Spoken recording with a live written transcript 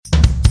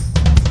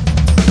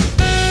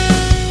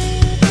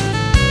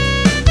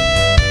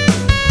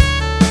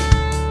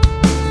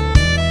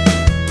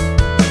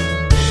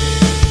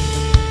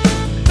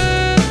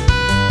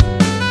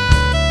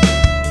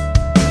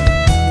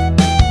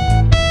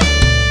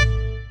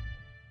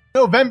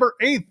November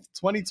 8th,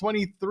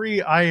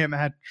 2023. I am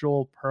at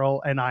Joel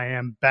Pearl, and I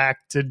am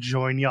back to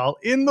join y'all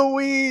in the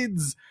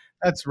weeds.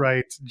 That's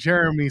right.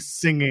 Jeremy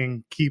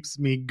singing keeps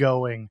me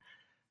going.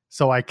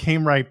 So I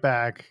came right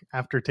back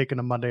after taking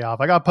a Monday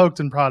off. I got poked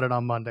and prodded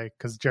on Monday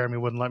because Jeremy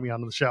wouldn't let me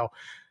onto the show.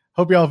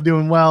 Hope y'all are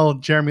doing well.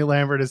 Jeremy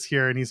Lambert is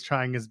here, and he's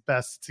trying his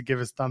best to give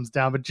his thumbs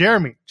down. But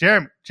Jeremy.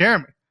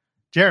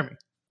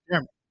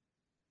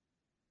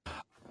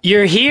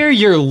 You're here,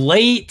 you're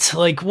late.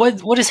 Like,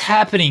 what is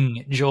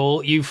happening,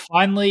 Joel? You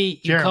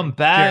finally come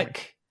back.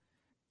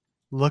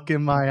 Jeremy, look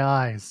in my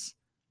eyes.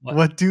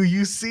 What do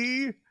you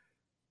see?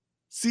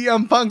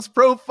 CM Punk's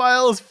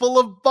profile is full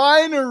of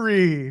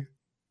binary.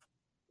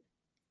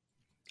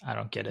 I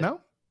don't get it.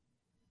 No?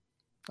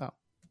 Oh.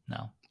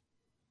 No.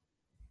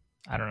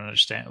 I don't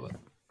understand.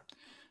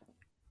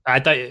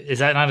 I thought, is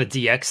that not a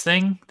DX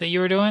thing that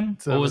you were doing?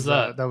 So what was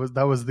that?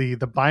 That was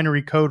the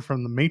binary code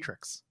from the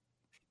Matrix.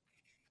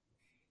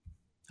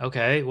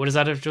 Okay, what does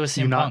that have to do with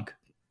CM Punk?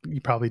 You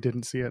probably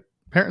didn't see it.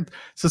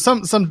 So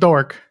some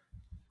dork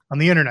on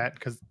the internet,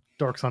 because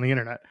dorks on the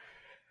internet,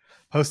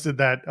 posted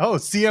that,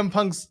 CM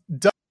Punk's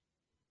done.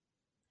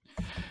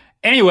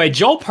 Anyway,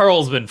 Joel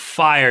Pearl's been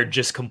fired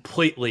just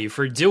completely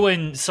for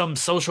doing some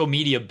social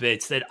media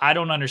bits that I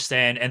don't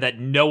understand and that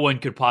no one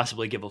could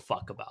possibly give a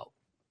fuck about.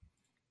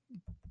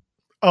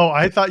 Oh,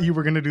 I thought you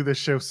were going to do this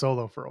show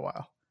solo for a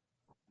while.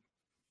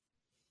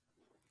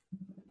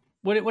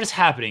 What is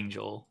happening,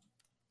 Joel?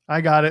 I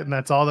got it, and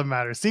that's all that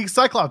matters. See,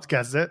 Cyclops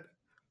gets it.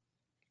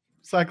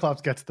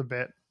 Cyclops gets the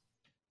bit.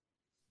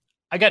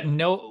 I got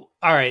no...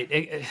 All right,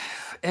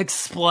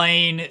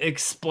 explain.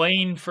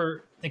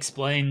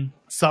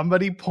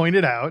 Somebody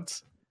pointed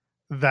out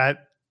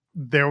that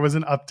there was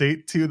an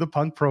update to the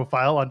Punk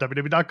profile on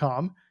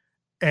WWE.com,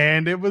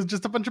 and it was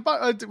just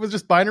it was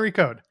just binary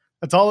code.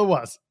 That's all it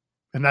was.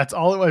 And that's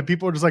all it was.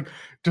 People were just like,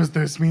 does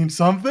this mean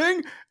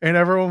something? And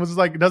everyone was just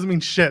like, it doesn't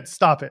mean shit.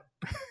 Stop it.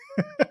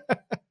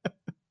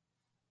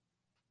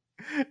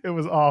 It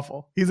was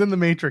awful. He's in the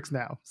Matrix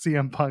now.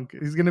 CM Punk.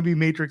 He's going to be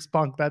Matrix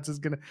Punk. That's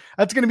going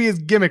to be his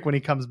gimmick when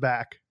he comes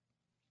back.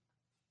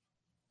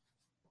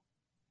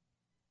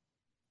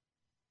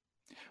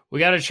 We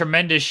got a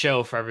tremendous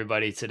show for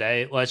everybody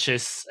today. Let's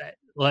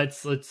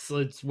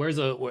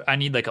I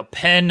need like a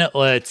pen.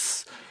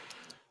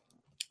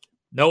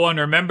 No one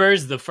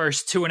remembers the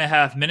first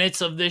 2.5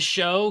 minutes of this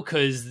show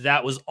because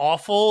that was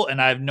awful.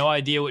 And I have no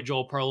idea what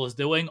Joel Pearl is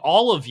doing.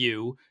 All of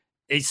you,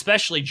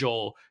 especially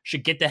Joel,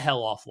 should get the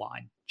hell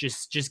offline.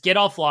 Just get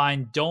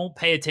offline. Don't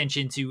pay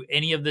attention to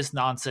any of this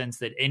nonsense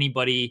that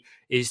anybody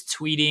is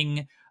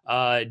tweeting.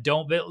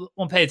 Don't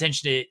pay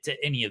attention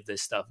to any of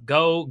this stuff.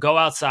 Go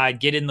outside,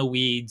 get in the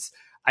weeds.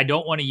 I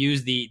don't want to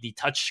use the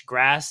touch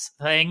grass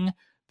thing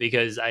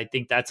because I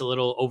think that's a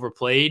little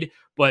overplayed,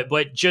 but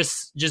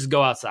just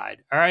go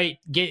outside. All right.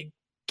 Get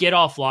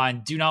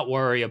offline. Do not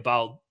worry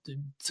about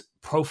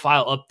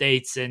profile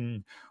updates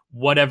and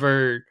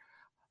whatever.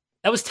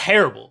 That was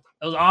terrible.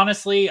 It was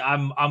honestly,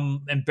 I'm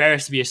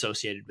embarrassed to be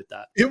associated with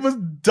that. It was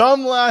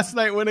dumb last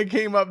night when it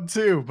came up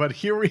too, but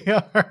here we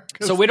are.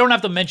 So we don't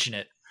have to mention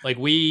it. Like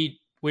we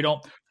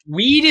don't.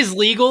 Weed is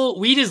legal.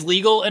 Weed is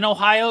legal in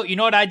Ohio. You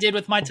know what I did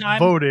with my time?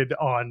 Voted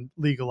on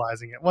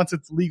legalizing it. Once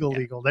it's legal,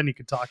 then you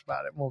can talk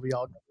about it. We'll be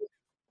all good.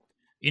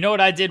 You know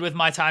what I did with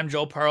my time,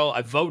 Joel Pearl?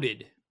 I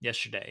voted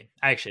yesterday.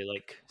 I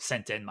actually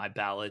sent in my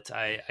ballot.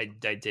 I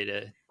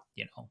did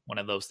one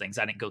of those things.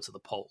 I didn't go to the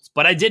polls,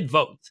 but I did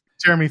vote.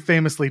 Jeremy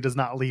famously does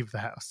not leave the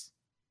house.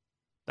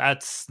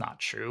 That's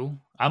not true.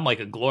 I'm like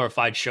a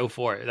glorified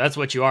chauffeur. That's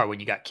what you are when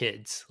you got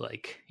kids.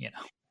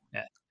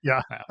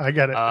 Yeah, I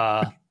get it.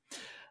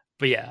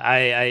 But yeah,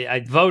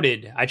 I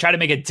voted. I try to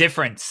make a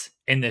difference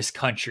in this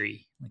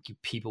country. Like you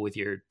people with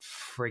your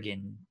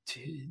friggin'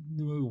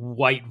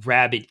 white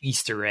rabbit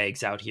Easter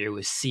eggs out here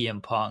with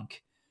CM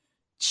Punk.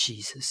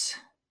 Jesus.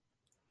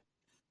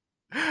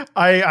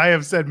 I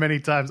have said many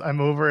times, I'm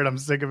over it. I'm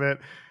sick of it.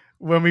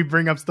 When we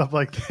bring up stuff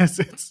like this,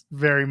 it's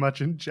very much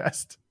in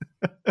jest.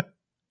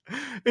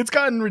 It's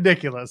gotten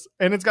ridiculous.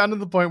 And it's gotten to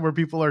the point where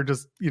people are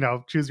just,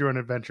 choose your own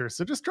adventure.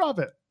 So just drop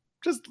it.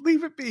 Just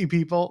leave it be,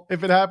 people.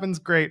 If it happens,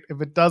 great.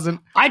 If it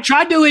doesn't, I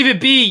tried to leave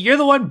it be. You're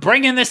the one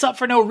bringing this up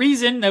for no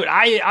reason.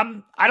 I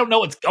don't know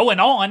what's going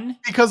on.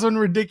 Because when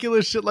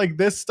ridiculous shit like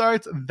this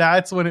starts,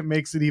 that's when it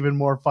makes it even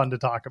more fun to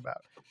talk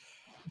about.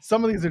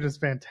 Some of these are just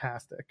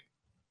fantastic.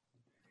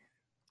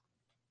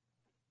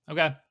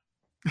 Okay.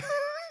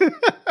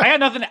 I got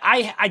nothing.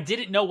 I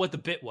didn't know what the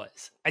bit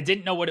was. I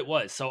didn't know what it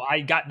was, so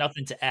I got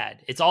nothing to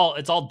add. It's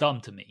all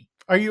dumb to me.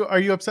 Are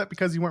you upset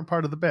because you weren't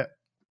part of the bit?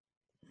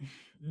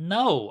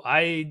 No,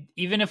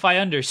 even if I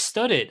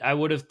understood it, I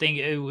would have think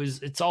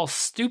it's all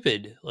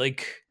stupid.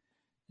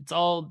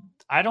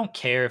 I don't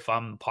care if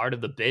I'm part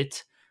of the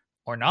bit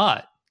or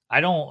not.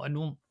 I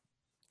don't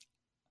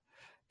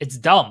it's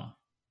dumb.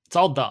 It's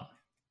all dumb.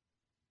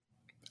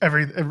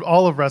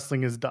 All of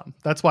wrestling is dumb.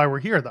 That's why we're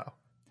here though.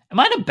 Am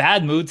I in a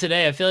bad mood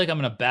today? I feel like I'm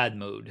in a bad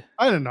mood.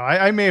 I don't know.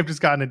 I may have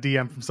just gotten a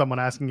DM from someone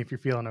asking if you're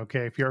feeling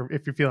okay, if you're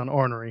feeling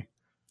ornery.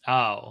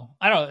 Oh,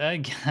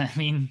 I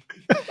mean,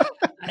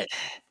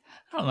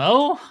 I don't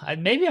know.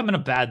 Maybe I'm in a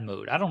bad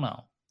mood. I don't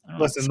know.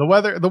 Listen,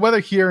 the weather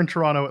here in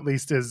Toronto at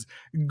least is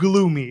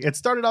gloomy. It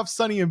started off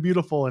sunny and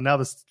beautiful, and now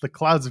the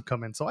clouds have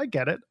come in. So I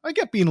get it. I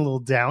get being a little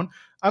down.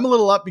 I'm a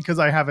little up because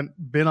I haven't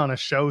been on a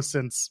show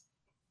since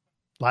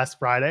last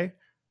Friday.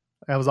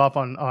 I was off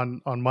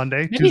on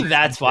Monday. Maybe Tuesday,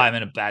 that's why I'm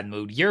in a bad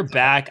mood. You're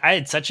back. I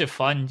had such a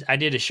fun. I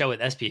did a show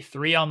with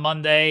SP3 on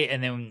Monday,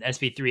 and then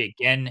SP3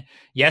 again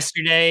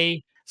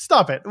yesterday.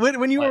 Stop it!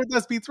 When you were with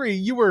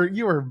SP3, you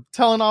were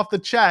telling off the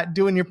chat,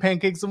 doing your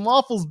pancakes and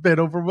waffles bit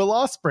over Will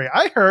Ospreay.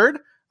 I heard.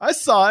 I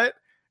saw it.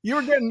 You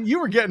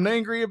were getting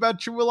angry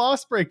about your Will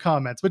Ospreay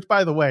comments, which,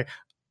 by the way,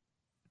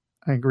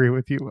 I agree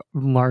with you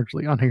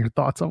largely on your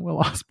thoughts on Will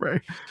Ospreay.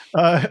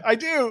 I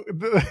do,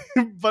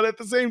 but at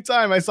the same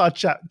time, I saw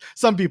chat.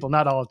 Some people,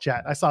 not all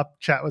chat. I saw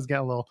chat was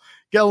getting a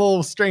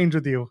little strange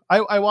with you.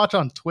 I watch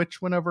on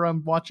Twitch whenever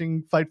I'm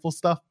watching Fightful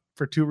stuff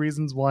for two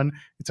reasons. One,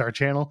 it's our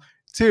channel.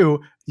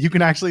 Two, you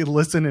can actually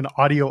listen in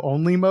audio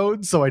only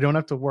mode, so I don't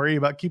have to worry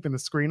about keeping the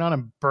screen on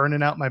and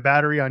burning out my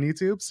battery on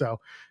YouTube. So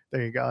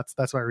there you go.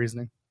 That's my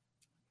reasoning.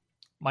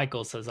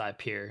 Michael says I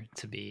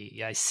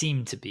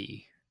seem to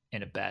be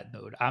in a bad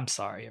mood. I'm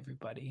sorry,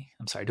 everybody.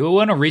 I'm sorry. Do we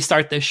want to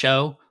restart this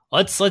show?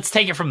 Let's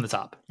take it from the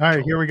top. All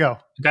right, here we go.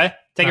 Okay,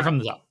 take it from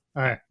the top.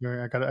 All right,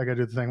 I gotta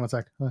do the thing. 1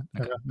 sec. Okay.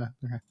 All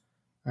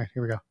right,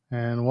 here we go.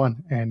 And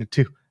 1 and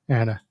 2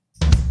 and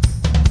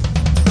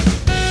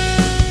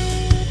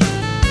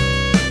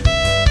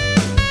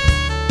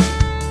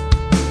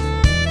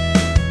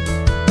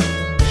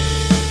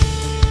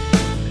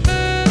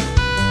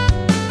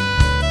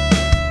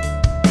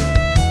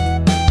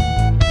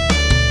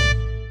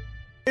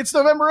It's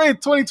November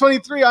 8th,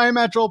 2023. I am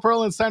at Joel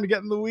Pearl, and it's time to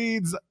get in the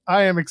weeds.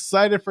 I am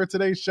excited for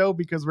today's show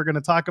because we're going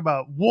to talk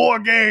about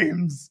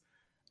WarGames,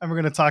 and we're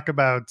going to talk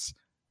about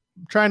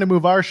trying to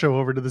move our show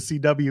over to the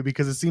CW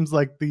because it seems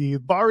like the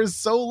bar is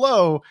so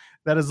low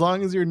that as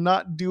long as you're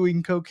not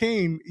doing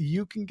cocaine,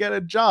 you can get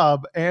a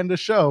job and a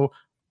show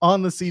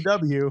on the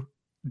CW.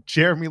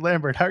 Jeremy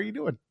Lambert, how are you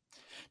doing?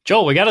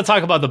 Joel, we got to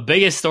talk about the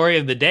biggest story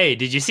of the day.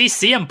 Did you see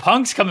CM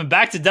Punk's coming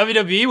back to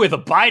WWE with a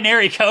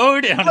binary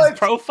code on his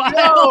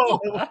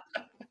profile?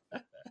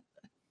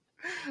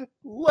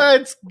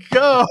 Let's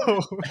go.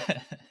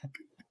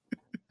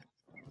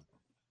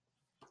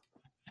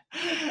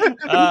 I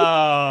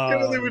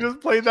can't believe we just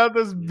played out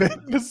this bit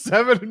in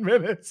 7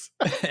 minutes.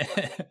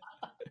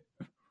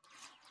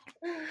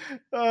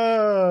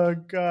 Oh,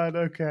 God.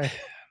 Okay.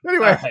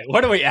 Anyway, right,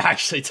 what are we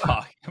actually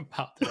talking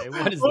about today?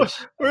 What is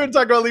this? We're going to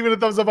talk about leaving a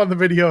thumbs up on the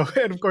video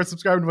and, of course,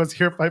 subscribing to us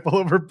here at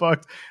Fightful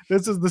Overbooked.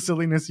 This is the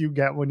silliness you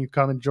get when you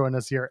come and join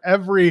us here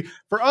every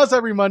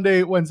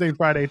Monday, Wednesday, and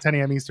Friday, 10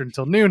 a.m. Eastern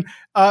until noon.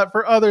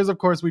 For others, of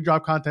course, we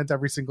drop content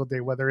every single day,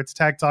 whether it's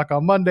Tag Talk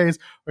on Mondays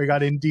or we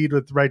got Indeed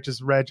with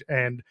Righteous Reg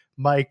and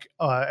Mike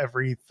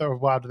every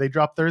wow, do they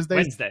drop Thursdays?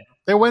 Wednesday.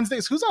 They're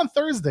Wednesdays. Who's on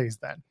Thursdays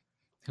then?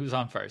 Who's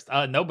on first?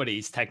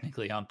 Nobody's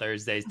technically on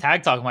Thursdays.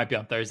 Tag Talk might be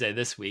on Thursday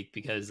this week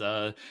because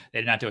they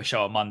did not do a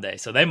show on Monday.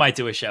 So they might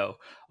do a show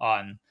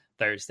on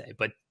Thursday.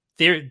 But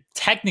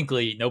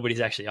technically,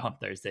 nobody's actually on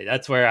Thursday.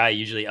 That's where I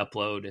usually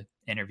upload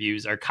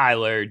interviews, or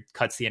Kyler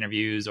cuts the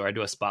interviews, or I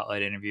do a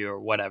spotlight interview or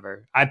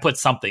whatever. I put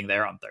something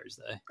there on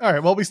Thursday. All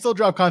right. Well, we still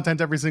drop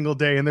content every single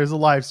day, and there's a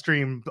live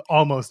stream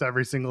almost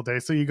every single day.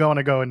 So you want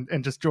to go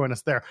and just join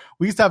us there.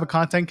 We used to have a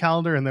content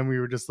calendar, and then we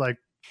were just like,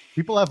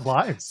 people have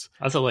lives.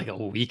 That's like a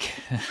week.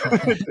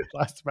 It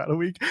lasts about a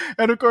week.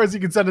 And of course, you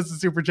can send us a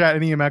super chat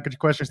and email, get your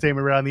question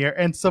statement right on the air,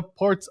 and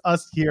supports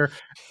us here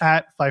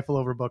at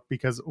Fightful Overbooked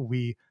because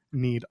we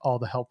need all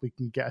the help we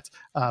can get,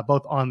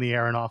 both on the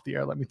air and off the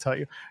air. Let me tell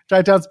you,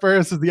 Chi-Town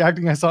Spurs says the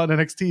acting I saw in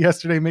NXT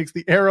yesterday makes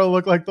the Arrow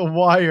look like the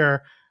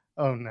Wire.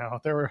 Oh no,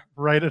 they were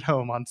right at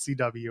home on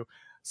CW.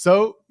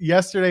 So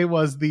yesterday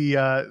was the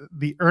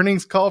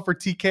earnings call for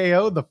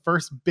TKO, the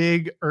first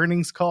big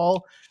earnings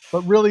call.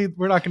 But really,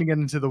 we're not going to get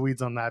into the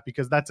weeds on that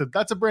because that's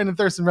a Brandon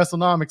Thurston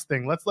WrestleNomics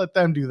thing. Let's let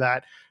them do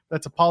that.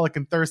 That's a Pollock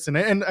and Thurston,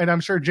 and I'm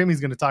sure Jimmy's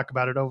going to talk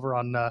about it over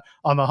on the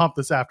Hump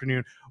this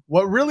afternoon.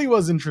 What really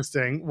was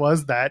interesting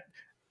was that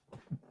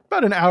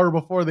about an hour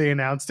before they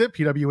announced it,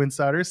 PW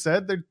Insider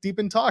said they're deep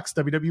in talks,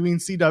 WWE and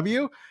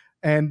CW.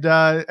 And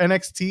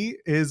NXT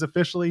is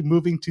officially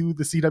moving to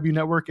the CW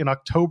network in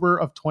October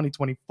of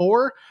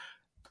 2024.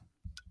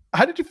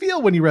 How did you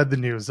feel when you read the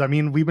news? I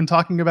mean, we've been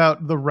talking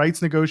about the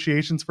rights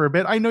negotiations for a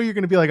bit. I know you're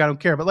going to be like, I don't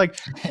care. But like,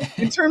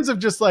 in terms of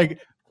just like,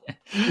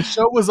 the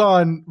show was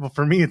on, well,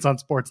 for me, it's on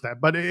Sportsnet,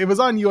 but it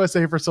was on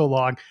USA for so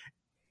long.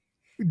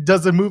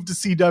 Does a move to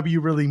CW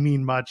really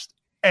mean much?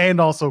 And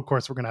also, of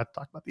course, we're going to have to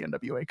talk about the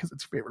NWA because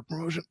it's your favorite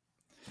promotion.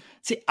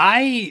 See,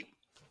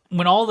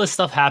 when all this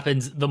stuff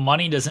happens, the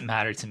money doesn't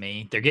matter to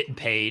me. They're getting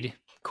paid.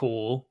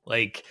 Cool.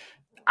 Like,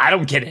 I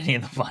don't get any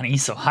of the money,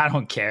 so I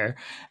don't care.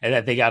 And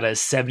that they got a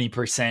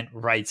 70%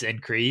 rights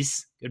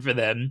increase. Good for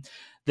them.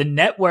 The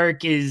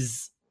network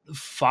is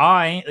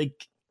fine.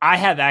 Like, I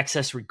have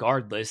access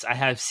regardless. I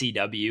have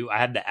CW. I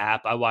have the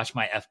app. I watch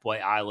my F Boy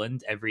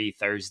Island every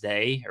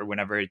Thursday or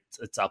whenever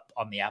it's up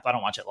on the app. I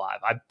don't watch it live.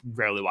 I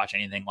rarely watch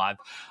anything live.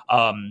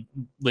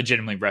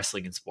 Legitimately,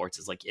 wrestling and sports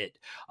is like it.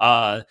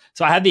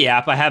 So I have the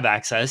app. I have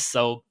access.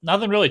 So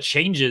nothing really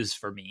changes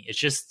for me. It's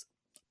just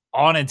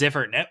on a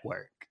different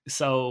network.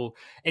 So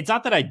it's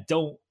not that I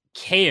don't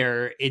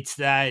care. It's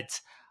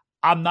that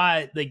I'm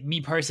not, like,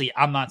 me personally,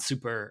 I'm not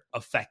super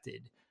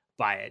affected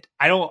by it.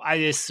 I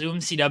assume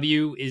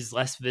CW is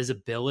less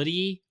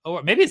visibility,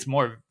 or maybe it's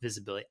more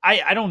visibility.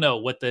 I don't know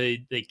what the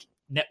like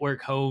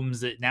network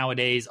homes that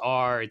nowadays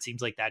are. It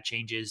seems like that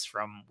changes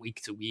from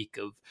week to week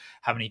of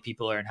how many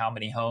people are in how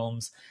many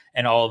homes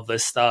and all of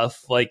this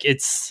stuff. Like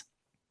it's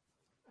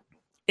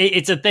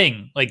a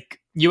thing. Like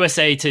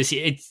USA to see,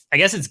 it's, I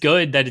guess it's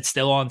good that it's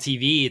still on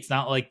TV. It's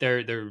not like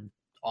they're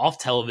off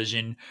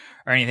television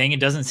or anything. It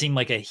doesn't seem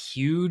like a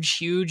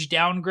huge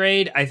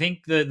downgrade. I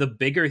think the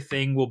bigger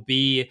thing will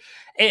be,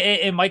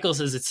 and Michael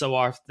says it's so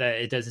off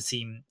that it doesn't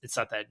seem, it's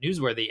not that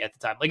newsworthy at the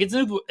time. Like it's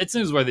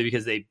newsworthy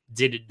because they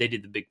did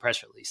the big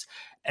press release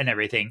and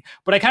everything.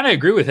 But I kind of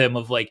agree with him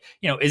of like,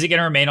 is it going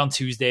to remain on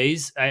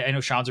Tuesdays? I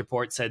know Sean's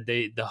report said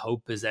the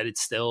hope is that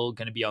it's still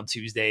going to be on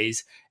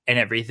Tuesdays and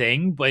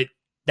everything, but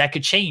that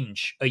could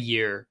change a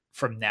year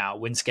from now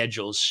when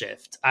schedules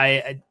shift.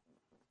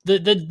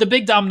 The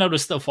big domino to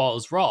still fall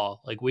is Raw.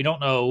 Like we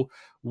don't know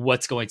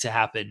what's going to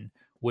happen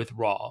with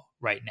Raw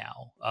right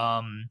now.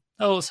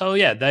 So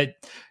yeah, that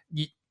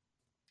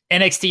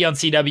NXT on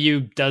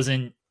CW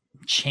doesn't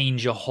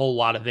change a whole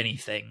lot of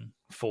anything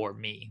for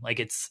me.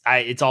 Like it's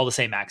all the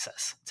same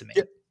access to me.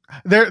 Yeah.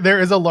 There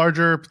is a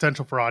larger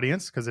potential for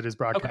audience because it is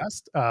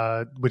broadcast,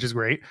 which is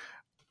great.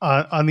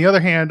 On the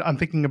other hand, I'm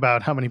thinking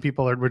about how many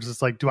people were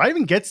just like, do I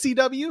even get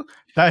CW?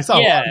 I saw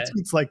a lot of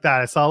tweets like that.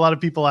 I saw a lot of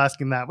people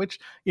asking that, which,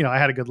 I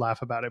had a good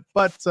laugh about it.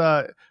 But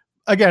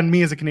again,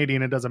 me as a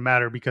Canadian, it doesn't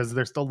matter because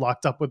they're still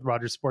locked up with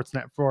Rogers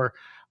Sportsnet for,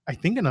 I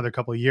think, another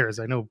couple of years.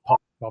 I know Paul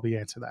will probably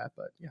answer that,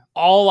 but yeah.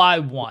 All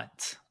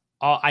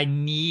I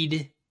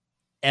need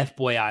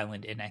F-Boy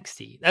Island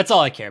NXT. That's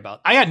all I care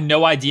about. I got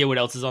no idea what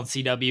else is on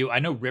CW. I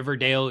know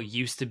Riverdale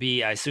used to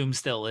be. I assume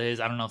still is.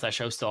 I don't know if that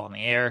show's still on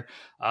the air.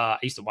 I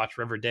used to watch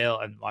Riverdale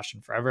and watched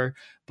them forever.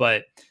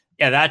 But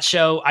yeah, that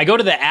show. I go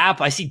to the app.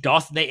 I see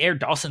Dawson. They air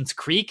Dawson's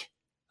Creek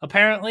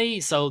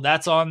apparently, so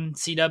that's on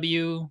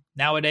CW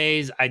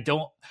nowadays.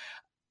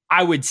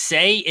 I would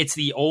say it's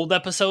the old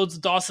episodes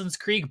of Dawson's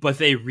Creek, but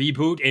they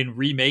reboot and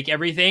remake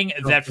everything.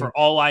 That for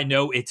all I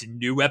know, it's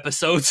new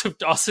episodes of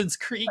Dawson's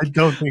Creek. I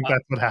don't think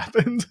that's what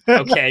happened.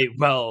 Okay,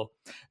 well,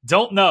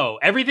 don't know.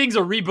 Everything's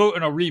a reboot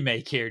and a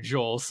remake here,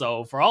 Joel.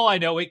 So for all I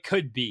know, it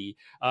could be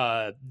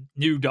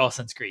new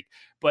Dawson's Creek.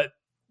 But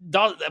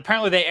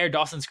apparently they air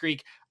Dawson's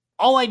Creek.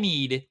 All I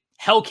need,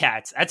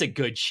 Hellcats. That's a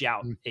good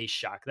shout, Ace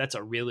Shock. That's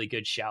a really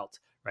good shout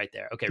right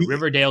there. Okay,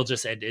 Riverdale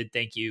just ended.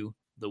 Thank you,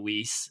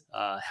 Luis.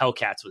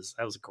 Hellcats was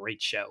a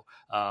great show.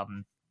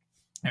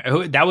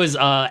 That was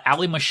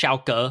Ali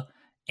Mashauka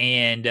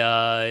and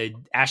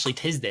Ashley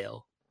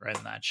Tisdale right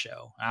in that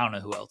show. I don't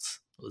know who else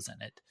was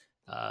in it.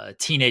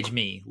 Teenage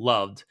Me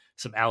loved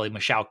some Ali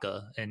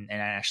Mashauka and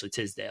Ashley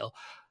Tisdale.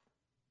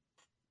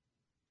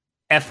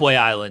 F-Boy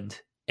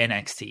Island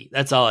NXT.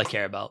 That's all I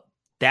care about.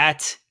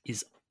 That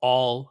is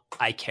all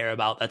I care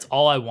about. That's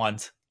all I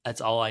want.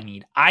 That's all I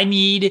need. I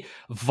need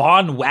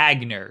Von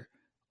Wagner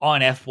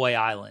on F-Boy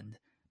Island.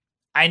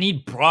 I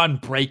need Braun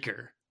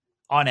Breaker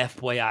on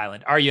F-Boy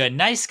Island. Are you a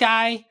nice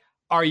guy?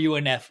 Are you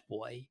an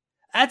F-Boy?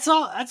 That's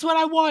all. That's what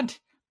I want.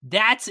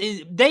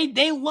 They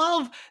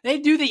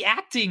do the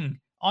acting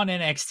on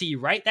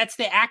NXT, right? That's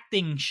the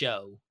acting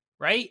show,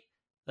 right?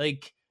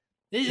 Like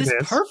this is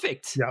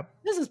perfect. Yep.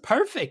 This is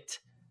perfect.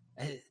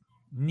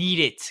 Need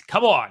it.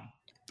 Come on.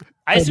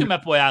 I assume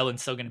F-Boy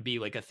Island's still going to be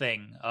like a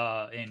thing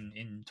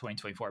in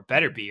 2024.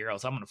 Better be, or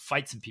else I'm going to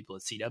fight some people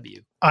at CW.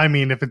 I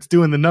mean, if it's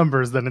doing the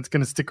numbers, then it's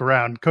going to stick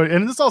around.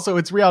 And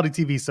it's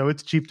reality TV, so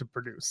it's cheap to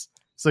produce.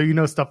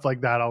 So stuff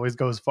like that always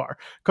goes far.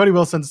 Cody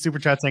Wilson, super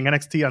chat saying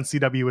NXT on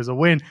CW is a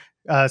win.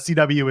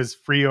 CW is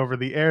free over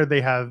the air.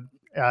 They have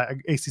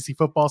ACC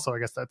football, so I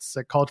guess that's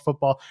college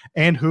football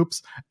and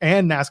hoops,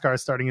 and NASCAR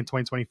is starting in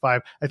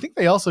 2025. I think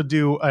they also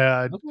do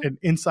an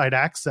inside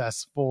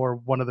access for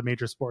one of the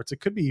major sports. It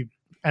could be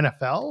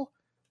NFL.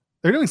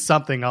 They're doing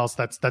something else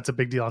that's a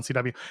big deal on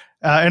CW.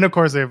 And of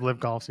course, they have Live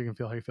Golf, so you can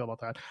feel how you feel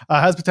about that.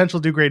 Has potential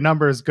to do great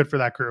numbers. Good for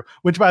that crew.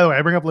 Which, by the way,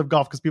 I bring up Live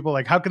Golf because people are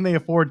like, how can they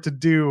afford to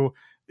do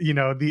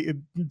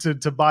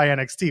to buy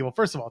NXT? Well,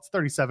 first of all, it's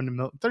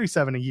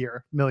 37 a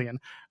year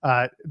million.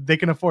 They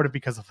can afford it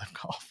because of Live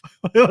Golf.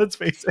 Let's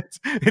face it,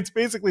 it's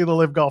basically the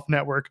Live Golf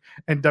network,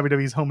 and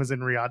WWE's home is in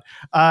Riyadh.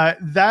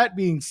 That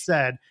being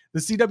said, the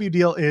CW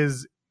deal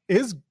is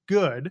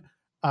good.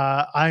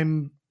 I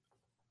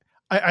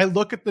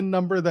look at the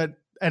number that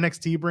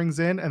NXT brings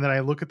in, and then I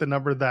look at the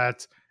number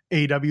that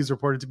AEW is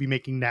reported to be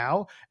making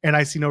now, and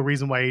I see no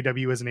reason why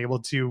AEW isn't able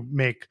to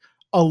make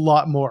a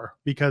lot more,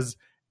 because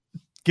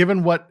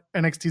given what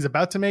NXT is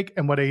about to make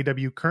and what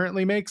AEW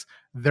currently makes,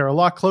 they're a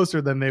lot closer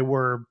than they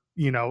were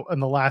in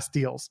the last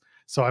deals.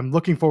 So I'm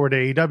looking forward to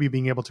AEW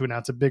being able to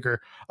announce a bigger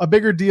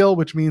deal,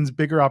 which means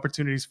bigger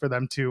opportunities for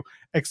them to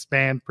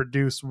expand,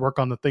 produce, work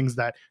on the things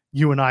that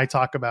you and I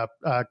talk about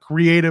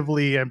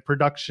creatively and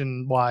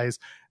production wise.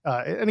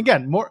 And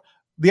again,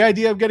 the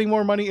idea of getting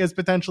more money is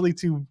potentially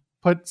to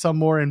put some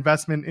more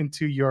investment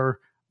into your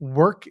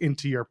work,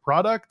 into your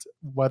product.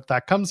 What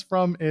that comes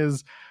from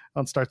is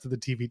starts with the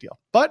TV deal.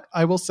 But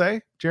I will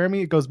say,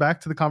 Jeremy, it goes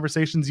back to the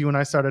conversations you and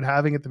I started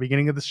having at the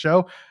beginning of the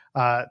show,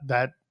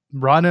 that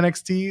Raw and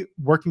NXT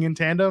working in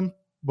tandem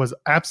was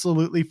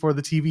absolutely for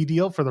the TV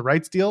deal, for the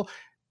rights deal.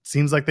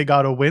 Seems like they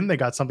got a win. They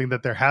got something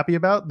that they're happy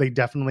about. They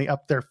definitely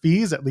upped their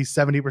fees, at least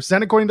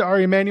 70%, according to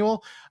Ari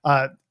Emanuel.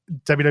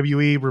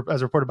 WWE,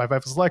 as reported by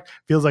Fightful Select,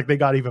 feels like they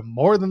got even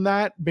more than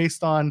that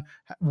based on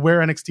where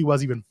NXT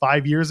was even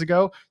 5 years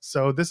ago.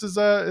 So this is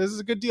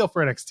a good deal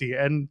for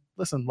NXT. And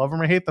listen, love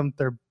them or hate them,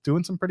 they're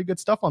doing some pretty good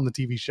stuff on the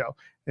TV show.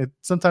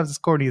 Sometimes it's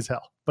corny as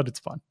hell, but it's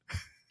fun.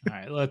 All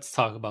right, let's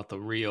talk about the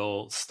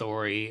real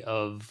story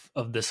of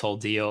this whole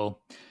deal.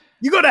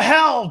 You go to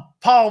hell,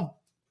 Paul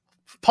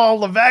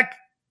Levesque.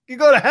 You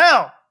go to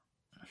hell.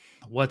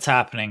 What's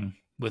happening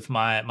with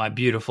my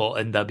beautiful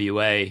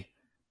NWA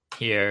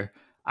here?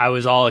 I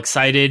was all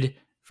excited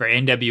for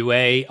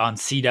NWA on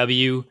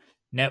CW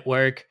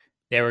Network.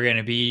 They were going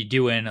to be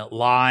doing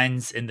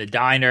lines in the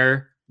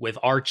diner with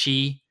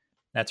Archie.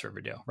 That's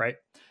Riverdale, right?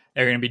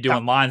 They're going to be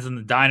doing lines in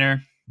the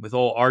diner with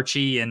old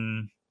Archie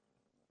and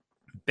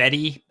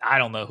Betty. I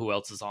don't know who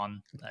else is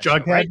on that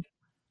Jughead. show, right?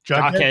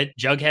 Jughead.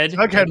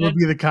 Jughead would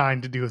be the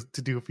kind to do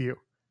a few.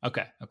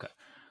 Okay.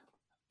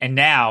 And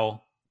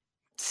now,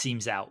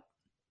 seems out.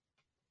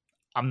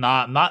 I'm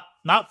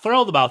not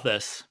thrilled about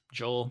this,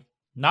 Joel.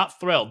 Not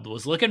thrilled.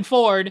 Was looking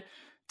forward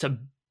to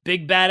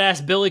big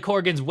badass Billy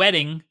Corgan's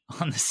wedding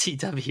on the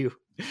CW. You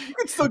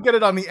can still get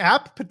it on the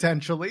app,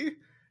 potentially.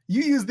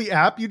 You use the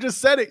app. You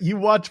just said it. You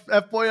watch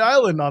F-Boy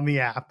Island on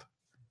the app.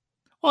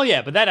 Well,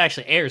 yeah, but that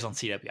actually airs on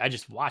CW. I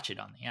just watch it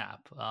on the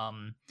app.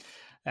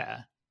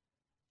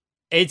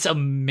 It's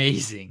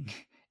amazing.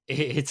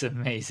 It's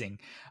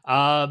amazing.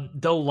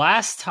 The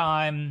last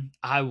time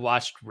I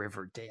watched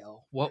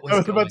Riverdale, what was I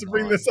was about to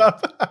bring this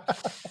up.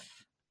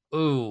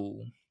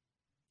 Ooh.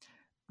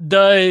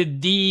 The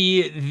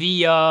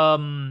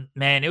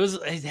man,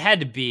 it had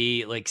to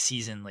be like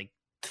season like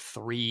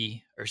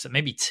 3 or so,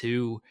 maybe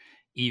 2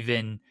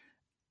 even.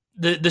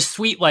 The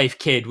Sweet Life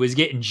kid was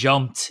getting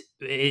jumped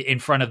in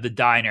front of the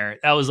diner.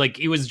 That was like,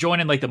 he was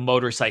joining like the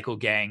motorcycle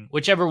gang,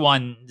 whichever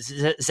one,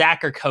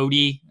 Zach or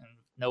Cody, I don't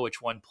know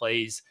which one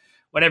plays,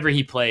 whatever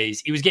he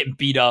plays. He was getting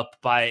beat up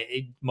by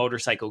a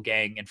motorcycle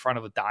gang in front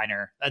of a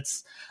diner.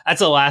 That's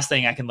the last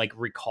thing I can like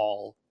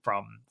recall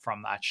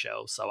from that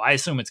show. So I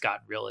assume it's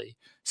gotten really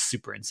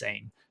super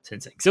insane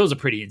since it was a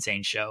pretty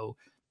insane show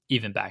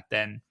even back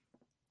then.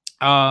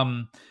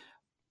 Yeah,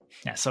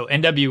 so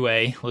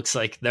NWA looks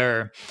like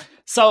they're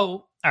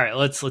so all right,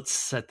 let's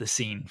set the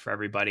scene for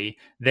everybody.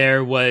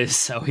 There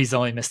was he's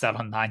only missed out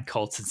on 9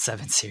 cults and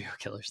 7 serial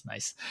killers.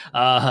 Nice.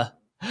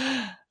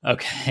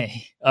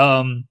 Okay.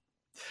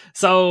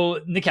 So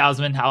Nick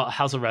Hausman,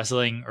 House of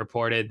Wrestling,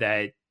 reported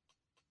that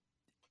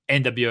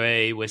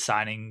NWA was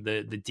signing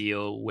the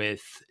deal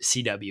with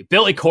CW.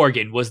 Billy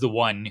Corgan was the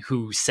one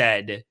who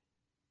said,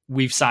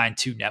 we've signed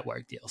 2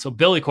 network deals. So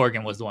Billy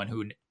Corgan was the one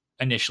who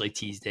initially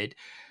teased it.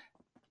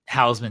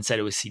 Hausman said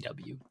it was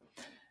CW.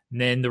 And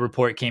then the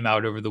report came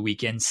out over the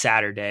weekend,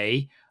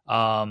 Saturday,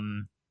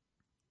 that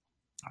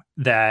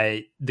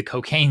the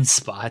cocaine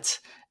spot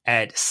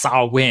at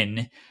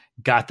Sawin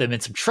got them in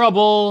some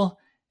trouble,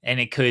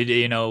 and it could,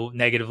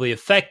 negatively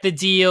affect the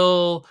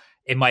deal.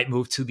 It might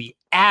move to the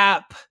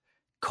app.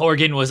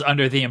 Corgan was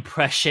under the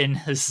impression,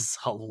 this is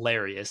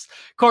hilarious.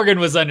 Corgan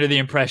was under the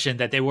impression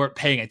that they weren't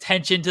paying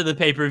attention to the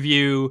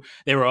pay-per-view.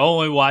 They were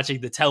only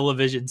watching the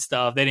television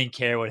stuff. They didn't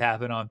care what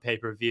happened on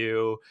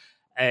pay-per-view.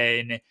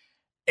 And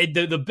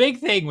the big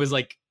thing was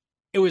like,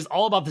 it was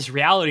all about this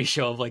reality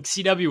show of like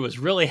CW was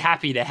really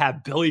happy to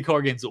have Billy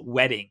Corgan's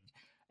wedding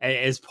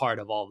as part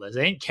of all this.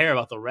 They didn't care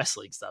about the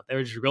wrestling stuff. They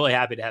were just really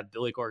happy to have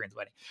Billy Corgan's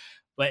wedding.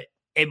 But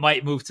it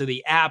might move to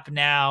the app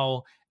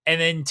now. And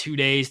then 2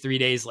 days, 3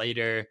 days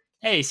later,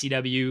 hey,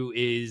 CW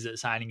is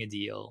signing a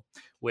deal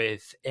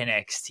with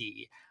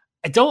NXT.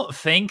 I don't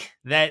think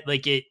that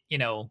like it,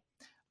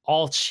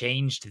 all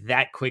changed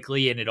that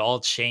quickly, and it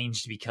all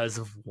changed because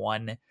of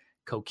one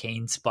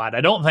cocaine spot. I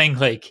don't think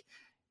like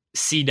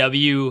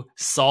CW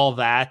saw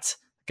that,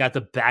 got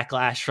the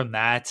backlash from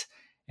that,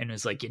 and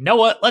was like, you know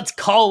what? Let's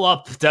call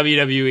up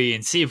WWE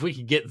and see if we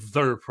can get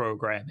their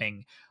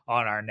programming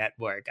on our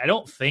network. I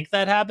don't think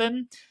that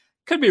happened.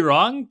 Could be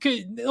wrong.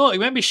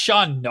 Maybe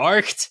Sean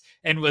narked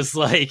and was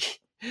like,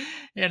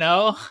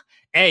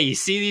 hey, you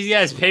see these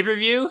guys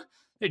pay-per-view?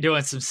 They're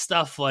doing some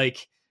stuff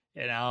like,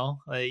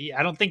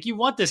 I don't think you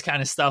want this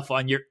kind of stuff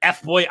on your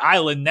F-Boy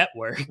Island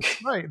network.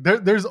 Right.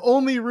 There's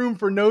only room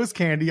for nose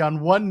candy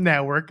on one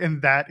network,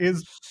 and that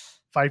is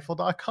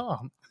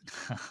Fightful.com.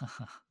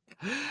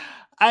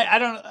 I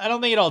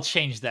don't think it'll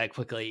change that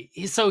quickly.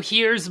 So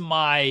here's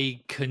my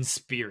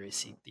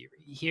conspiracy theory.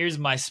 Here's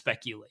my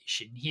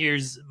speculation.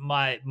 Here's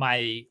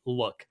my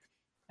look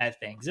at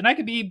things. And I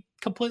could be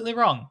completely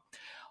wrong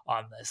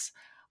on this.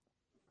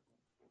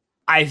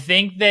 I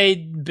think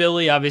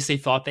Billy obviously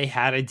thought they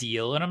had a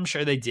deal, and I'm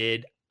sure they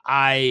did.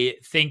 I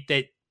think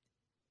that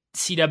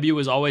CW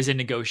was always in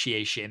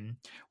negotiation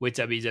with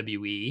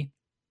WWE.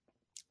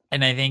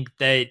 And I think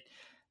that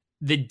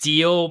the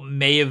deal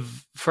may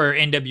have for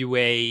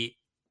NWA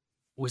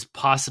was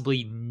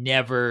possibly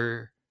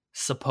never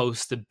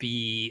supposed to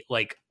be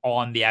like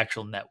on the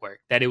actual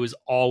network, that it was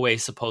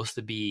always supposed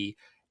to be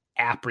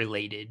app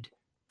related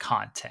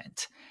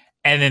content.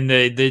 And then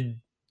the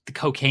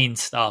cocaine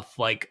stuff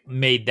like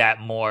made that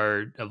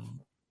more of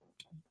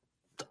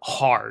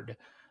hard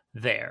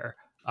there.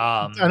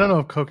 I don't know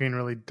if cocaine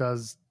really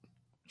does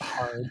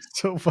hard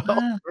so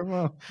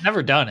well.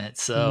 Never done it,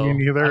 so me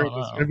neither. I don't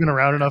know. I've been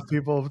around enough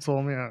people have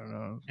told me. I don't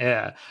know.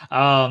 Yeah.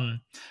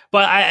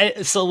 But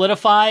I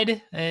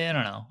solidified. I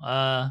don't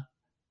know.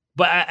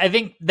 But I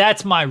think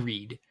that's my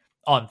read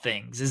on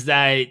things, is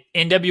that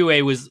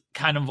NWA was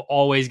kind of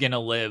always going to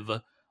live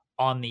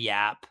on the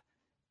app.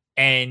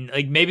 And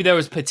like maybe there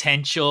was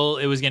potential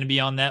it was going to be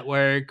on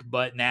network,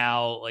 but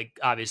now like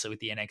obviously with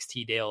the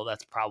NXT deal,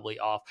 that's probably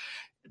off.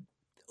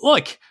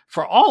 Look,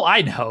 for all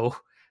I know,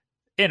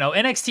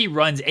 NXT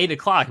runs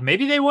 8:00.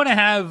 Maybe they want to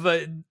have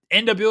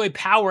NWA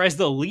Power as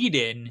the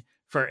lead-in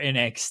for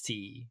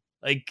NXT.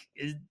 Like,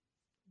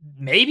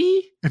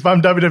 maybe? If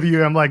I'm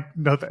WWE, I'm like,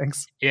 no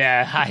thanks.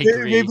 Yeah, I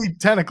agree. Maybe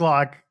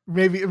 10:00.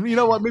 Maybe, you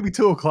know what? Maybe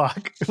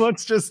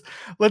 2:00.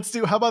 Let's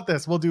do. How about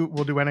this? We'll do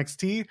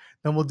NXT,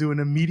 then we'll do an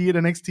immediate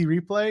NXT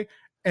replay,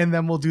 and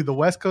then we'll do the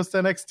West Coast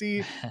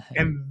NXT,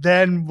 and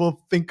then we'll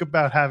think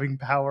about having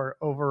Power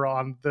over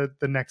on the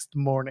next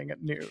morning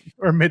at noon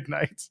or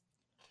midnight.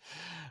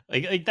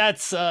 Like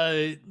that's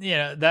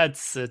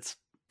that's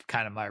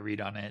kind of my read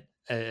on it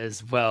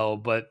as well.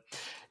 But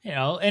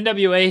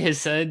NWA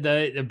has said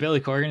that Billy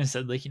Corgan has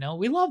said, like,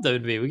 we love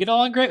WWE. We get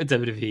along great with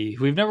WWE.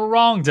 We've never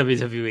wronged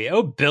WWE.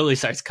 Oh, Billy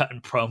starts cutting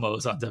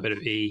promos on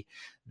WWE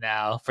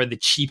now for the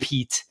cheap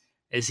heat,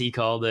 as he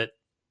called it.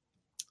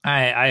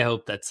 I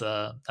hope that's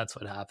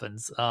what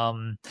happens.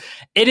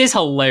 It is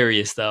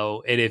hilarious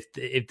though,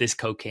 if this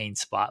cocaine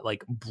spot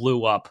like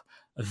blew up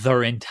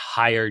their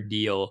entire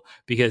deal,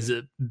 because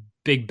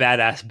big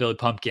badass Billy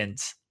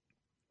Pumpkins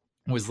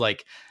was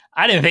like,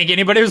 I didn't think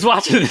anybody was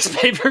watching this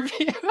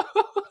pay-per-view.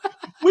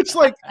 Which,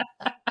 like,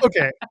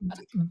 okay,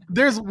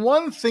 there's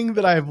one thing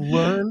that I've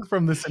learned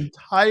from this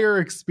entire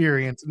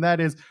experience, and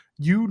that is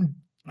you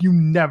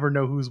never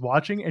know who's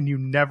watching, and you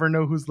never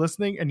know who's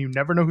listening, and you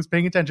never know who's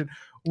paying attention.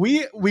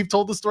 We've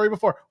told the story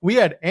before. We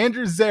had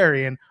Andrew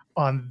Zarian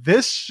on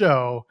this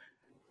show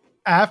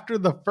after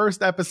the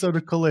first episode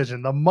of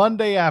Collision, the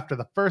Monday after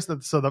the first,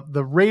 so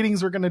the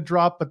ratings were going to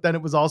drop, but then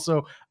it was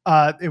also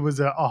it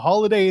was a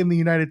holiday in the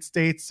United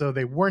States, so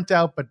they weren't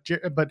out,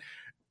 but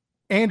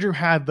Andrew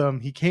had them.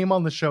 He came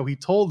on the show, he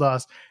told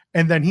us,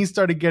 and then he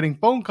started getting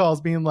phone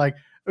calls being like,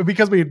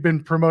 because we had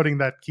been promoting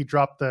that he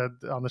dropped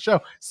on the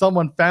show,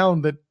 someone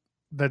found that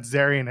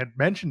Zarian had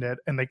mentioned it,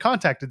 and they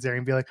contacted Zarian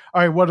and be like,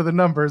 all right, what are the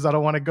numbers? I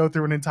don't want to go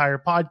through an entire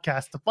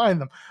podcast to find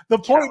them. The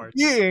point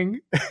being,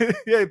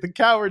 yeah, the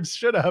cowards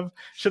should have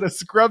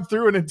scrubbed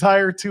through an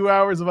entire 2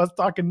 hours of us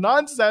talking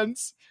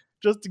nonsense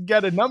just to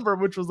get a number,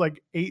 which was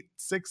like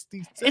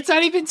 866. It's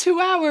not even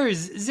 2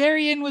 hours.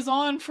 Zarian was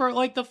on for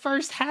like the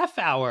first half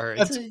hour.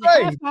 That's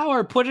right. Half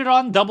hour. Put it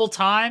on double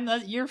time.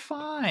 You're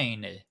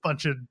fine.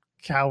 Bunch of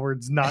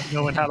cowards not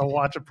knowing how to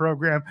watch a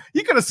program.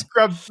 You could have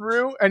scrubbed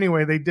through.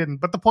 Anyway, they didn't.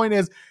 But the point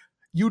is,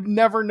 you'd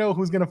never know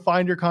who's going to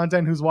find your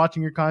content, who's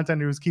watching your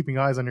content, who's keeping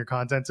eyes on your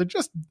content. So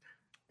just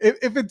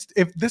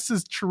if this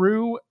is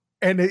true,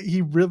 and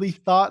he really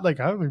thought, like,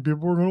 I don't think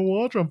people were going to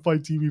watch on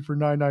Fight TV for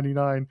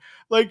 $9.99.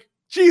 Like,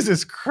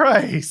 Jesus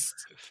Christ.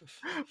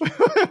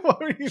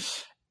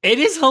 It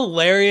is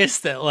hilarious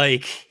that,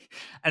 like,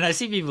 and I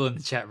see people in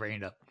the chat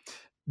bringing up,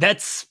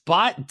 that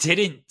spot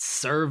didn't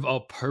serve a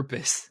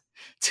purpose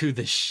to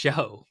the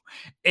show.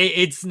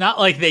 It's not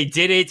like they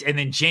did it and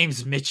then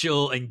James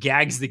Mitchell and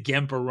Gags the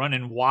Gimp are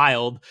running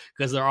wild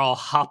because they're all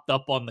hopped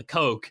up on the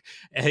coke.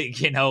 They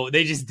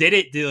just did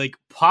it to like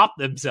pop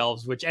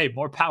themselves, which, hey,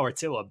 more power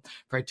to them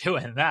for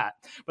doing that.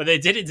 But they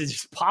did it to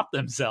just pop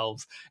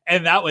themselves,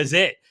 and that was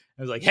it.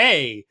 It was like,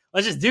 hey,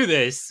 let's just do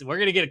this. We're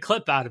going to get a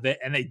clip out of it.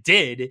 And they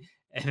did.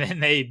 And then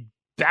they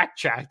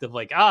backtracked of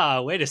like,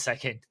 wait a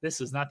second.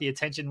 This was not the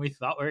attention we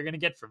thought we were going to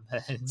get from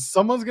this.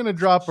 Someone's going to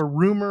drop a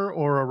rumor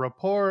or a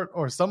report,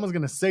 or someone's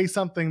going to say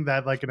something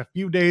that like in a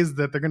few days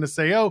that they're going to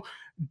say, oh,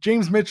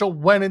 James Mitchell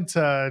went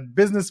into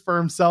business for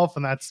himself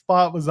and that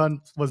spot was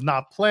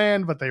not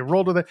planned, but they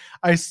rolled with it.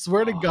 I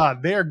swear to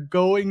God, they are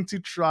going to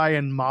try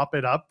and mop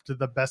it up to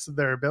the best of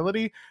their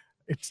ability.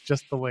 It's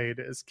just the way it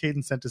is.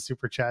 Caden sent a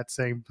super chat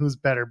saying, who's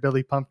better,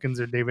 Billy Pumpkins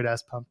or David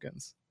S.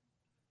 Pumpkins?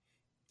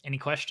 Any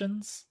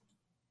questions?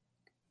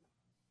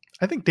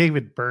 I think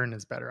David Byrne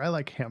is better. I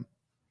like him.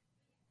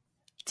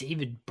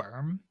 David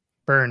Byrne?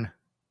 Byrne.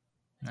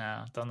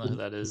 No, don't know who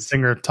that is.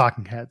 Singer of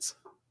Talking Heads.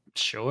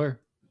 Sure.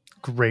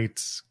 Great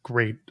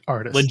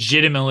artist.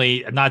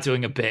 Legitimately, I'm not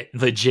doing a bit.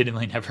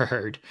 Legitimately never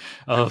heard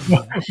of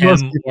Most him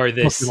people- or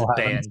this people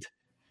haven't. band.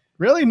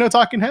 Really? No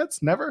Talking Heads?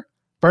 Never?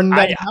 Burning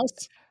Down the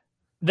House?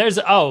 There's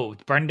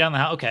Burning Down the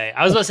House. Okay.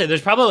 I was going to say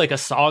there's probably like a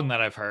song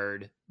that I've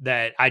heard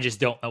that I just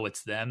don't know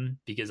it's them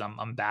because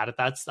I'm bad at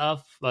that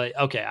stuff. But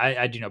okay,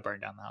 I do know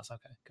Burn Down the House.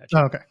 Okay. Gotcha.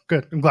 Oh, okay,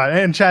 good. I'm glad.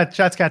 And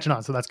chat's catching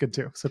on, so that's good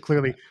too. So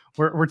clearly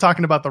we're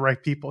talking about the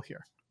right people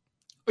here.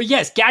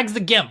 Yes, Gags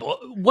the Gimp.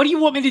 What do you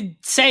want me to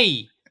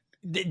say?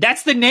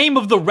 That's the name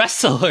of the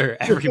wrestler,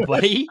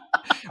 everybody.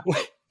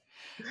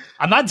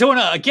 I'm not doing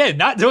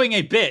not doing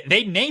a bit.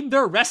 They named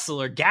their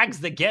wrestler Gags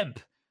the Gimp.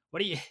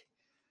 What do you?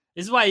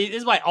 This is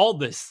why all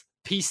this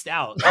pieced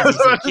out.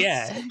 Like,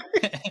 yeah.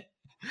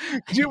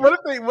 Dude, what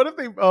if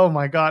they? Oh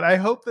my god! I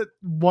hope that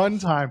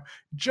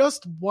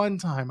just one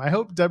time, I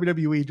hope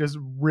WWE just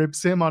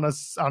rips him on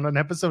an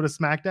episode of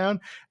SmackDown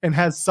and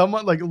has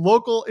someone like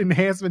local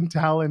enhancement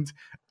talent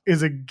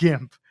is a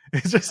gimp.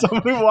 It's just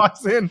someone who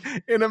walks in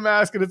a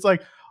mask and it's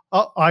like,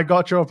 oh, I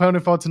got your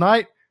opponent for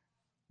tonight,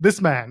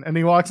 this man, and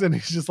he walks in, and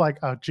he's just like,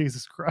 oh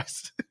Jesus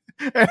Christ,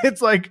 and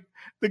it's like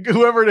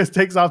whoever it is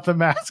takes off the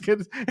mask.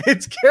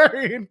 It's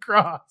Karrion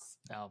Kross.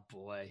 Oh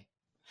boy.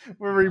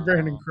 We're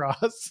rebranding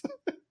Cross.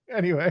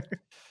 Anyway,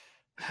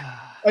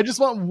 I just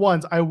want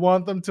once. I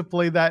want them to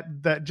play that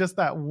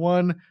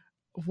one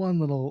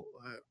little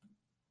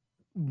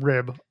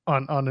rib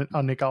on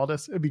Nick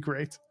Aldis. It'd be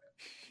great.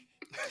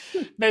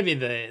 Maybe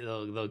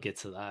they'll get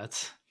to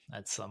that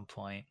at some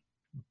point.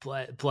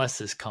 Bless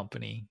his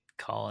company,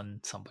 calling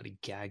somebody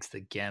Gags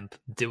the Gimp,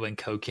 doing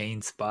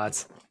cocaine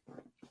spots,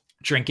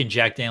 drinking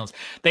Jack Daniels.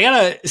 They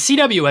got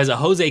CW has a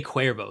Jose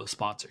Cuervo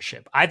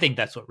sponsorship. I think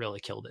that's what really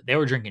killed it. They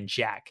were drinking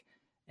Jack,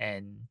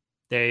 and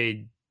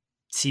CW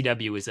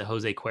is a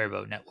Jose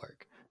Cuervo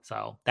network.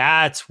 So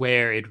that's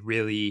where it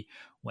really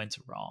went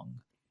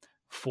wrong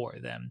for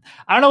them.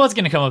 I don't know what's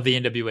going to come of the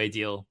NWA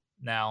deal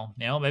now.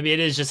 Maybe it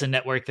is just a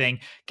network thing.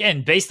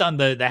 Again, based on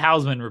the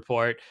Hausman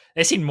report,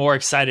 they seem more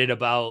excited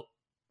about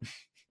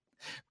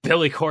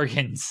Billy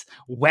Corgan's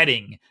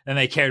wedding than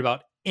they cared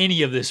about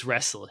any of this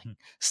wrestling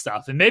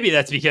stuff. And maybe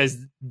that's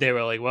because they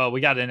were like, well,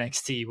 we got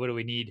NXT. What do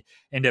we need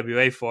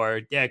NWA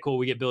for? Yeah, cool.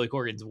 We get Billy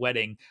Corgan's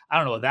wedding. I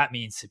don't know what that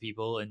means to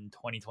people in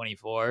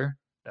 2024,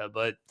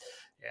 but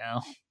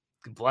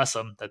bless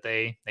them that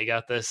they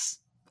got this.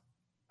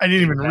 I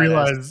didn't even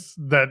realize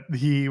that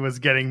he was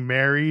getting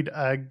married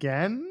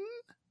again.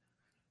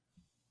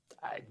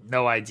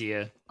 No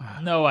idea.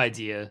 No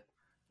idea.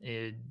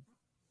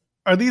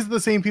 Are these the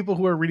same people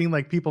who are reading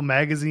like People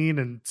magazine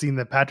and seeing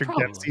that Patrick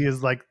Dempsey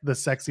is like the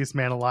sexiest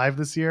man alive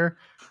this year?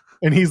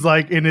 And he's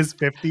like in his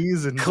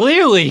 50s. And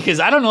clearly, because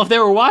I don't know if they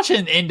were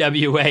watching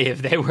NWA,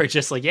 if they were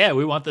just like, yeah,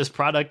 we want this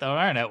product on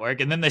our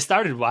network. And then they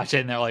started watching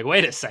and they're like,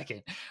 wait a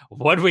second,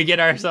 what did we get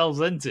ourselves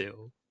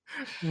into?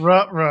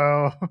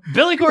 Ruh-roh.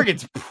 Billy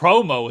Corgan's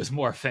promo was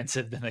more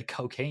offensive than the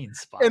cocaine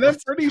spot. And I'm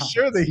pretty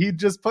sure that he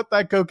just put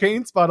that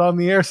cocaine spot on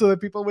the air so that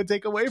people would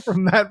take away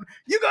from that.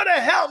 You go to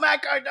hell,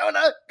 Matt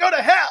Cardona. Go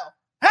to hell.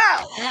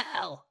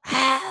 Hell.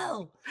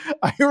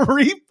 I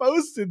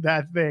reposted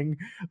that thing.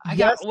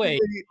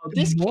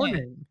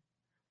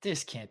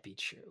 This can't be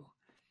true.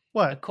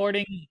 What?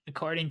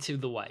 According to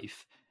the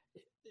wife,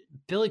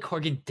 Billy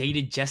Corgan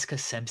dated Jessica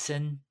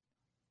Simpson.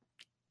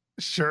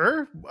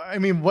 Sure. I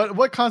mean,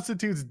 what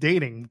constitutes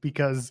dating?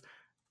 Because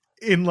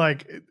in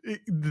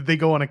did they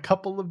go on a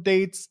couple of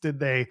dates?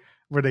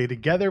 Were they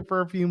together for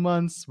a few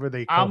months? Were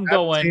they? I'm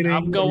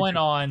going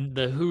on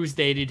the Who's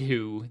Dated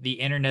Who, the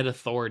Internet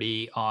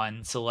Authority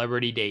on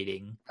celebrity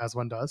dating, as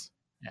one does.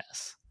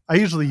 Yes, I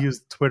usually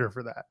use Twitter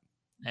for that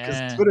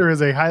because Twitter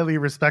is a highly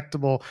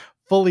respectable,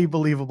 fully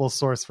believable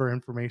source for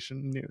information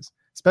and news,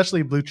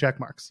 especially blue check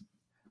marks.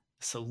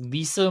 So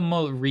Lisa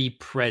Marie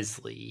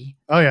Presley.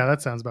 Oh yeah,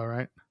 that sounds about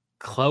right.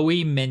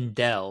 Chloe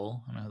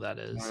Mendel. I don't know who that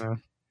is.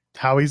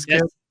 Howie's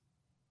kid?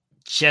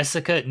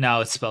 Jessica.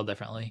 No, it's spelled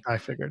differently. I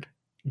figured.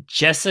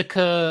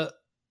 Jessica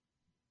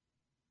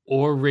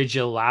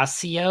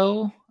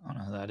Origilacio. I don't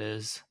know who that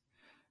is.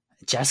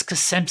 Jessica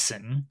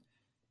Simpson.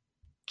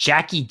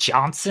 Jackie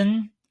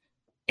Johnson.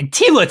 And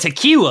Tila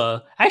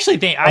Tequila.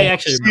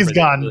 She's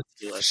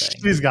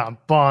gone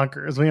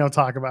bonkers. We don't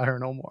talk about her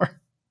no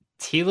more.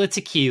 Tila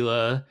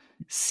Tequila.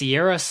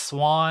 Sierra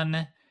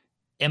Swan.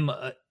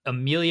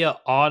 Emily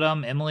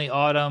Autumn,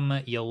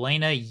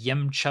 Yelena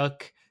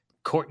Yemchuk,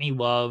 Courtney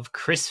Love,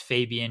 Chris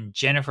Fabian,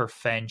 Jennifer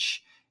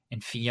Finch,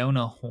 and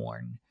Fiona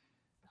Horn.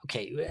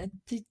 Okay,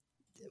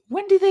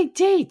 when did they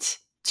date?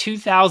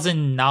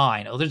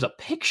 2009. Oh, there's a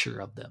picture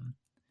of them.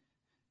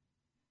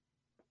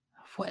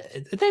 What?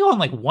 Did they go on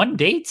like one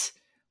date?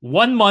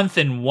 1 month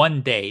and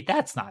 1 day.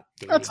 That's not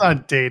dating. That's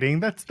not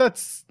dating.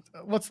 That's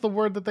what's the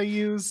word that they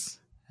use?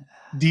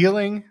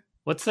 Dealing.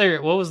 What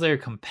was their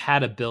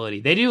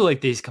compatibility? They do like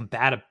these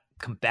compatibility.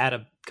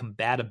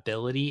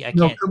 Compatibility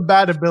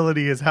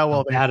is how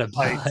well they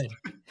fight.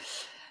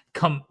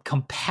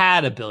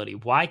 compatibility.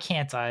 Why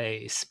can't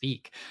I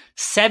speak?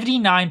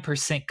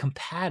 79%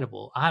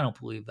 compatible. I don't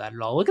believe that at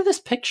all. Look at this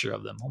picture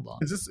of them. Hold on.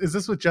 Is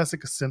this with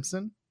Jessica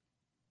Simpson?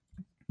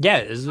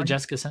 Yeah, this is with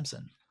Jessica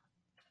Simpson.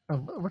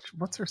 Oh,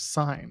 what's her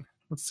sign?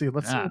 Let's see.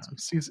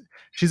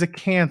 She's a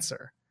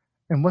Cancer.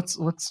 And what's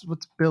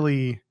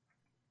Billy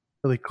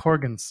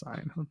Corgan's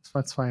sign?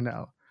 Let's find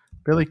out.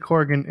 Billy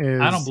Corgan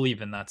is. I don't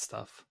believe in that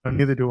stuff.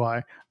 Neither do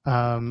I.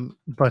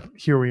 But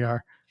here we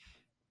are.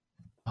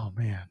 Oh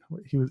man,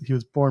 he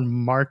was born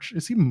March.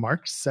 Is he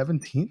March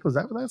 17th? Was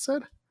that what that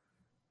said?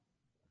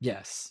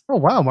 Yes. Oh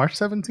wow, March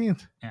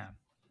 17th. Yeah.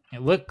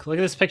 And look at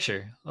this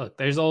picture. Look,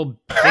 there's old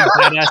big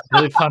badass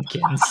Billy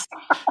Pumpkins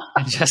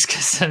and Jessica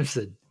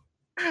Simpson.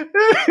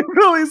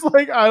 Billy's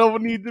like, I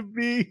don't need to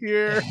be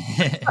here.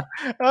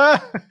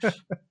 There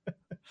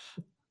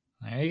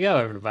you go,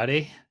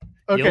 everybody.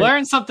 Okay. You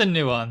learn something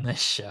new on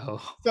this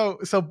show.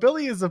 So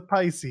Billy is a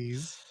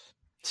Pisces.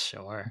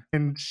 Sure.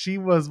 And she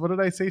was, what did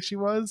I say she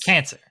was?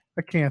 Cancer.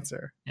 A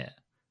Cancer. Yeah.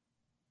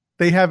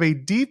 They have a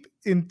deep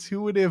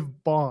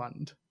intuitive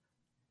bond.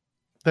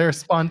 They're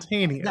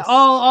spontaneous.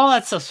 All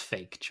that stuff's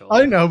fake, Joel.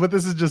 I know, but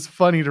this is just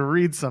funny to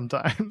read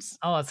sometimes.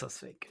 All that stuff's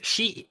fake.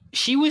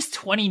 She was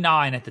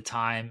 29 at the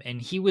time,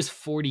 and he was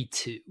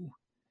 42.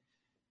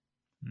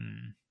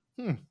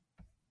 I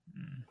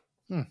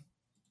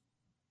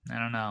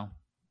don't know.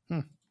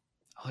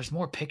 Oh, there's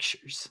more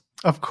pictures.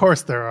 Of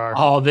course there are.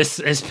 Oh, this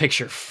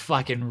picture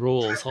fucking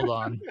rules. Hold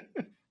on.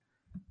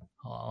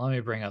 Let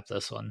me bring up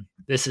this one.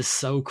 This is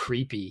so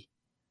creepy.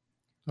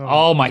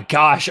 Oh my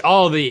gosh.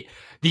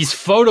 These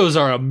photos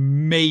are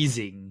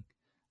amazing.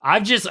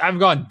 I've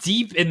gone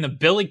deep in the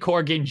Billy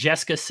Corgan,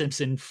 Jessica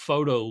Simpson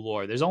photo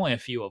lore. There's only a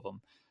few of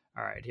them.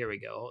 All right, here we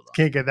go. Hold on.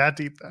 Can't get that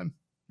deep then.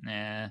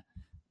 Nah.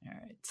 All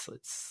right, so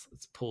let's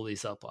pull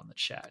these up on the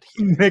chat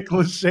here. Nick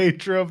Lachey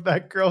drove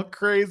that girl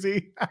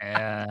crazy.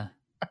 Yeah.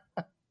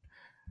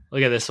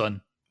 Look at this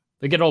one.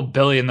 Look at old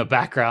Billy in the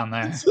background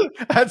there.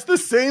 That's the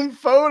same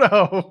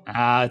photo.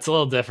 It's a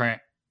little different.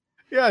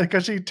 Yeah,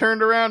 because she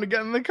turned around to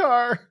get in the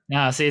car.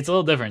 No, see, it's a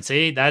little different.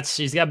 See,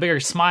 she's got a bigger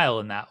smile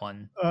in that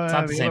one. It's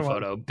not the same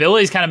photo.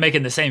 Billy's kind of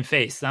making the same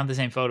face. It's not the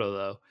same photo,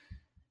 though.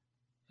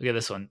 Look at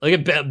this one.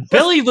 Look at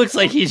Billy. Looks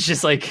like he's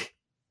just like...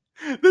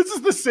 This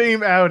is the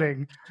same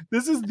outing.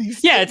 This is the...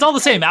 Yeah, it's all the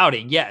same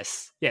outing.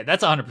 Yes. Yeah,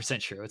 that's 100%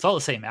 true. It's all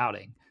the same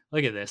outing.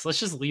 Look at this. Let's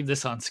just leave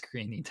this on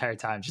screen the entire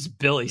time. Just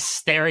Billy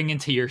staring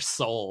into your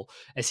soul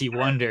as he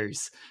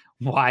wonders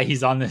why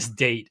he's on this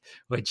date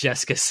with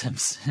Jessica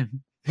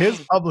Simpson.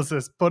 His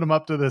publicist put him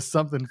up to this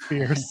something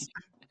fierce.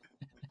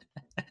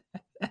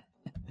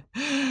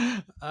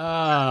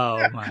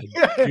 Oh my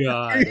God.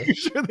 Are you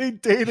sure they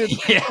dated?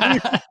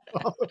 Yeah.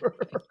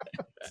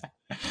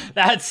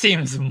 That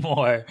seems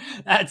more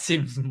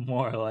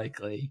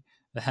likely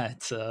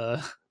that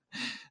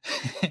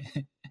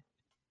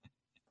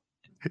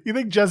You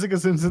think Jessica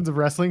Simpson's a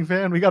wrestling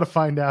fan? We got to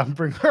find out and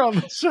bring her on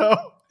the show.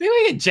 Maybe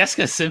we get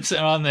Jessica Simpson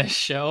on this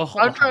show.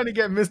 I'm trying to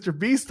get Mr.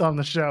 Beast on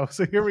the show,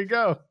 so here we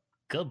go.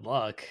 Good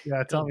luck.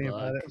 Yeah, tell me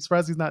about it. I'm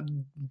surprised he's not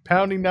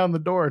pounding down the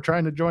door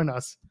trying to join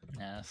us.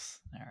 Yes.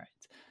 All right.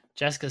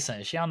 Jessica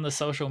Simpson, is she on the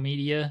social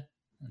media?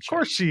 Of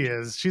course she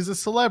is. She's a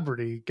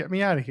celebrity. Get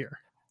me out of here.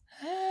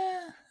 I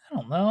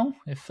don't know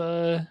if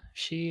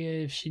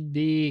she'd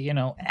be,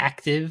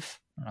 active.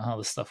 I don't know how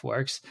this stuff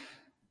works.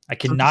 I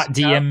cannot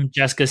DM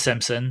Jessica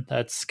Simpson.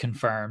 That's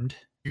confirmed.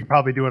 You can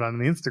probably do it on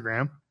the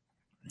Instagram.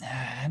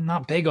 I'm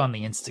not big on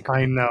the Instagram.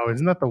 I know.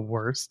 Isn't that the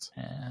worst?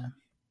 Yeah.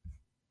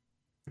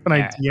 And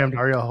I DM'd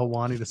Ariel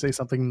Helwani to say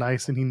something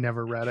nice and he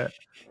never read it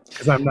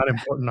because I'm not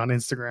important on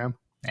Instagram.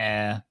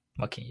 Yeah.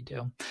 What can you do?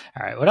 All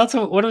right. What else?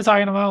 What are we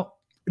talking about?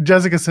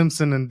 Jessica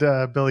Simpson and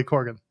Billy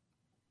Corgan.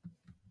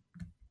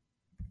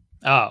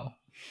 Oh.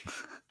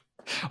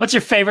 What's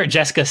your favorite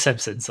Jessica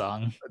Simpson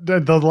song? The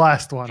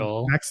last one.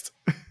 Joel. Next.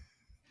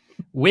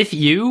 With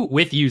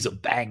You's a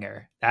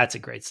banger. That's a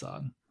great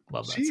song.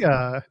 Love that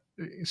song.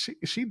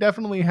 She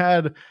definitely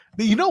had,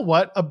 you know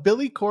what? A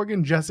Billy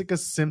Corgan, Jessica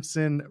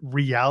Simpson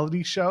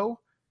reality show,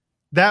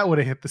 that would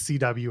have hit the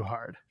CW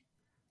hard.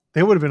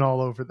 They would have been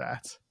all over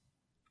that.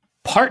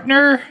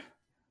 Partner,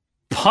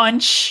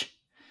 Punch.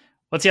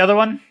 What's the other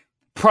one?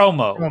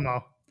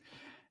 Promo.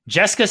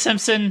 Jessica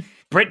Simpson,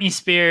 Britney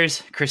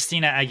Spears,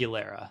 Christina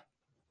Aguilera.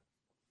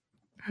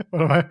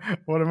 What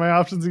are my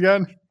options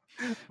again?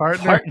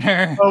 Partner. I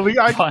can't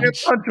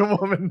punch a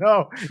woman.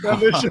 No, on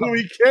this show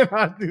we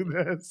cannot do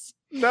this.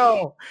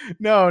 No.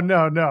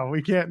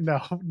 We can't. No.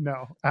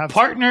 Absolutely.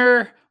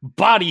 Partner,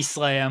 Body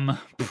Slam,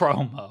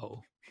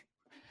 Promo.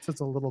 That's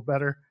a little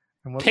better.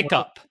 And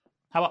Pickup.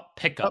 How about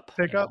Pickup?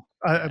 Pickup.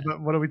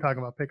 But what are we talking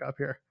about? Pickup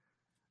here.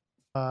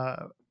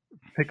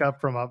 Pickup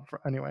from up.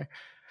 Anyway,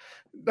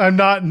 I'm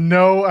not.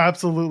 No,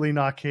 absolutely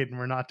not kidding.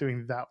 We're not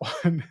doing that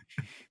one.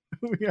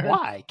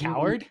 Why,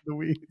 coward? The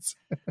weeds.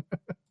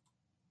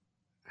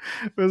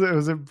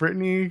 Was it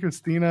Brittany,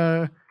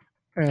 Christina,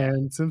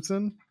 and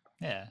Simpson?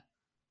 Yeah.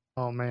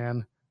 Oh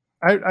man,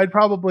 I'd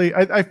probably.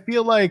 I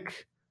feel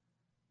like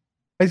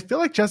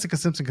Jessica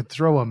Simpson could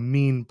throw a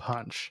mean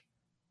punch.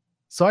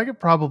 So I could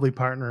probably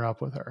partner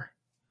up with her.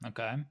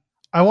 Okay.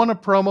 I want a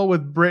promo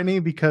with Brittany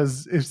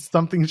because if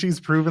something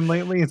she's proven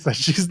lately, it's that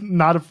she's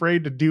not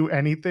afraid to do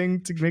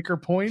anything to make her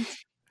point.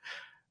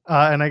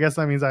 And I guess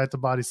that means I have to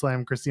body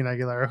slam Christina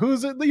Aguilera,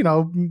 who's,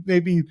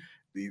 maybe,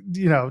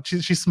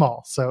 she's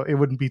small, so it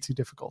wouldn't be too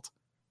difficult.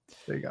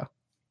 There you go.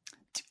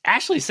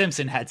 Ashley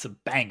Simpson had some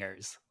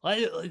bangers.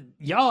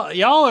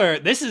 Y'all are,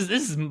 this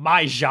is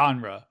my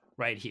genre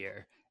right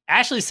here.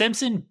 Ashley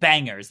Simpson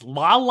bangers.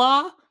 La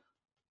La.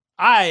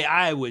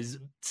 I was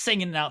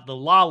singing out the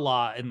La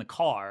La in the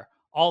car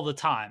all the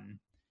time.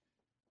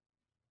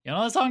 You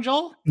know that song,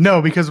 Joel?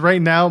 No, because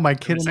right now my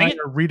kid and I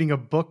are reading a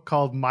book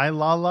called My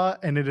Lala,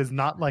 and it is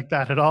not like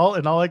that at all.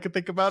 And all I can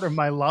think about are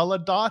my Lala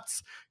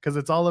dots, because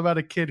it's all about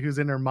a kid who's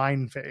in her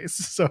mind phase.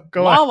 So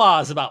go on.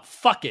 Lala is about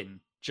fucking,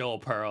 Joel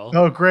Pearl.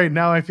 Oh, great.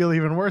 Now I feel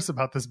even worse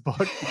about this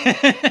book.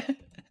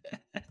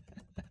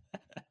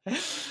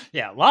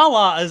 Yeah,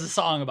 Lala is a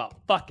song about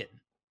fucking.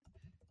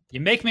 You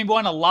make me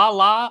want to la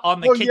la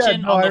on the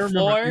kitchen, on the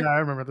floor. Yeah, I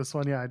remember this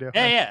one. Yeah, I do.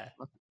 Yeah.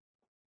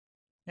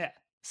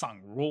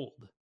 Song ruled.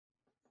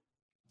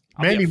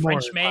 Maybe more.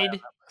 French maid.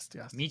 List,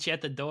 yes. Meet you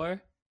at the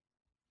door.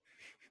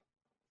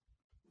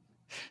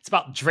 It's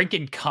about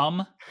drinking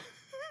cum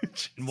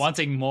and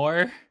wanting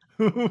more.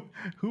 Who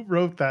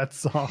wrote that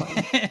song?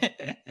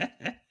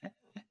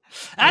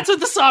 That's what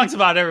the song's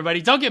about,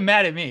 everybody. Don't get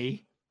mad at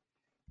me.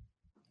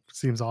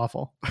 Seems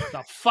awful. It's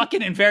about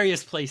fucking in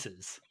various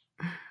places.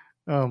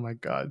 Oh my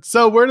god.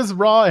 So where does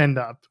Raw end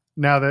up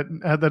now that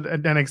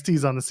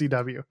NXT's on the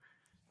CW?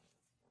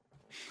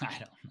 I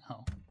don't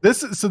know.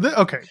 This is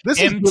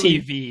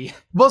MTV. Really,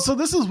 well, so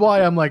this is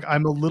why I'm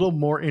a little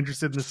more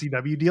interested in the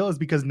CW deal, is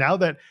because now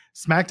that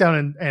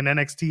SmackDown and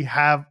NXT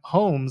have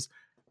homes,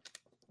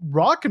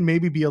 Raw can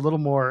maybe be a little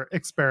more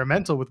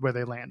experimental with where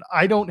they land.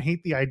 I don't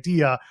hate the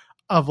idea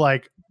of,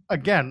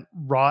 again,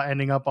 Raw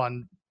ending up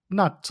on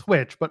not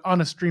Twitch, but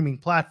on a streaming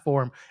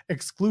platform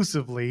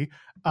exclusively.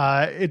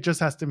 It just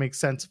has to make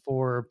sense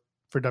for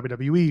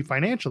WWE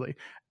financially.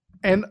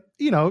 And,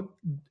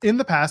 in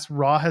the past,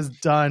 Raw has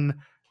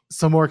done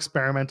some more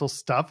experimental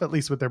stuff, at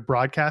least with their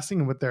broadcasting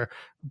and with their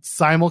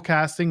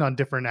simulcasting on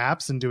different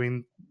apps and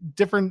doing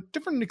different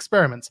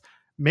experiments.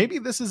 Maybe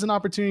this is an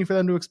opportunity for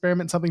them to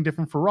experiment something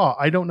different for Raw.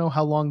 I don't know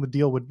how long the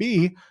deal would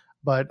be,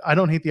 but I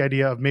don't hate the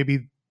idea of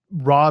maybe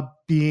Raw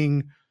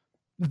being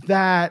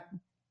that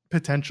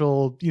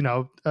potential,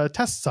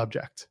 test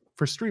subject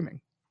for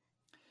streaming.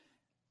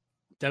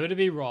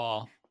 WWE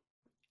Raw,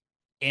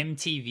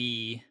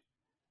 MTV,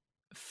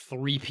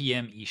 3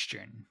 p.m.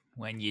 Eastern,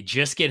 when you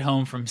just get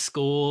home from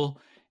school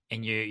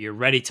and you're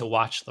ready to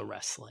watch the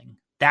wrestling.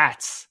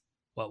 That's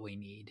what we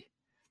need.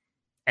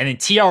 And then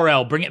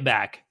TRL, bring it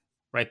back,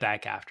 right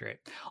back after it.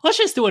 Let's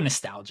just do a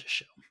nostalgia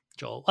show,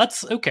 Joel.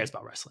 Who cares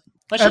about wrestling?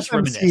 Let's just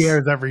reminisce.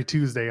 airs every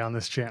Tuesday on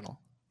this channel.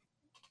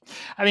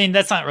 I mean,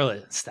 that's not really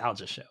a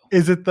nostalgia show.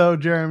 Is it though,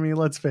 Jeremy?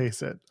 Let's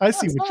face it. I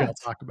see what y'all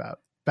talk about.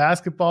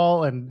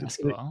 Basketball.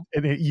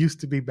 It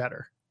used to be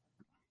better.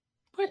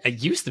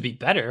 It used to be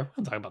better.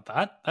 I'm talking about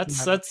that.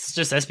 That's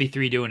just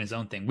SB3 doing his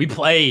own thing. We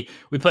play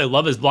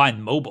Love Is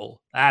Blind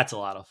mobile. That's a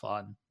lot of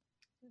fun.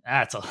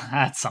 That's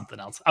something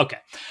else. Okay.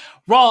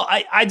 Raw,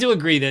 I do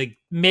agree that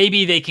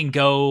maybe they can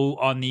go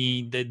on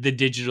the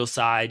digital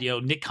side.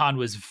 Nick Khan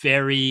was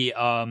very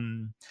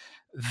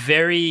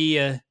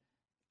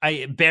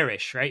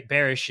bearish, right?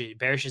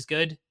 Bearish is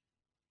good.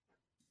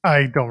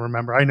 I don't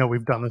remember. I know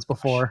we've done this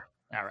before.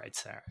 All right.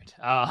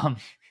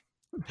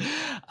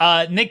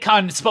 Nick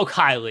Khan spoke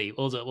highly.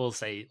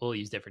 We'll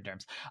use different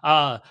terms.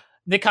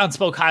 Nick Khan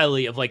spoke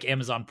highly of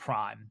Amazon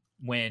Prime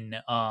when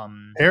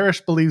bearish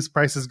believes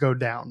prices go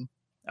down.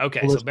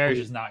 Okay, bullish, so bearish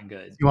is not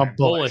good. You want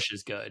bullish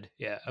is good.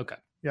 Yeah. Okay.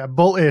 Yeah,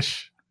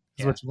 bullish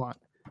is what you want.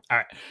 All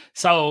right.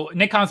 So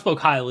Nick Khan spoke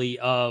highly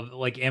of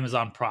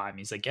Amazon Prime.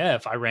 He's like, yeah,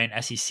 if I ran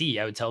SEC,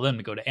 I would tell them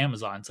to go to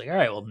Amazon. It's like, all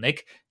right, well,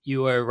 Nick,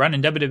 you are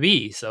running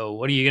WWE, so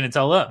what are you going to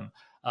tell them?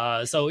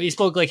 So he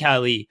spoke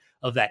highly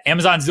of that.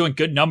 Amazon's doing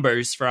good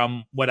numbers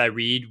from what I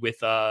read with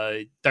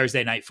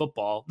Thursday Night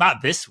Football.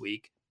 Not this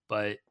week,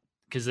 but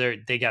because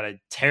they got a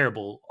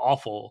terrible,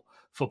 awful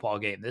football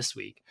game this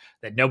week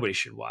that nobody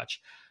should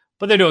watch.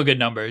 But they're doing good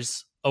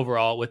numbers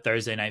overall with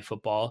Thursday Night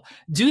Football.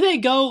 Do they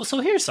go? So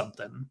here's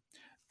something.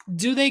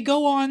 Do they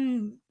go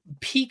on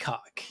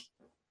Peacock?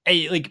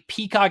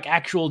 Peacock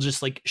actual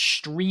just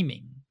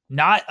streaming,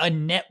 not a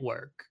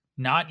network,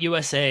 not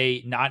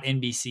USA, not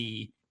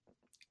NBC,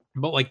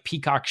 but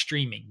Peacock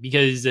streaming,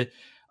 because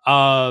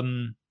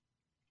Sunday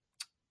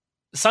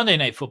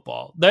Night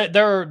Football,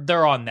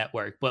 they're on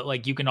network,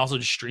 but you can also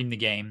just stream the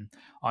game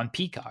on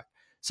Peacock.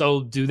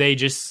 So do they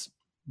just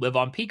live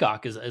on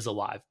Peacock as a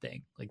live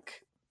thing? I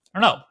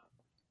don't know.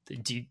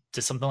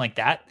 Does something like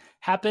that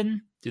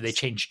happen? Do they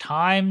change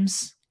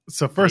times?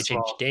 So first of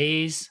all,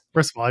 I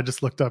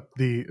just looked up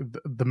the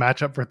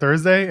matchup for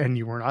Thursday, and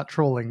you were not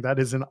trolling. That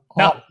is an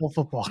awful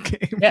football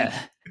game. Yeah.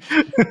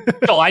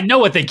 So I know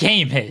what the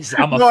game is.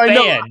 I'm a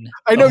fan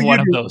I know of one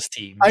of those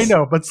teams. I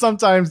know, but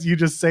sometimes you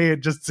just say it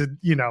just to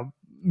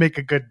make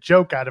a good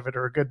joke out of it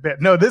or a good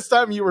bit. No, this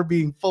time you were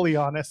being fully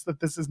honest that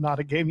this is not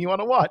a game you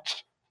want to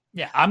watch.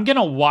 Yeah, I'm going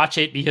to watch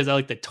it because I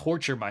like to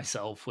torture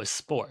myself with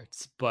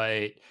sports,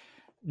 but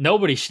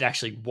nobody should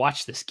actually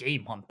watch this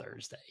game on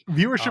Thursday.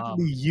 Viewership will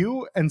be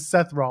you and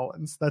Seth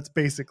Rollins. That's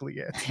basically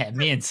it. Yeah,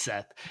 me and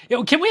Seth.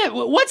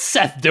 What's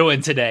Seth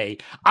doing today?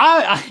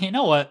 You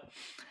know what?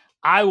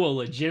 I will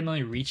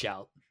legitimately reach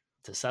out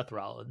to Seth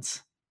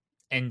Rollins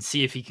and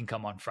see if he can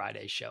come on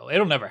Friday's show.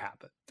 It'll never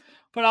happen,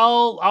 but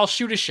I'll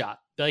shoot a shot.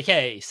 Be like,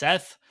 hey,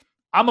 Seth,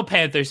 I'm a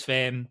Panthers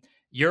fan.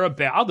 You're a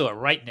Bear. I'll do it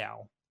right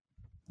now.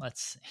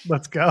 Let's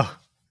go.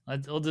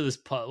 We'll do this.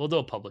 We'll do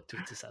a public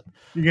tweet to Seth.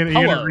 You're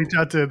gonna reach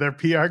out to their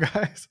PR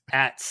guys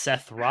at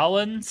Seth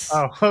Rollins.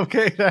 Oh,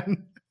 okay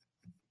then.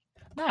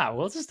 Nah,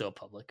 we'll just do a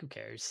public. Who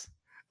cares?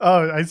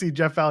 Oh, I see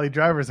Jeff Valley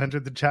Drivers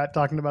entered the chat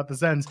talking about the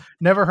Sens.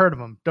 Never heard of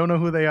them. Don't know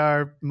who they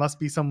are. Must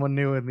be someone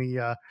new in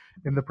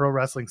the pro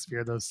wrestling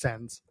sphere. Those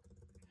Sens.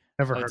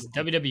 Never heard. It's of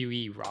them.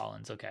 WWE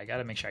Rollins. Okay, I got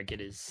to make sure I get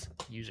his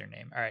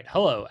username. All right,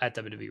 hello at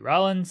WWE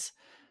Rollins.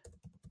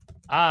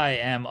 I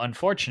am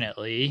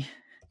unfortunately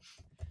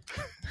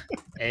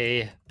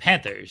a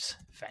Panthers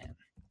fan.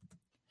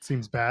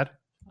 Seems bad.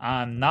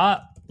 I'm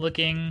not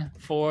looking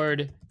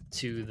forward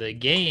to the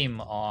game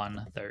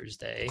on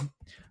Thursday,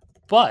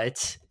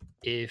 but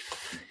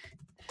if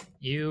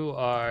you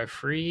are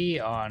free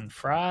on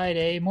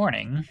Friday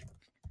morning,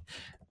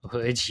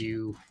 would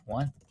you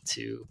want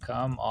to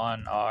come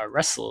on our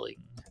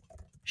wrestling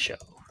show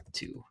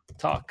to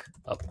talk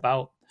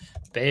about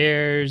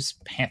Bears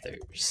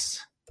Panthers?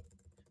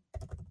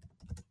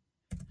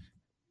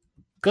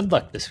 Good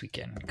luck this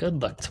weekend.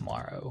 Good luck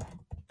tomorrow.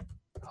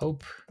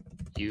 Hope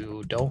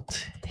you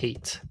don't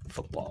hate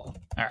football.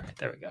 All right,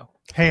 there we go.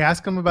 Hey,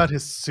 ask him about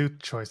his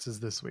suit choices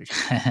this week.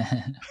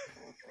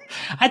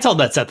 I told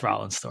that Seth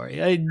Rollins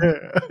story.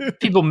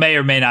 People may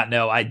or may not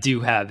know I do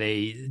have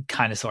a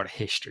kind of sort of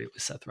history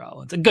with Seth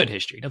Rollins. A good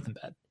history, nothing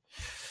bad.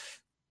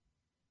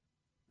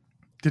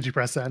 Did you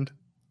press send?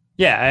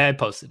 Yeah, I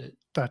posted it.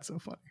 That's so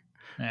funny.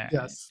 Right.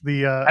 Yes.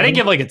 I didn't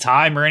give like a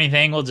time or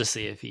anything. We'll just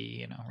see if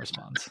he,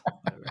 responds.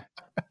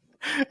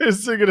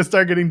 Is he gonna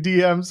start getting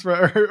DMs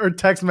or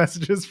text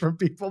messages from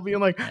people being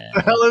like,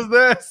 "The hell is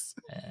this?"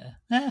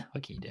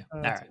 What can you do?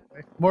 All right,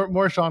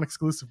 more Sean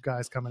exclusive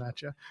guys coming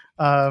at you.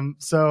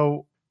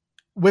 So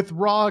with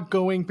Raw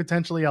going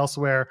potentially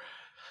elsewhere,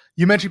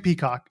 you mentioned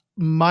Peacock.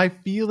 My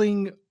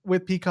feeling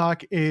with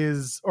Peacock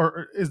is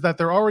that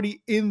they're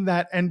already in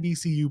that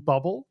NBCU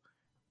bubble,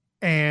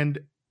 and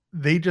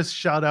they just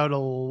shout out a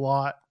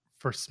lot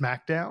for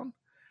SmackDown.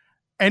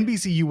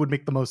 NBCU would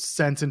make the most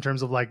sense in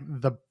terms of like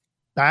the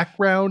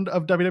background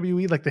of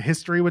WWE, like the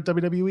history with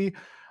WWE,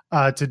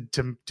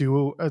 to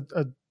do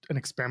an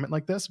experiment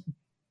like this.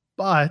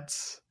 But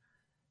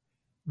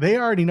they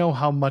already know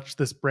how much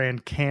this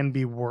brand can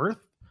be worth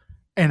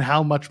and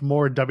how much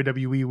more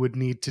WWE would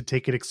need to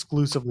take it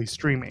exclusively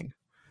streaming.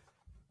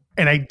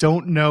 And I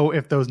don't know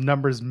if those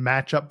numbers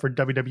match up for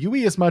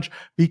WWE as much,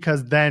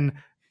 because then,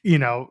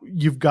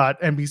 you've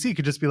got NBC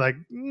could just be like,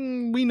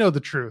 we know the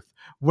truth.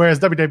 Whereas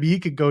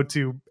WWE could go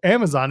to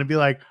Amazon and be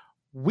like,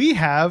 we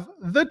have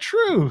the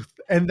truth.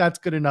 And that's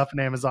good enough. And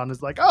Amazon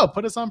is like, oh,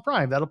 put us on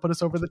Prime. That'll put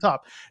us over the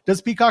top.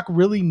 Does Peacock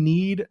really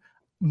need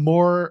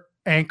more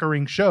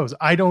anchoring shows?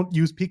 I don't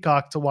use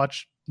Peacock to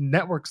watch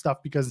network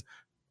stuff because,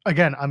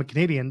 again, I'm a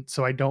Canadian,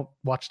 so I don't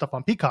watch stuff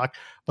on Peacock.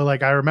 But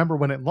like, I remember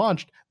when it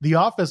launched, The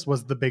Office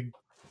was the big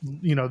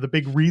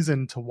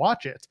reason to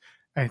watch it.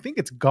 And I think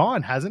it's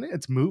gone, hasn't it?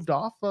 It's moved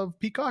off of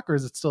Peacock, or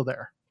is it still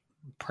there?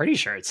 Pretty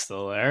sure it's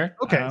still there.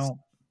 Okay.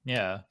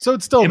 Yeah. So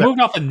it's still there. Moved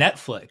off of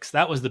Netflix.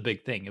 That was the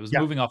big thing. It was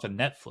moving off of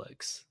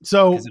Netflix.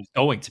 So because it was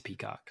going to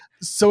Peacock.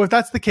 So if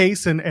that's the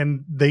case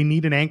and they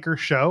need an anchor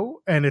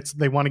show and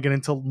they want to get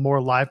into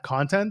more live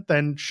content,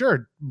 then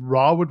sure,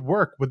 Raw would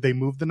work. Would they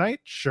move the night?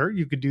 Sure,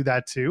 you could do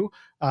that too.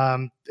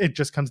 It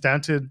just comes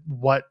down to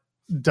what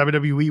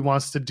WWE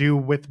wants to do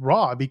with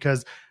Raw,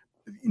 because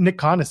Nick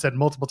Khan has said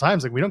multiple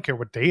times, like, we don't care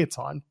what day it's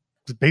on.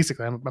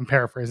 Basically, I'm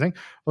paraphrasing,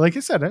 but like I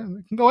said, it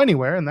can go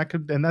anywhere, and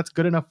that's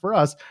good enough for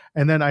us.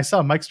 And then I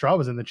saw Mike Straw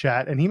was in the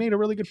chat, and he made a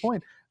really good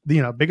point.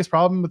 The biggest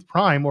problem with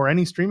Prime or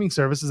any streaming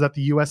service is that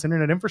the U.S.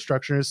 internet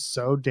infrastructure is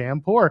so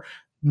damn poor.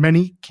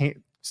 Many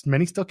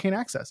still can't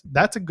access.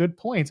 That's a good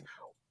point.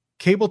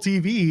 Cable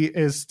TV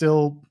is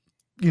still,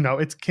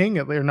 it's king.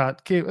 Or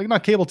not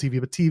cable TV,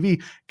 but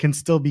TV can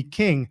still be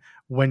king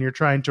when you're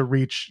trying to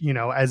reach,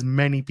 as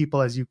many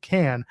people as you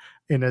can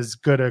in as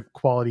good a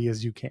quality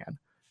as you can.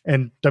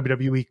 And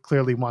WWE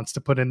clearly wants to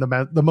put in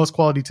the most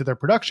quality to their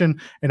production.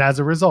 And as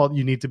a result,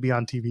 you need to be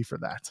on TV for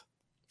that.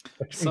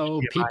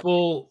 So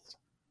people,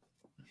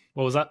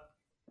 what was that?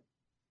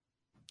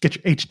 Get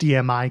your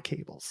HDMI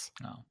cables.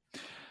 No.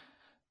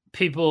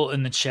 People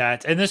in the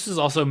chat, and this is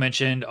also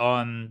mentioned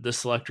on the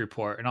select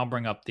report, and I'll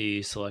bring up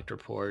the select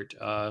report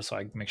so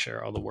I can make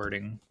sure all the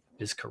wording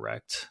is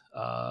correct.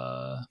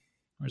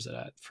 Where's it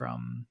at? It's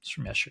from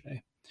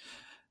yesterday.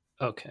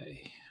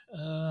 Okay.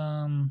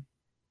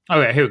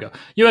 Okay, here we go.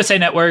 USA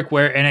Network,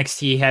 where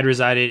NXT had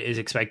resided, is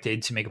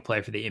expected to make a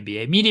play for the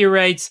NBA media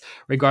rights.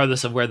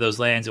 Regardless of where those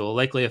lands, it will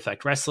likely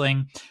affect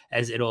wrestling,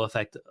 as it'll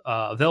affect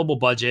available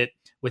budget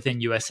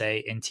within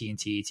USA and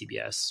TNT,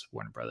 TBS,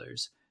 Warner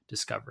Brothers,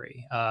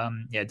 Discovery.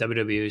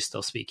 WWE is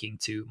still speaking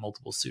to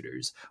multiple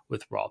suitors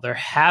with Raw. There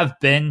have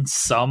been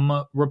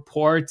some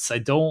reports. I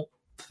don't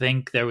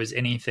think there was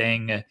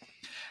anything.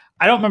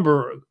 I don't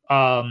remember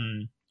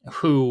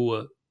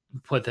who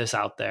put this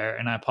out there,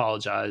 and I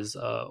apologize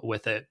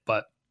with it,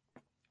 but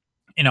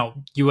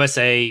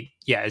USA,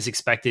 is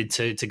expected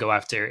to go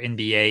after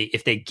NBA.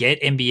 If they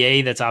get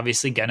NBA, that's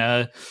obviously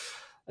gonna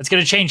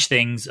change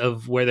things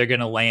of where they're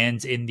gonna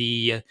land in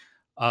the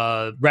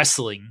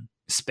wrestling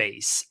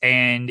space.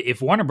 And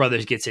if Warner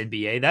Brothers gets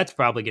NBA, that's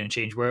probably gonna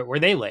change where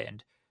they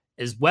land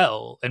as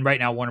well. And right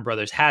now, Warner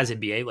Brothers has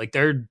NBA, like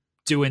they're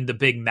doing the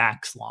big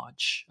Max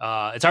launch.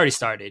 It's already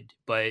started,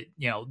 but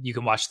you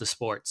can watch the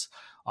sports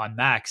on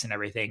Max and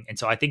everything. And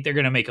so I think they're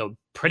going to make a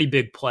pretty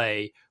big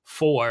play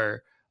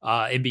for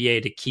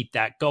NBA to keep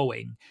that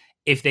going.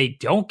 If they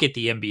don't get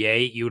the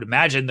NBA, you would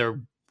imagine they're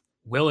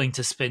willing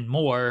to spend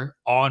more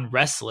on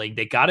wrestling.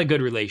 They got a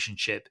good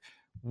relationship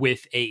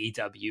with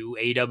AEW.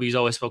 AEW's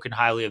always spoken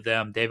highly of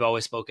them. They've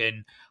always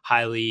spoken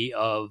highly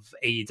of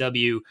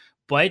AEW.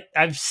 But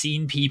I've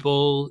seen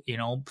people,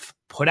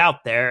 put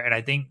out there, and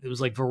I think it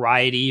was like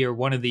Variety or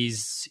one of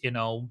these,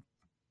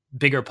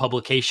 bigger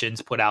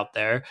publications put out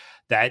there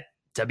that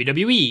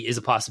WWE is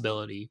a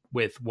possibility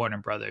with Warner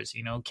Brothers.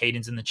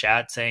 Caden's in the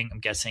chat saying, I'm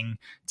guessing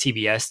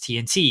TBS,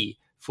 TNT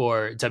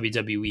for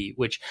WWE,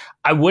 which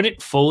I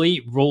wouldn't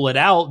fully rule it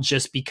out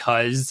just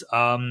because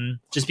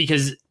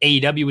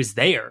AEW is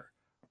there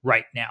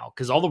right now,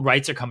 because all the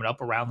rights are coming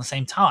up around the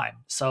same time.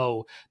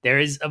 So there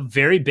is a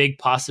very big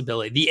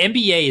possibility. The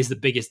NBA is the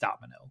biggest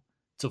domino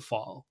to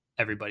fall,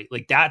 everybody.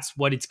 Like that's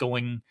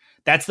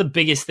the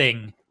biggest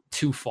thing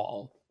to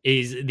fall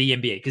is the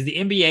NBA, because the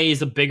NBA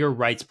is a bigger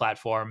rights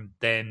platform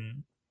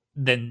than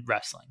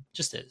wrestling.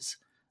 Just is.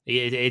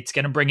 It's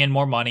going to bring in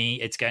more money.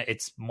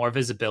 It's more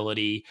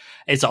visibility.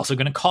 It's also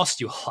going to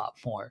cost you a lot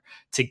more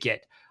to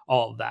get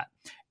all of that.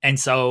 And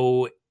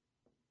so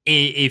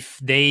if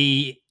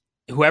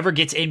whoever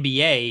gets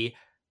NBA,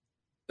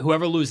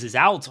 whoever loses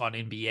out on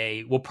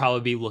NBA will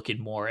probably be looking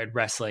more at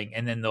wrestling,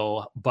 and then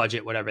they'll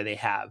budget whatever they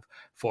have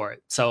for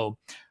it. So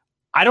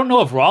I don't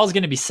know if Raw is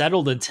going to be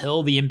settled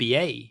until the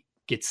NBA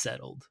gets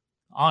settled,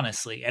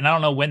 honestly. And I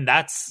don't know when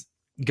that's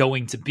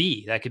going to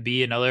be. That could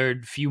be another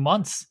few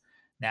months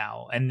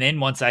now. And then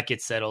once that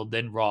gets settled,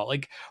 then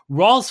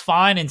Raw's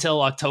fine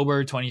until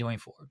October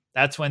 2024.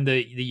 That's when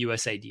the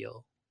USA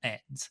deal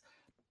ends.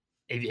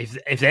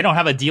 If they don't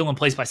have a deal in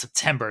place by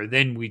September,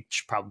 then we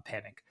should probably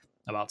panic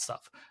about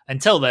stuff.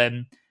 Until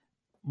then,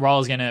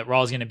 Raw's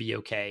gonna be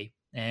okay.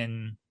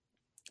 And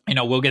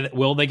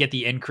will they get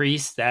the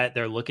increase that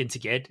they're looking to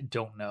get?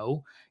 Don't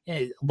know.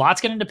 A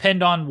lot's going to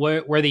depend on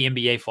where the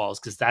NBA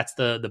falls, because that's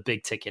the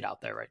big ticket out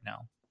there right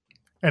now.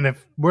 And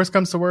if worse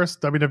comes to worse,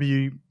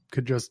 WWE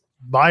could just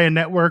buy a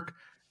network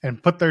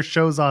and put their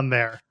shows on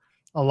there,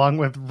 along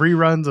with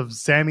reruns of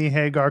Sammy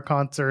Hagar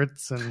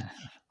concerts and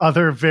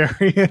other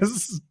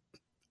various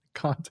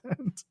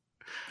content.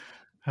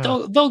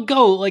 They'll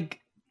go, like,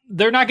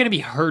 they're not going to be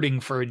hurting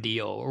for a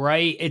deal,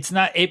 right?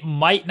 It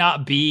might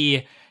not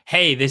be,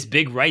 hey, this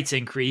big rights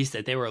increase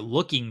that they were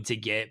looking to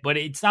get, but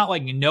it's not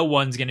like no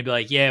one's going to be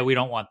like, yeah, we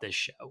don't want this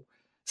show.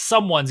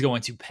 Someone's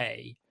going to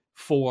pay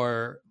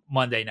for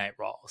Monday Night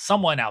Raw.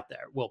 Someone out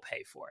there will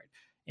pay for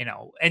it,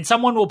 and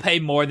someone will pay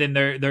more than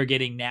they're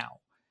getting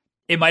now.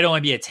 It might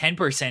only be a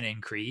 10%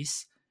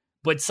 increase,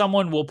 but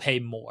someone will pay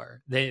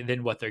more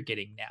than what they're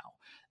getting now.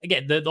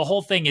 Again, the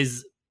whole thing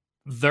is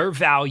their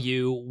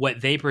value, what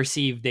they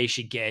perceive they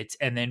should get,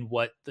 and then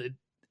what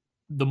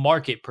the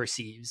market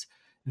perceives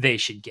they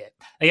should get.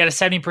 They got a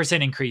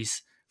 70%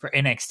 increase for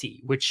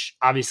NXT, which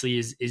obviously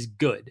is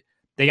good.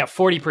 They got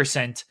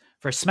 40%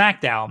 for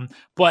SmackDown,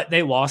 but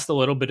they lost a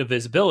little bit of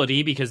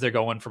visibility because they're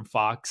going from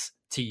Fox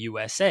to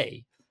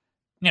USA.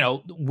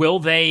 Will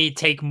they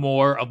take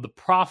more of the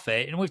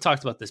profit? And we've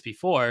talked about this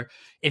before.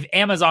 If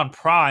Amazon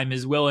Prime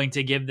is willing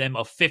to give them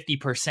a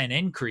 50%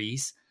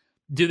 increase,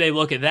 do they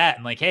look at that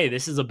and like, hey,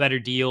 this is a better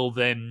deal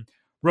than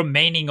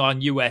remaining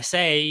on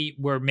USA,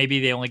 where maybe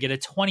they only get a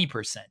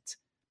 20%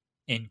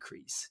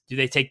 increase? Do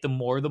they take the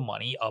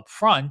money up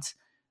front,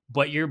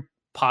 but you're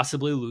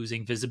possibly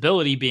losing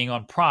visibility being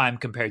on Prime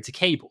compared to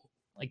cable?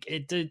 Like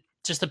it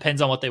just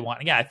depends on what they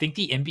want. Yeah, I think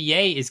the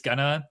NBA is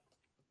gonna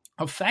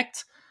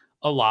affect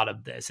a lot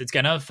of this. It's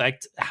gonna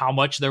affect how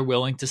much they're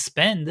willing to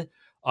spend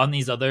on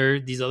these other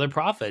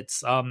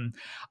profits.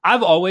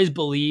 I've always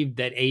believed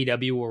that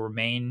AEW will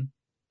remain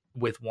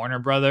with Warner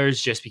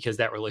Brothers just because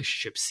that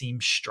relationship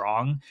seems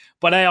strong,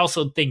 but I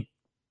also think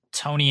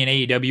Tony and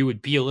AEW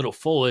would be a little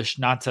foolish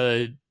not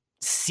to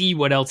see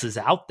what else is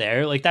out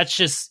there. Like that's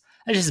just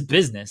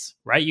business,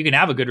 right? You can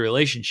have a good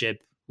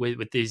relationship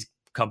with these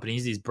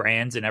companies, these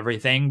brands and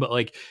everything, but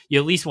like you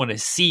at least want to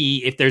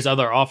see if there's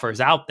other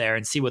offers out there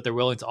and see what they're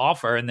willing to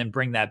offer and then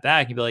bring that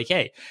back and be like,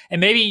 hey,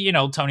 and maybe, you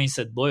know, Tony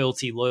said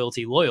loyalty,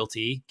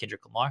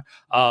 Kendrick Lamar.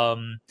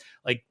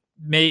 Like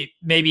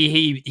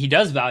maybe he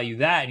does value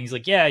that. And he's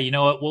like, yeah, you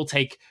know what? We'll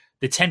take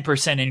the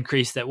 10%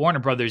 increase that Warner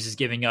Brothers is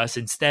giving us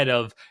instead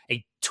of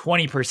a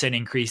 20%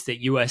 increase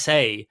that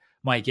USA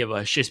might give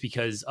us just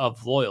because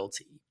of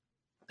loyalty.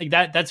 Like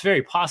that's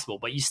very possible,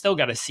 but you still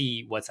got to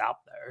see what's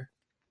out there.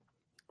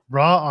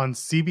 Raw on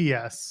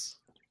CBS.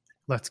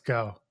 Let's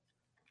go.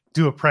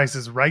 Do a Price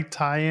is Right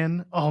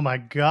tie-in. Oh my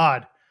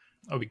God.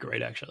 That would be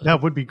great, actually.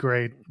 That would be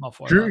great.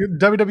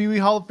 WWE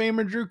Hall of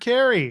Famer Drew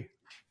Carey.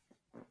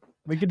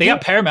 They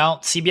got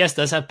Paramount. CBS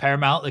does have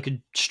Paramount. They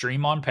could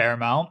stream on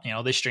Paramount. You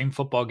know, they stream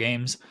football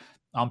games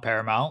on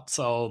Paramount.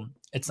 So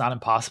it's not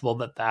impossible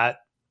that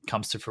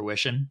comes to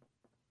fruition.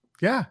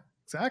 Yeah,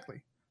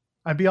 exactly.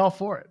 I'd be all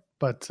for it.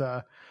 But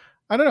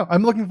I don't know.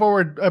 I'm looking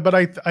forward, but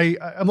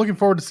I'm looking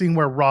forward to seeing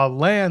where Raw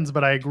lands.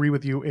 But I agree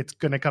with you. It's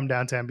going to come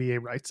down to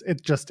NBA rights.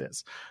 It just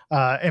is.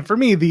 And for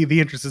me,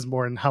 the interest is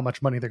more in how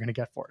much money they're going to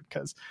get for it,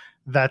 because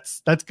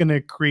that's going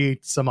to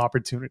create some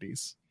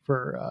opportunities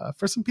for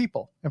some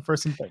people and for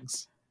some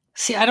things.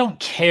 See, I don't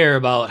care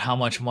about how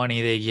much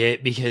money they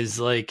get, because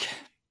like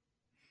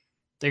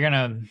they're going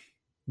to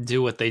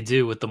do what they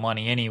do with the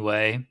money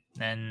anyway.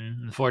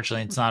 And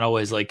unfortunately, it's not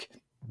always like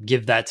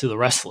give that to the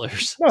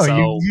wrestlers. No,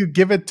 so, you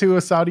give it to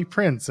a Saudi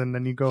prince and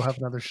then you go have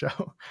another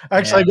show.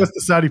 Actually, yeah. I guess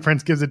the Saudi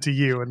prince gives it to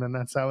you, and then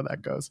that's how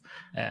that goes.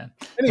 Yeah.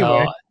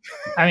 Anyway,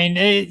 I mean,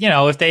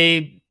 if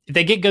they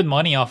get good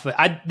money off of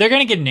it, they're going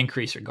to get an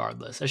increase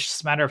regardless. It's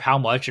just a matter of how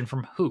much and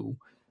from who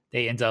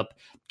they end up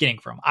getting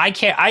from. I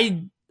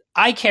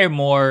care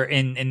more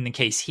in the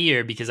case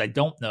here, because I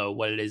don't know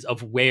what it is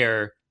of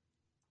where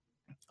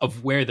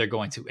they're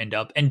going to end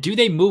up, and do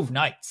they move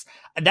nights?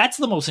 That's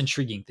the most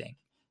intriguing thing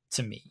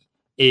to me.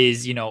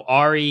 Is, you know,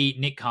 Ari,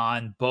 Nick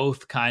Khan,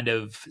 both kind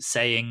of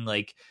saying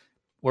like,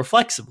 we're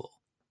flexible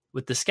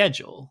with the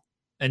schedule.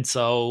 And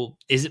so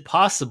is it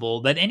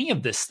possible that any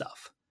of this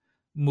stuff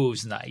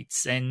moves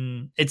nights?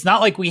 And it's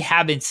not like we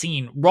haven't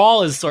seen.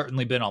 Raw has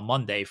certainly been on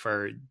Monday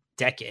for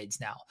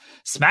decades now.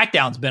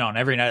 SmackDown's been on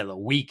every night of the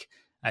week,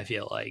 I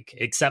feel like,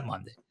 except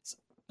Mondays.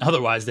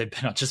 Otherwise, they've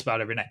been on just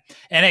about every night.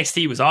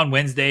 NXT was on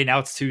Wednesday. Now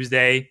it's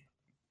Tuesday.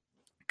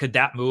 Could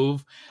that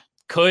move?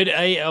 Could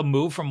a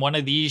move from one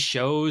of these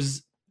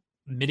shows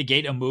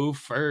mitigate a move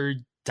for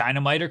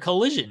Dynamite or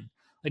Collision?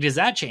 Like, does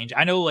that change?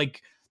 I know,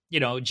 like,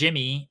 you know,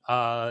 Jimmy,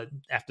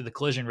 after the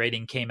Collision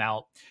rating came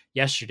out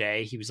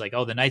yesterday, he was like,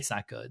 oh, the night's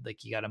not good.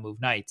 Like, you got to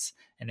move nights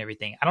and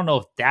everything. I don't know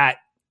if that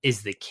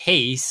is the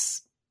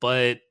case,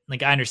 but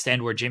like, I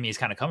understand where Jimmy is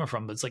kind of coming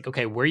from, but it's like,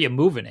 okay, where are you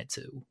moving it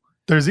to?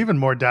 There's even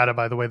more data,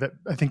 by the way, that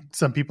I think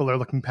some people are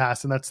looking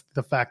past, and that's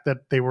the fact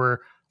that they were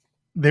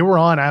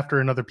on after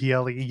another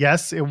PLE.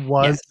 Yes, it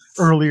was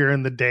earlier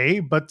in the day,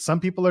 but some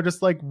people are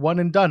just like, one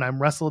and done.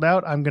 I'm wrestled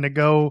out. I'm going to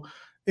go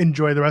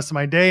enjoy the rest of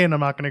my day, and I'm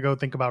not going to go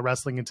think about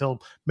wrestling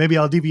until maybe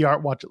I'll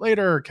DVR, watch it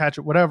later, or catch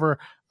it, whatever.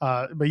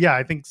 But yeah,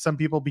 I think some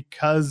people,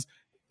 because,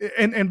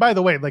 and by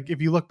the way, like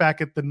if you look back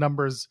at the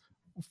numbers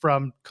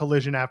from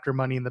Collision after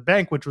Money in the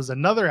Bank, which was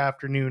another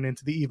afternoon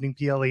into the evening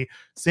PLE,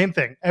 same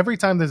thing. Every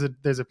time there's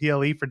a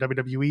PLE for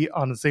WWE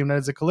on the same night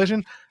as a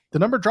Collision, the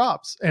number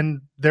drops,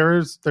 and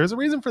there's a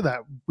reason for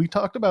that. We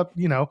talked about,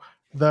 you know,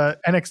 the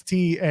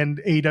NXT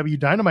and AEW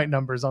Dynamite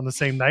numbers on the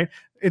same night.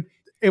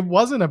 It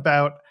wasn't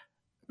about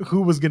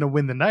who was going to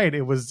win the night.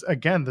 It was,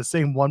 again, the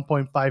same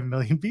 1.5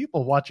 million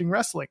people watching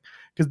wrestling,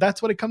 because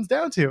that's what it comes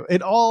down to.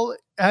 It all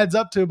adds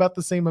up to about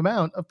the same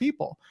amount of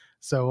people.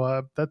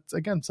 So that's,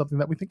 again, something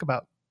that we think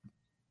about.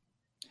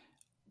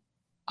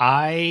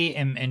 I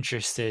am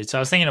interested. So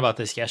I was thinking about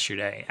this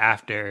yesterday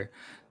after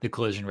the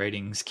Collision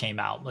ratings came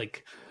out.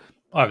 Like,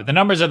 the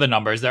numbers are the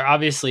numbers. They're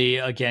obviously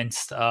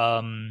against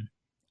apparently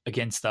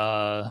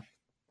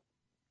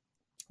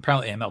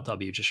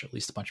MLW just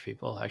released a bunch of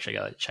people. Actually,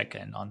 I got to check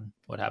in on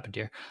what happened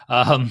here.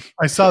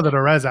 I saw that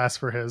Arez asked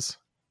for his.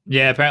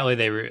 Yeah, apparently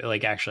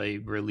they actually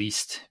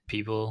released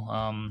people.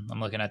 I'm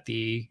looking at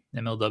the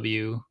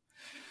MLW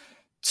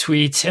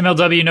tweet.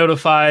 MLW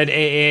notified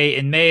AAA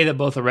in May that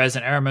both Arez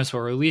and Aramis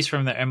were released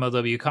from their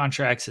MLW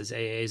contracts, as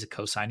AAA is a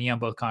co-signee on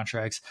both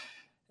contracts.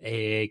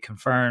 AAA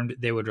confirmed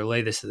they would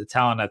relay this to the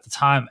talent at the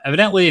time.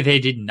 Evidently, they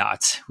did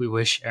not. We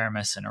wish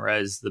Aramis and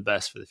Arez the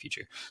best for the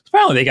future. So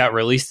apparently, they got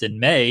released in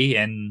May,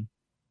 and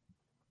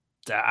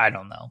I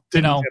don't know.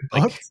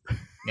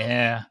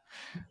 Yeah.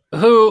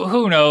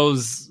 Who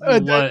knows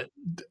what?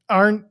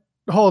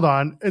 Hold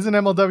on. Isn't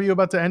MLW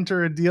about to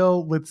enter a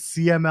deal with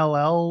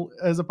CMLL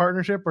as a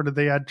partnership, or did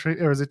they add,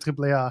 or is it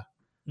AAA?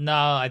 No,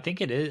 I think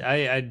it is.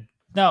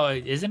 No,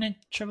 isn't it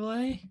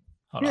AAA?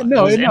 Yeah,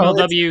 no,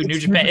 MLW it's New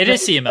Japan. It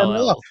is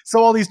CMLL.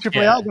 So all these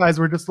AAA guys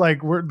were just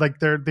like,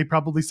 they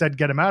probably said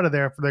get them out of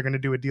there if they're going to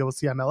do a deal with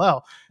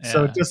CMLL. Yeah.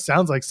 So it just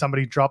sounds like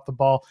somebody dropped the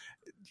ball.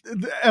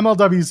 The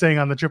MLW is saying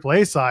on the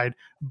AAA side,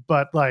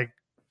 but like,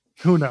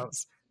 who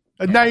knows?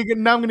 Yeah.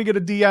 Now I'm going to get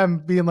a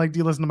DM being like, do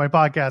you listen to my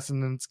podcast?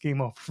 And then it's game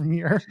over from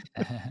here.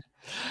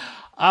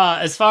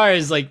 As far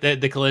as like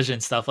the collision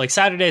stuff, like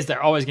Saturdays,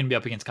 they're always going to be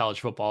up against college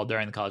football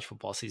during the college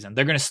football season.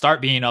 They're going to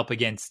start being up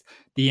against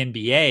the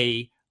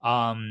NBA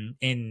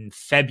in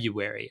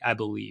February, I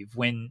believe,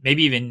 when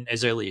maybe even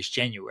as early as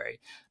January,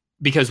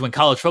 because when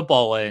college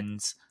football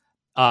ends,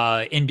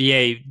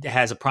 NBA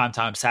has a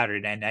primetime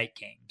Saturday night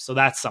game. So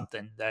that's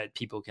something that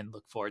people can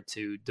look forward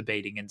to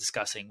debating and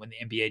discussing when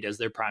the NBA does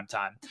their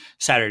primetime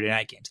Saturday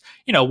night games.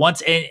 You know,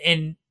 once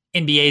in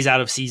NBA's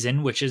out of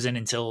season, which isn't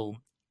until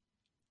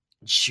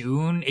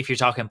June, if you're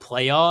talking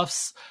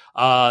playoffs,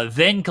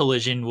 then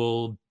Collision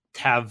will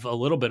have a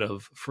little bit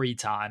of free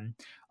time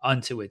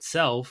unto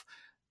itself.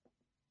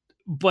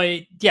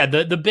 But yeah,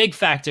 the big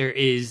factor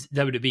is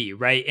WWE,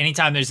 right?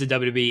 Anytime there's a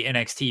WWE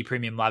NXT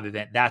premium live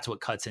event, that's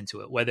what cuts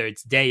into it, whether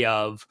it's day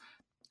of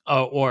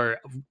or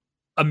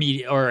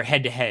immediate or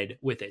head to head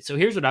with it. So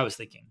here's what I was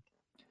thinking.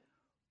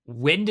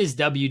 When does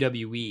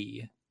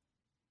WWE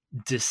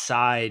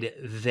decide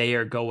they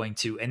are going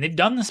to, and they've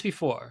done this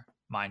before,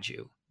 mind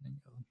you,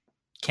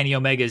 Kenny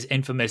Omega's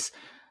infamous,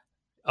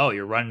 "Oh,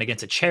 you're running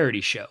against a charity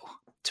show"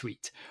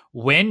 tweet.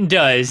 When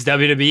does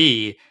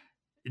WWE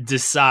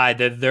decide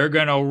that they're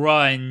going to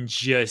run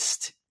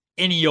just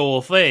any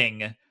old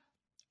thing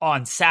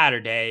on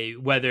Saturday,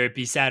 whether it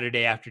be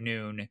Saturday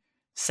afternoon,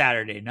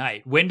 Saturday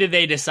night? When do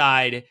they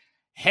decide,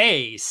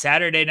 hey,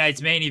 Saturday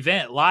night's main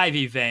event, live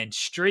event,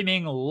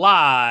 streaming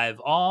live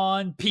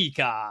on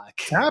Peacock?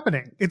 It's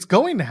happening. It's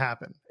going to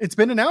happen. It's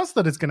been announced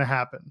that it's going to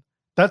happen.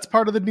 That's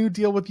part of the new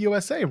deal with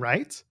USA,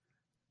 right?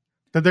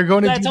 That they're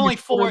going to that's only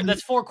four.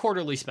 That's 4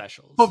 quarterly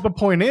specials. But the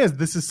point is,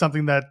 this is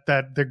something that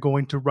they're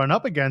going to run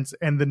up against,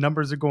 and the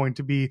numbers are going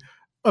to be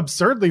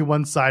absurdly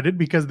one-sided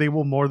because they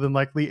will more than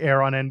likely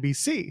air on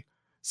NBC.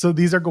 So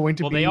these are going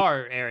to be. Well, they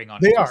are airing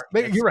on. They are.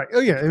 You're right. Oh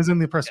yeah, it was in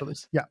the press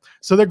release. Yeah.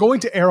 So they're going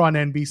to air on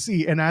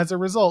NBC, and as a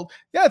result,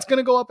 yeah, it's going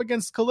to go up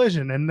against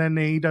Collision, and then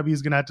AEW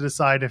is going to have to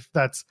decide if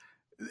that's.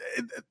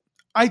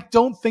 I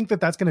don't think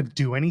that that's going to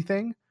do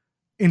anything.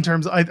 In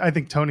terms of, I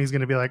think Tony's going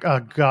to be like, oh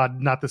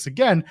God, not this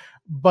again,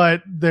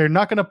 but they're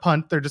not going to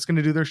punt. They're just going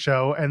to do their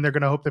show, and they're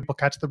going to hope that people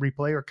catch the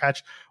replay or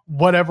catch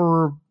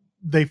whatever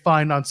they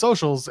find on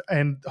socials.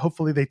 And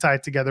hopefully they tie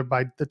it together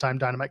by the time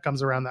Dynamite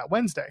comes around that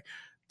Wednesday.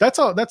 That's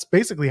all. That's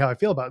basically how I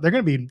feel about it. They're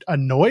going to be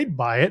annoyed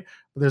by it,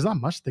 but there's not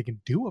much they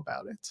can do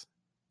about it.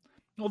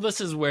 Well,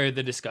 this is where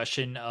the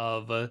discussion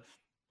of,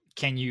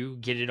 can you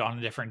get it on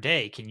a different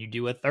day? Can you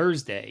do a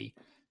Thursday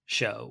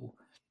show?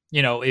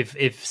 You know, if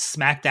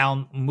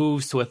SmackDown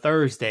moves to a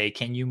Thursday,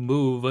 can you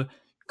move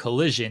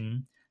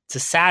Collision to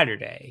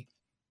Saturday?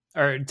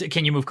 Or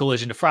can you move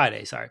Collision to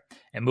Friday,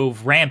 and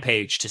move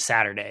Rampage to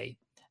Saturday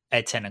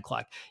at 10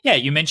 o'clock? Yeah,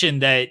 you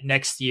mentioned that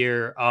next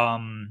year,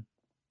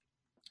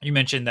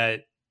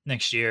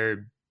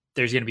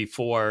 there's going to be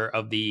 4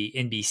 of the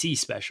NBC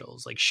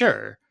specials. Like,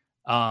 sure.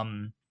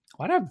 Why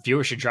did our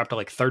viewership drop to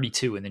like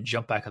 32 and then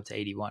jump back up to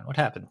 81? What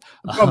happened?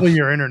 Probably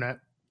your internet.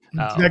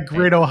 That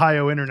great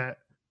Ohio internet.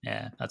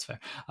 Yeah, that's fair.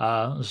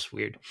 It was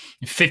weird.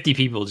 50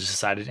 people just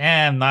decided,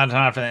 I'm not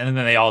for that. And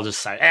then they all just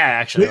decided,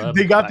 actually.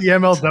 They got the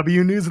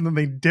MLW news and then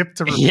they dipped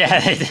to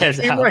yeah, they did.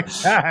 Came right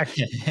back.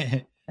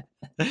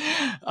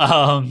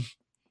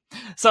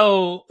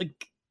 So,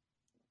 like,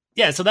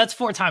 yeah, so that's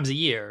 4 times a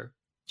year.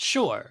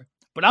 Sure.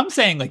 But I'm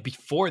saying, like,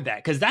 before that,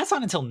 because that's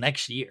not until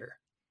next year.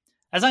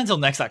 That's not until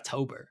next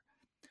October.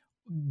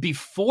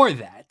 Before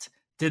that,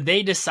 did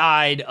they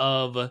decide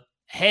of,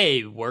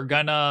 hey, we're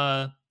going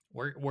to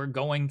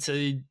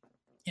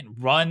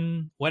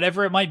run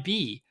whatever it might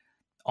be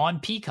on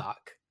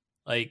Peacock?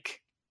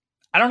 Like,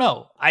 I don't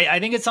know. I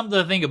think it's something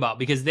to think about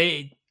because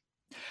they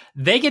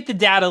get the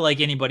data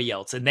like anybody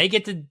else, and they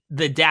get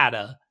the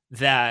data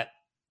that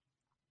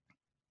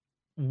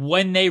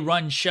when they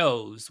run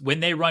shows, when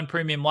they run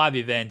premium live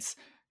events,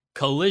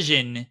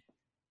 Collision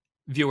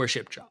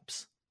viewership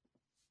drops.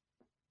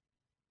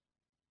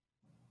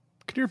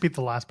 Could you repeat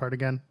the last part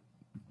again?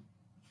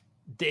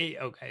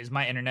 Okay, is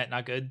my internet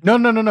not good?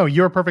 No.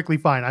 You're perfectly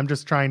fine. I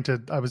was trying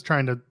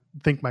to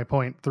think my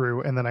point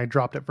through, and then I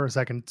dropped it for a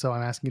second. So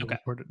I'm asking you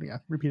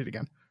to repeat it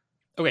again.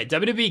 Okay,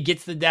 WWE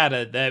gets the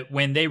data that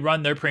when they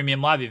run their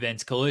premium live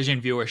events,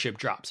 Collision viewership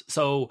drops.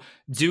 So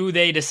do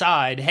they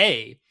decide,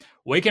 hey,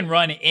 we can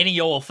run any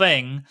old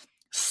thing,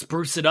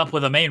 spruce it up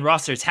with a main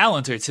roster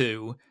talent or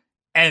two,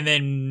 and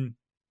then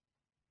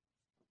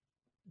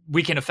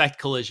we can affect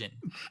Collision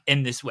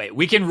in this way.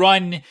 We can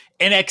run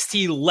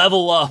NXT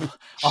Level Up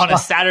on a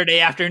Saturday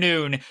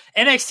afternoon.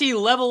 NXT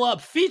Level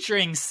Up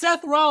featuring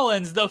Seth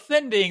Rollins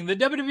defending the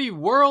WWE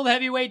World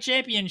Heavyweight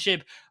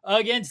Championship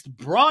against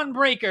Braun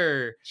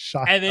Breaker.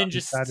 And then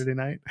just Saturday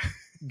night.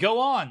 Go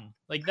on.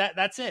 Like that.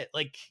 That's it.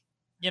 Like,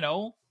 you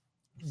know,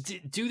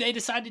 do they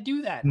decide to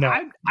do that? No.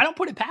 I don't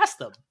put it past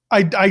them.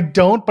 I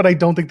don't, but I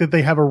don't think that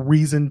they have a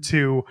reason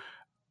to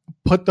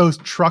put those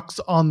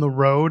trucks on the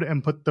road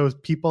and put those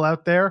people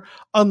out there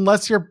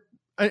unless you're,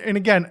 and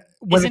again,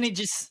 isn't it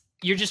just,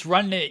 you're just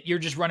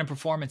running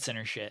performance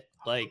center shit.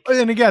 Like,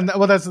 and again,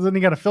 well, then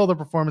you got to fill the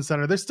performance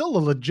center. There's still a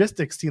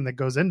logistics team that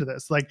goes into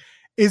this. Like,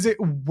 is it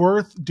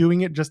worth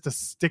doing it just to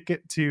stick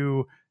it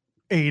to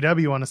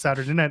AEW on a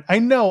Saturday night. I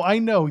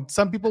know.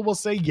 Some people will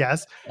say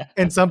yes,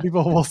 and some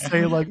people will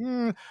say like,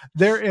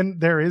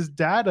 there is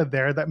data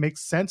there that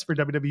makes sense for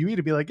WWE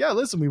to be like, yeah,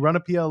 listen, we run a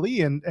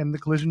PLE and the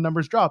collision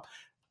numbers drop.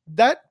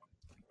 That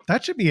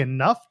should be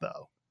enough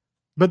though.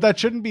 But that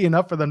shouldn't be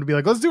enough for them to be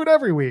like, let's do it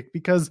every week,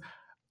 because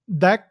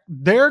that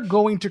they're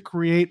going to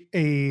create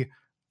a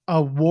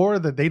war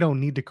that they don't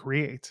need to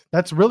create.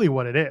 That's really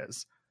what it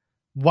is.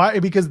 Why?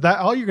 Because that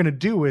all you're going to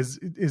do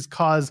is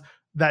cause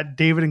that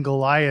David and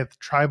Goliath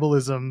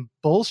tribalism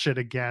bullshit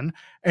again.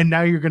 And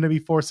now you're going to be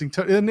forcing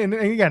to, and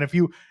again,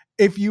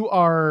 if you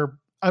are,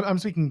 I'm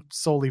speaking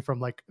solely from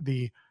like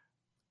the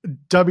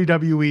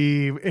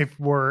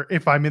WWE,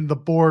 if I'm in the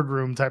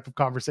boardroom type of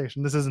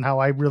conversation, this isn't how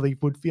I really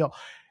would feel.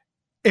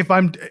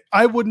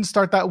 I wouldn't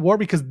start that war,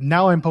 because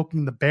now I'm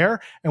poking the bear.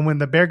 And when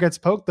the bear gets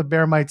poked, the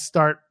bear might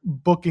start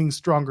booking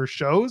stronger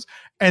shows.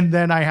 And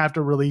then I have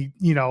to really,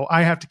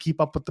 I have to keep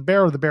up with the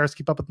bear, or the bears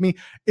keep up with me.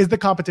 Is the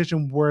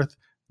competition worth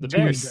the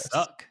Bears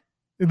suck?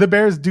 The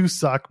Bears do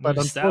suck, but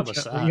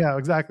unfortunately, yeah,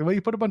 exactly. Well,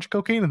 you put a bunch of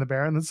cocaine in the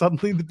bear, and then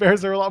suddenly the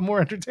Bears are a lot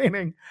more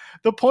entertaining.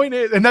 The point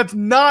is, and that's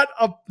not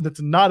a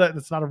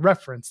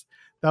reference.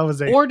 That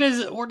was is there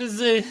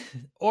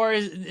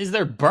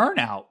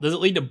burnout? Does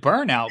it lead to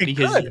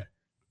burnout?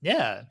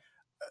 Yeah.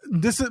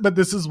 This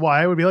is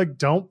why I would be like,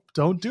 don't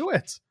do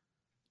it.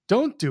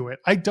 Don't do it.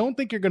 I don't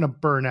think you're going to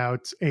burn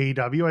out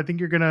AEW. I think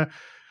you're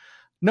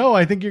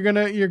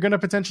going to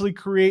potentially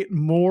create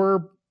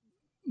more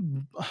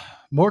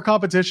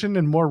competition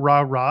and more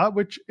rah-rah,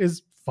 which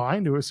is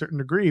fine to a certain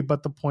degree.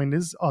 But the point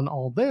is on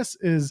all this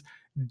is,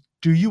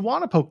 do you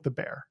want to poke the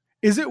bear?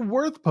 Is it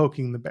worth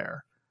poking the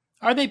bear?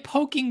 Are they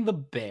poking the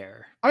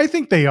bear? I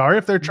think they are.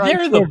 If they're trying,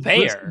 they're the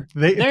bear.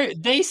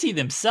 They see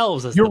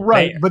themselves as. You're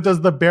right, but does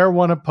the bear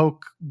want to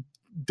poke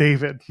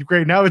David?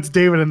 Great, now it's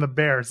David and the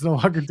bear. It's no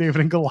longer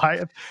David and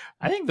Goliath.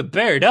 I think the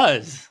bear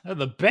does.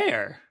 The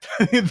bear.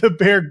 The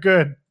bear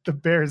good. The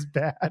bear is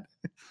bad.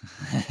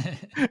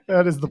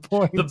 That is the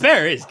point. The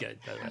bear is good,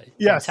 by the way.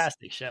 Yes.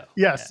 Fantastic show.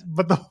 Yes,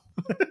 yeah. But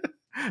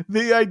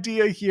the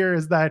idea here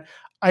is that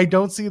I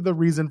don't see the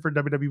reason for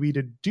WWE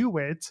to do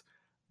it,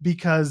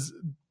 because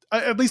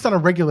at least on a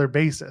regular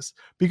basis,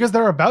 because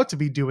they're about to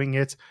be doing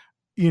it,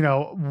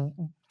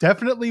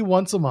 definitely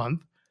once a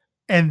month.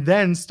 And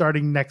then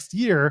starting next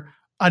year,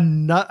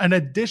 an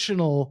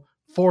additional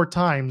 4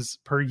 times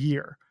per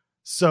year.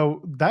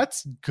 So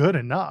that's good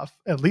enough.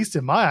 At least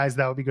in my eyes,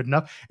 that would be good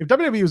enough. If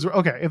WWE was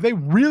okay, if they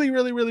really,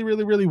 really, really,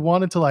 really, really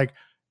wanted to like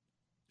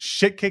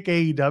shit kick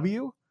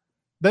AEW,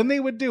 then they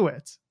would do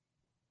it.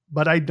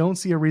 But I don't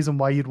see a reason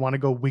why you'd want to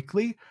go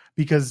weekly,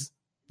 because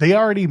they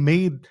already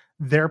made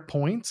their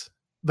point.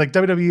 Like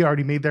WWE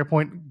already made their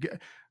point.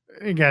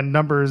 Again,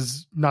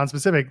 numbers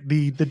non-specific.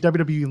 The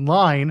WWE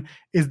line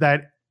is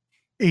that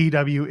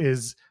AEW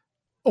is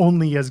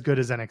only as good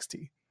as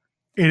NXT.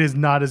 It is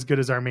not as good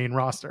as our main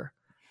roster.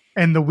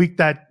 And the week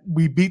that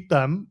we beat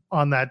them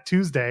on that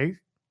Tuesday,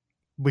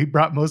 we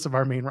brought most of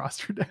our main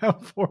roster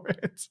down for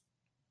it.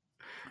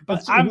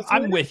 But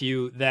I'm with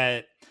you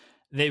that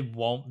they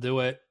won't do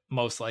it,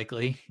 most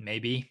likely.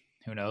 Maybe.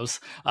 Who knows?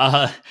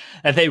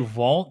 That they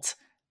won't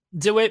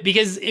do it,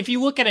 because if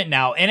you look at it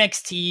now,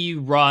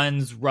 NXT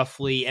runs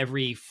roughly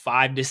every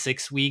 5 to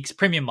 6 weeks,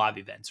 premium live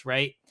events,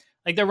 right?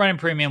 Like they're running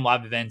premium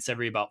live events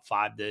every about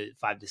 5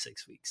 to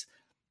 6 weeks.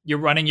 You're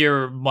running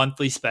your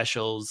monthly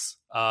specials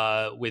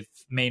with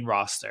main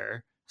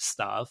roster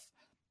stuff.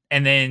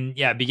 And then,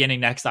 beginning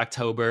next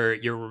October,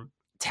 you're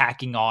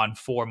tacking on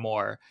 4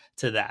 more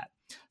to that.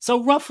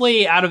 So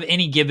roughly out of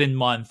any given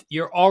month,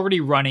 you're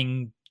already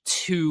running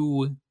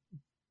two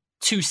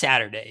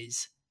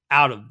Saturdays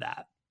out of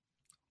that.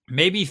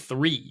 Maybe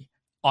 3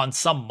 on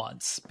some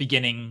months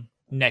beginning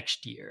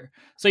next year.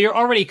 So you're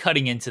already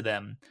cutting into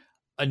them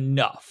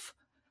enough.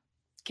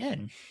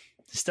 Again,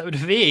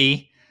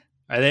 WWE,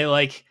 are they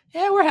like,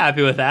 yeah, we're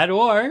happy with that?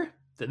 Or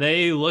do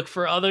they look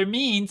for other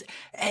means?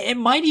 It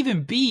might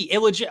even be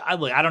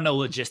I don't know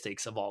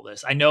logistics of all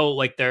this. I know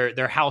like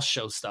their house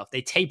show stuff.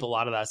 They tape a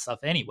lot of that stuff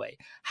anyway.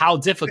 How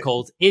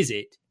difficult is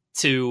it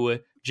to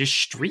just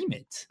stream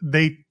it?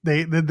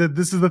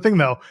 This is the thing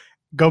though.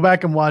 Go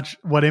back and watch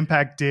what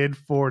Impact did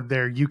for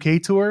their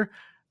UK tour.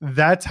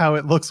 That's how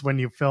it looks when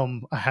you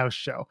film a house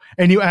show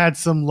and you add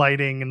some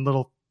lighting and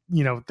little,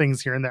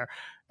 things here and there.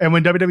 And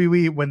when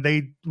WWE,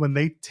 when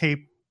they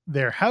tape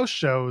their house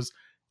shows,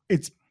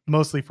 it's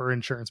mostly for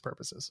insurance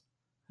purposes.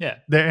 Yeah.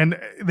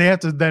 They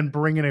have to then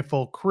bring in a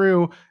full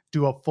crew,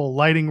 do a full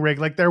lighting rig.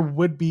 Like there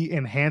would be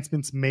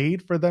enhancements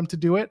made for them to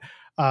do it.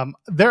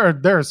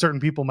 There are certain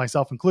people,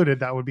 myself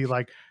included, that would be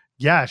like,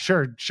 yeah,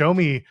 sure. Show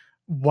me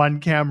 1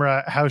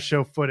 camera house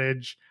show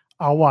footage.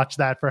 I'll watch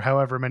that for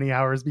however many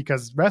hours,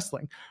 because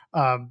wrestling.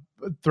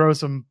 Throw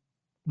some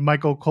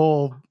Michael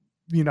Cole,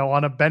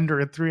 on a bender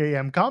at 3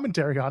 a.m.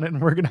 commentary on it,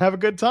 and we're going to have a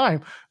good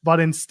time. But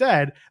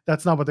instead,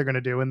 that's not what they're going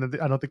to do. And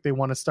I don't think they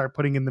want to start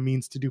putting in the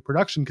means to do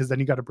production, because then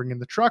you got to bring in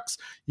the trucks.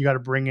 You got to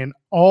bring in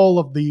all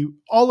of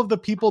the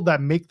people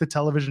that make the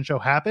television show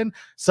happen.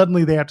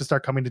 Suddenly they have to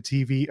start coming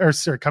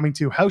to coming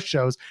to house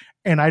shows.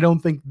 And I don't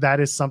think that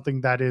is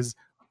something that is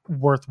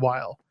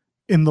worthwhile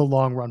in the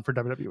long run for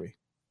WWE.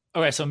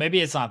 Okay, so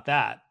maybe it's not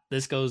that.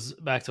 This goes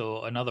back to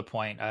another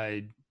point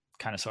I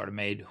kind of sort of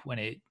made when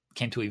it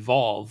came to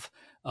Evolve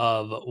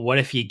of what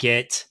if you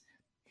get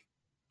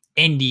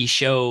indie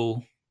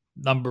show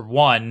number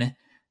 1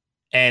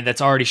 and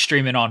that's already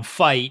streaming on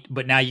Fight,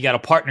 but now you got a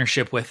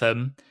partnership with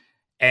them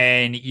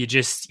and you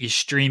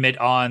stream it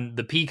on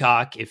the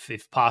Peacock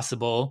if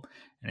possible.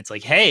 And it's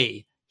like,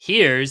 hey,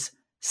 here's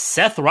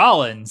Seth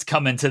Rollins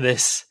coming to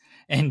this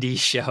indie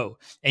show,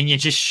 and you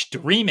just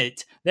stream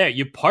it there.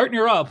 You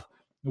partner up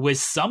with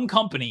some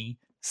company,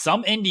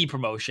 some indie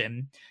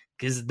promotion,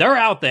 because they're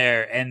out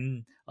there,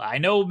 and I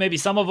know maybe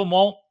some of them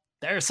won't.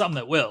 There are some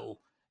that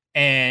will.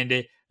 And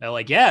they're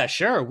like, yeah,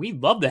 sure,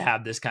 we'd love to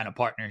have this kind of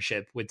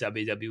partnership with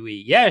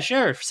WWE. Yeah,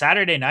 sure,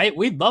 Saturday night,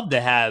 we'd love to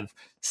have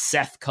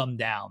Seth come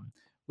down.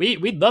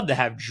 We'd love to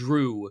have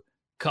Drew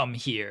come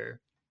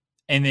here.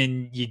 And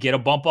then you get a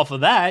bump off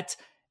of that,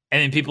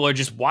 and then people are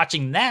just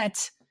watching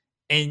that,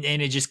 and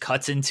it just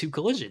cuts into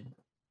Collision.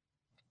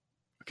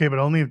 Okay, but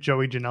only if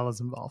Joey Janela's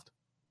involved.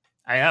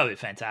 That would be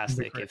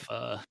fantastic if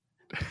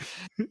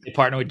they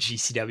partner with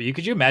GCW.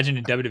 Could you imagine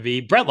in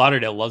WWE? Brett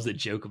Lauderdale loves to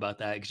joke about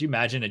that. Could you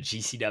imagine a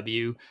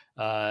GCW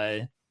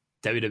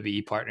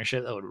WWE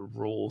partnership? That would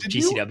rule.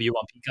 GCW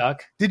on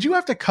Peacock. Did you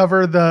have to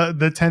cover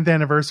the 10th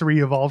anniversary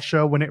Evolve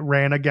show when it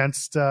ran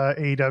against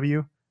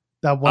AEW?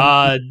 That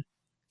one.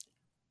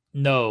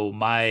 No,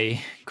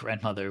 my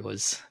grandmother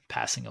was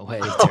passing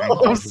away during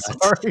I'm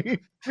sorry.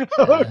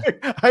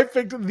 I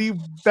picked the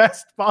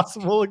best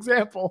possible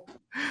example.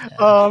 Yeah.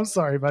 I'm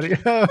sorry, buddy.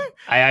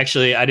 I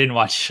didn't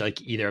watch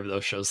like either of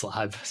those shows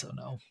live, so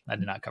no, I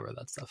did not cover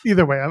that stuff.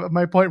 Either way,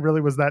 my point really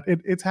was that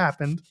it's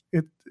happened.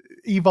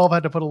 Evolve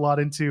had to put a lot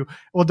into,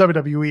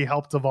 WWE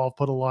helped Evolve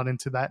put a lot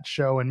into that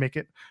show and make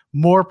it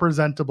more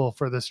presentable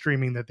for the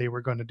streaming that they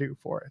were going to do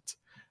for it.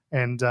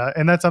 And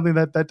that's something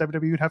that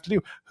WWE would have to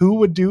do. Who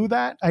would do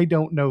that? I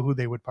don't know who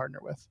they would partner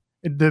with.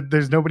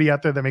 There's nobody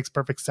out there that makes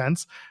perfect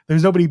sense.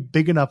 There's nobody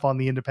big enough on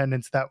the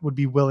independents that would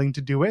be willing to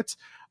do it.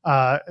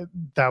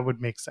 That would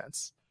make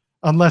sense.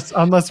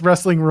 Unless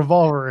Wrestling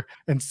Revolver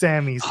and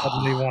Sammy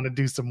suddenly want to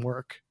do some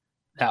work.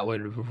 That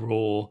would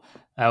rule.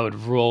 That would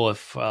rule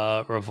if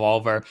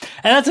Revolver.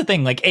 And that's the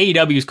thing. Like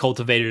AEW's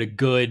cultivated a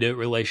good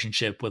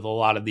relationship with a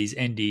lot of these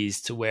indies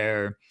to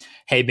where,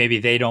 hey, maybe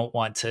they don't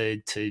want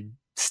to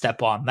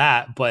step on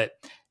that, but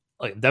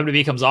like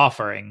WWE comes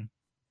offering,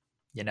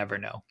 you never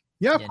know.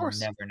 Yeah, of course.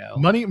 Never know.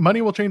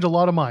 Money will change a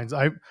lot of minds.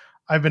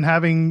 I've been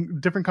having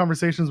different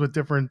conversations with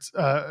different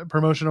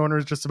promotion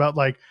owners just about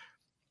like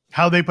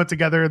how they put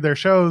together their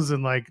shows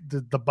and like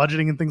the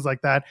budgeting and things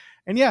like that.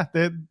 And yeah,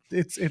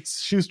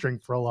 it's shoestring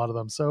for a lot of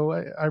them. So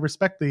I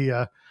respect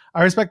the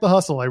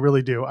hustle. I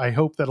really do. I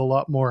hope that a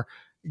lot more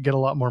get a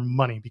lot more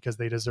money because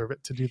they deserve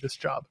it to do this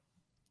job.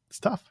 It's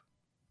tough.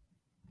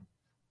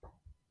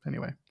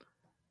 Anyway.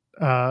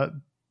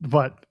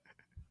 But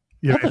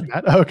you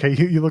okay,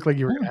 you look like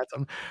you were gonna add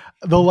something.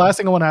 The last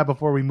thing I want to add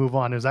before we move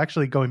on is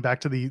actually going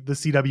back to the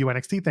CW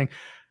NXT thing.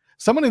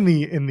 Someone in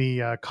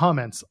the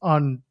comments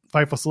on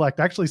Fightful Select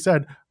actually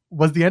said,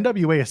 was the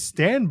NWA a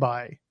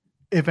standby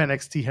if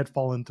NXT had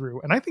fallen through?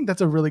 And I think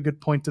that's a really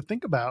good point to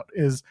think about,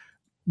 is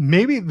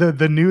maybe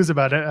the news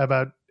about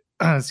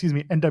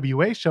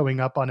NWA showing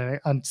up on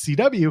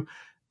CW,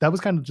 that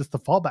was kind of just the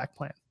fallback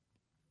plan.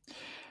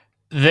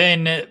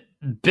 Then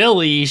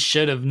Billy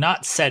should have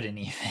not said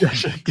anything.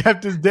 Should have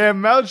kept his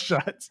damn mouth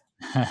shut.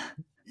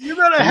 You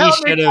go to hell,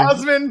 Nick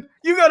Osmond.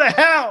 You go to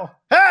hell.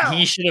 Hell.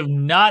 He should have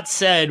not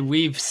said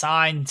we've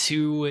signed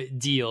 2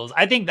 deals.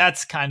 I think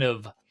that's kind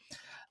of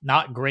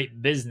not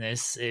great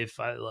business. This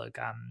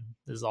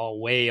is all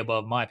way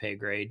above my pay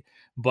grade.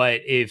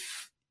 But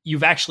if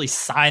you've actually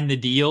signed the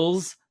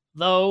deals,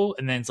 though,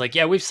 and then it's like,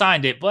 yeah, we've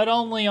signed it, but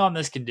only on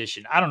this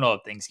condition. I don't know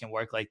if things can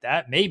work like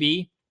that.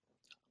 Maybe.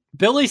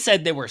 Billy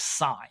said they were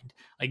signed.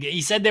 Like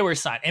he said they were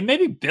signed, and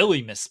maybe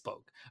Billy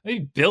misspoke.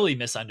 Maybe Billy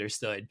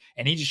misunderstood,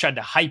 and he just tried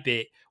to hype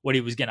it what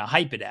he was going to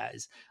hype it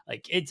as.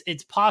 Like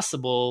it's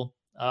possible.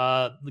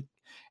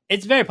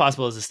 It's very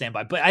possible as a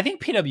standby. But I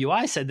think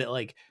PWI said that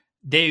like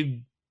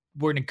they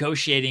were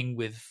negotiating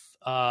with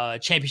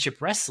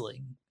Championship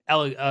Wrestling.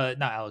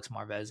 Not Alex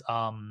Marvez.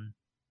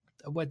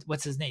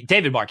 What's his name?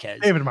 David Marquez.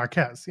 David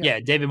Marquez. Yeah,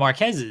 David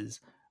Marquez's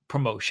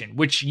promotion,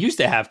 which used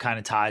to have kind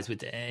of ties with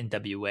the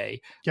NWA.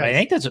 Yeah, I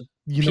think that's what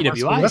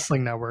PWI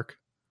Wrestling Network.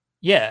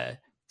 Yeah.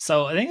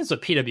 So I think that's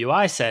what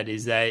PWI said,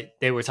 is that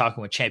they were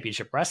talking with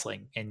Championship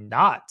Wrestling and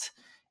not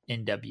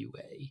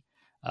NWA.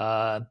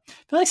 I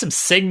feel like some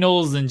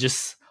signals and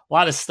just a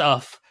lot of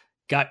stuff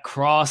got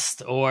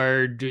crossed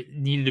or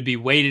needed to be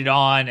waited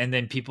on, and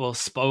then people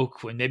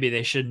spoke when maybe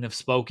they shouldn't have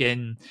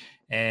spoken,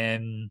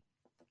 and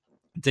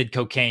did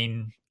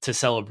cocaine to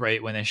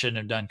celebrate when they shouldn't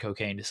have done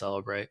cocaine to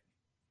celebrate.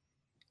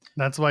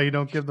 That's why you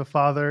don't give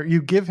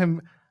you give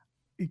him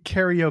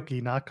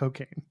karaoke, not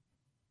cocaine.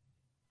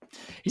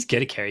 He's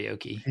good at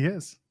karaoke. He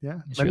is. Yeah.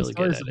 He's really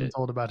good at it.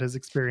 Told about his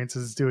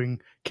experiences doing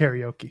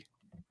karaoke.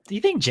 Do you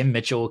think Jim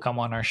Mitchell will come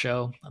on our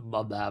show? I'd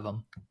love to have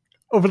him.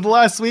 Over the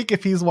last week,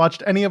 if he's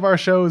watched any of our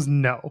shows,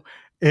 no.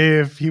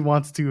 If he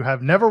wants to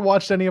have never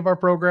watched any of our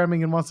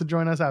programming and wants to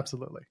join us,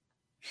 absolutely.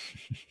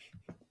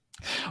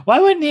 Why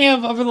wouldn't he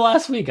have over the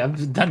last week?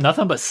 I've done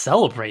nothing but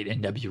celebrate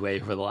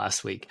NWA over the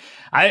last week.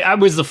 I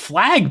was the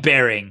flag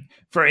bearing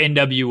for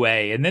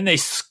NWA, and then they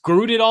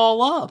screwed it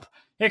all up.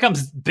 Here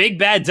comes big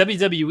bad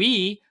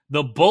WWE,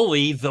 the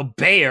bully, the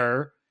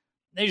bear.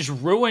 They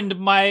just ruined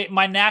my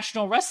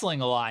National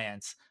Wrestling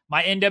Alliance,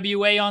 my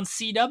NWA on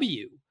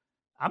CW.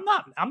 I'm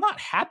not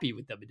happy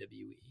with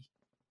WWE.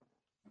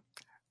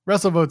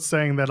 WrestleVote's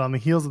saying that on the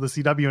heels of the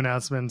CW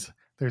announcement,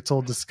 they're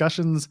told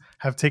discussions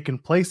have taken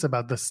place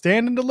about the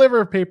Stand and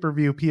Deliver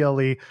pay-per-view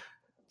PLE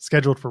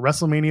scheduled for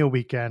WrestleMania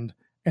weekend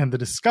and the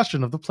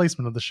discussion of the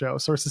placement of the show.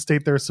 Sources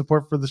state there is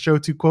support for the show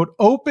to, quote,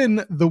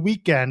 open the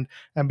weekend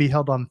and be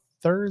held on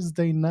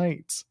Thursday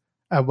nights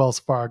at Wells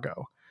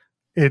Fargo.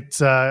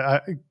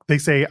 They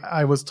say,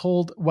 I was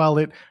told, while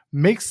it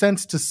makes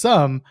sense to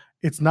some,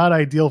 it's not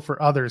ideal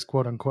for others,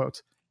 quote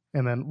unquote.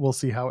 And then we'll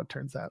see how it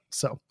turns out.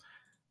 So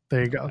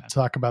there you go. Okay.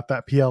 Talk about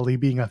that PLE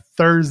being a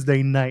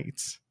Thursday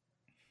night.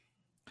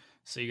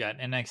 So you got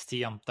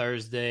NXT on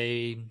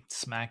Thursday,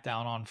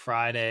 SmackDown on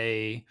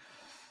Friday,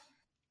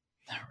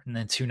 and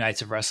then 2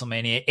 nights of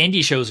WrestleMania.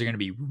 Indie shows are going to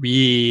be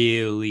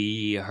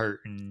really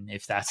hurting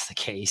if that's the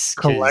case.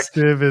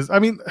 Collective is, I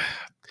mean,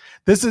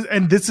 we're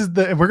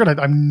going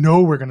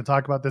to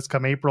talk about this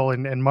come April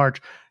and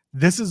March.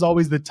 This is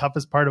always the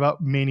toughest part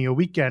about Mania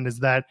weekend is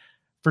that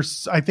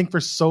I think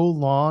for so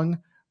long,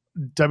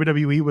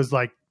 WWE was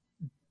like,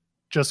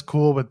 just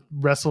cool with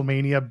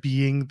WrestleMania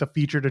being the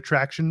featured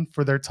attraction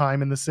for their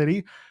time in the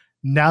city.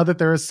 Now that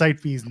there are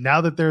site fees,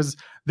 now that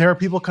there are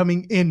people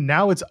coming in,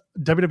 now it's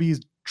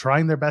WWE's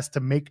trying their best to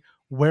make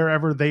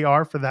wherever they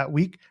are for that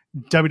week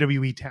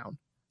WWE town.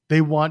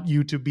 They want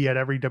you to be at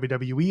every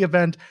WWE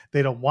event.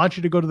 They don't want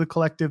you to go to the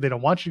Collective. They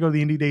don't want you to go to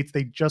the indie dates.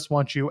 They just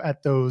want you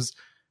at those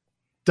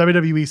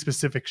WWE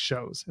specific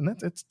shows. And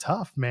it's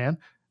tough, man.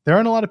 There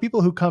aren't a lot of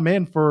people who come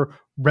in for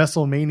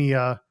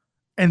WrestleMania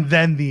and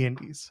then the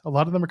indies. A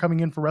lot of them are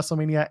coming in for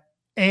WrestleMania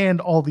and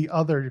all the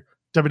other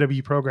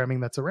WWE programming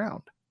that's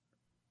around.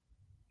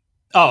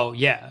 Oh,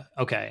 yeah.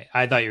 Okay.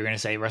 I thought you were going to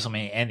say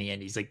WrestleMania and the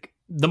indies. Like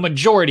the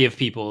majority of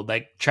people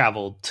that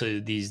travel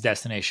to these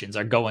destinations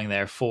are going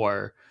there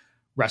for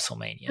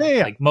WrestleMania.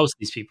 Yeah. Like most of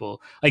these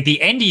people, like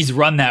the indies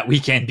run that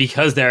weekend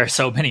because there are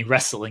so many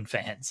wrestling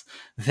fans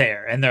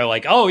there. And they're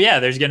like, oh yeah,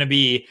 there's going to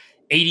be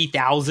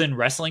 80,000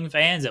 wrestling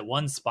fans at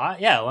one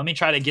spot. Yeah, let me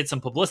try to get some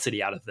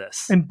publicity out of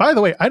this. And by the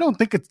way, I don't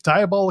think it's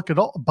diabolical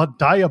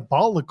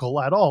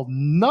at all.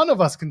 None of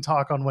us can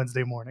talk on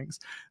Wednesday mornings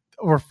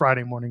or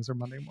Friday mornings or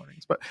Monday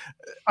mornings, but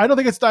I don't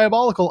think it's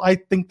diabolical. I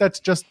think that's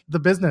just the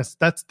business.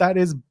 That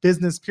is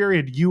business,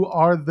 period. You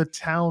are the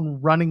town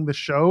running the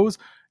shows.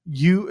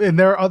 And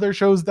there are other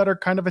shows that are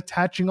kind of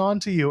attaching on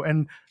to you.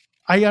 And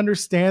I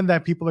understand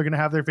that people are going to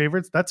have their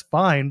favorites. That's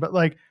fine. But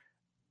like,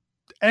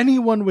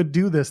 anyone would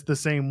do this the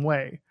same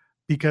way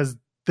because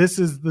this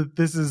is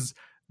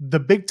the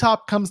big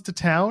top comes to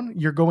town.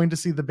 You're going to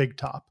see the big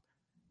top.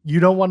 You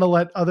don't want to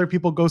let other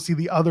people go see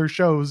the other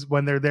shows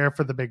when they're there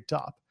for the big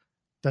top.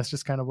 That's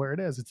just kind of where it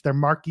is. It's their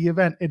marquee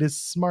event. It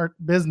is smart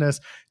business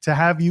to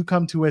have you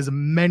come to as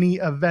many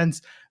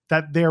events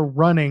that they're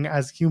running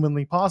as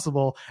humanly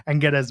possible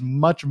and get as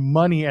much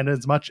money and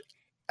as much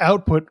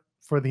output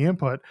for the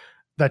input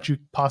that you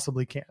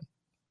possibly can.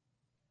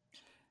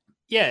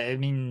 Yeah, I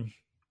mean,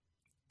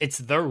 it's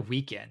their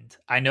weekend.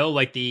 I know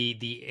like the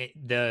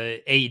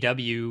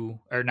AEW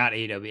or not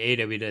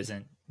AEW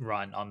doesn't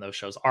run on those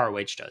shows.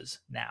 ROH does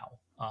now.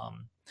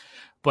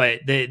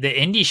 But the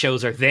indie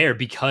shows are there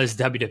because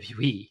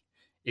WWE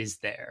is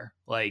there.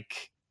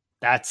 Like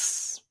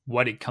that's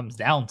what it comes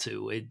down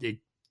to.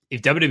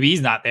 If WWE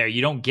is not there,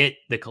 you don't get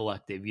the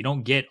Collective. You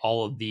don't get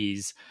all of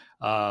these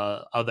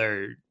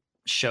other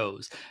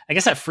shows. I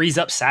guess that frees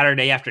up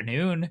Saturday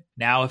afternoon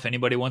now if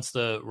anybody wants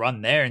to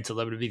run there until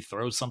WWE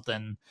throws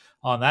something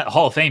on that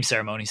Hall of Fame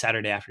ceremony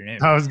Saturday afternoon.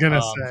 I was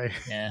gonna say,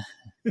 yeah.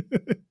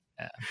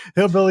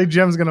 Hillbilly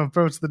Jim's gonna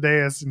approach the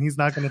dais and he's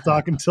not gonna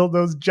talk until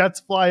those jets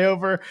fly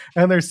over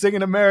and they're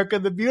singing America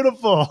the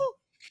Beautiful.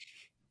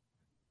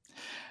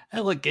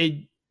 Hey, look,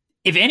 if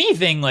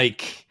anything,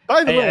 like,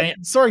 by the way,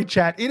 sorry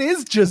chat, it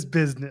is just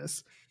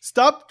business.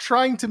 Stop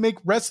trying to make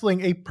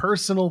wrestling a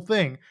personal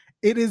thing.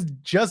 It is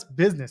just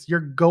business.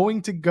 You're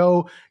going to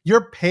go,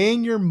 you're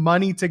paying your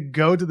money to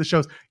go to the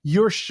shows.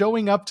 You're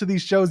showing up to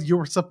these shows.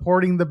 You're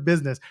supporting the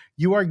business.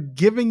 You are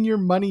giving your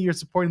money. You're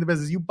supporting the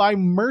business. You buy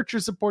merch.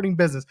 You're supporting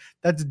business.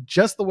 That's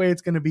just the way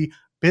it's going to be.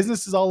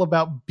 Business is all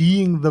about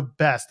being the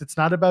best. It's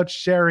not about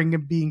sharing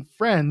and being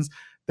friends.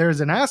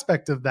 There's an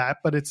aspect of that,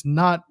 but it's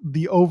not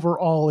the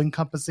overall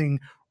encompassing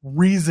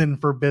reason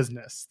for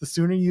business. The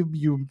sooner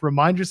you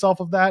remind yourself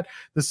of that,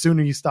 the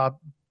sooner you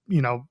stop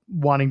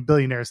wanting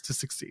billionaires to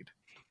succeed.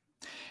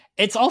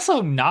 It's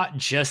also not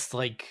just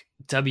like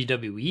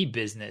WWE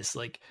business.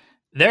 Like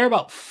there are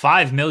about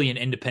 5 million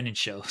independent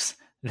shows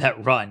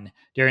that run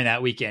during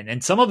that weekend,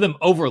 and some of them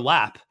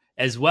overlap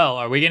as well.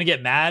 Are we going to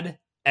get mad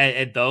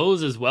at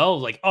those as well?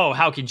 Like, oh,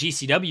 how can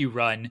GCW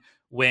run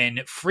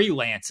when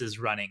Freelance is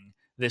running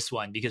this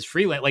one, because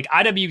freelance, like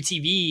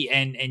IWTV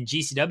and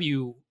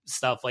GCW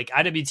stuff, like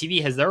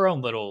IWTV has their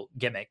own little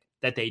gimmick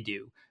that they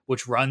do,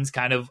 which runs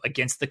kind of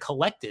against the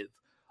collective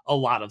a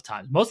lot of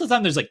times. Most of the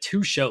time there's like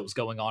 2 shows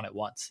going on at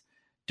once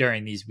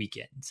during these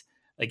weekends.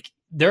 Like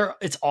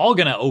it's all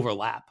going to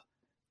overlap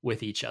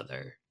with each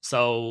other.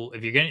 So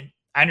if you're going to,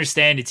 I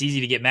understand it's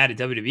easy to get mad at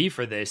WWE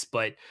for this,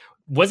 but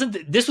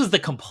this was the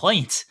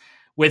complaint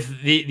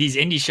with these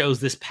indie shows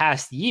this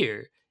past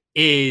year,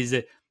 is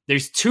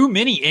there's too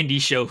many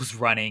indie shows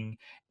running,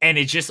 and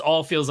it just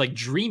all feels like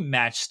dream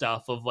match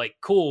stuff of like,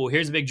 cool,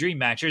 here's a big dream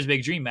match, here's a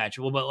big dream match.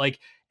 Well, but like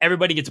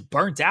everybody gets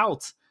burnt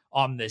out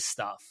on this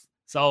stuff.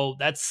 So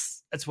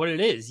that's what it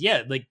is.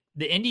 Yeah, like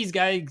the indies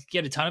guys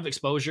get a ton of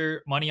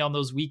exposure, money on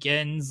those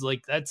weekends.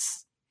 Like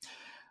that's,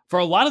 for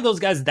a lot of those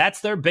guys,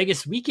 that's their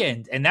biggest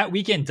weekend, and that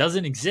weekend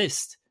doesn't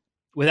exist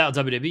without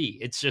WWE.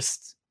 It's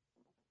just,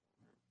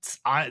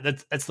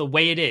 that's the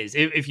way it is.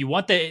 If you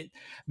want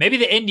maybe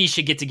the indies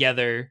should get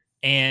together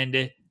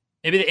and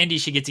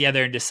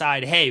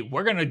decide, hey,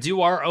 we're going to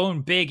do our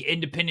own big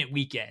independent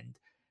weekend.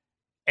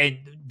 And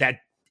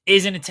that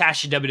isn't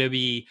attached to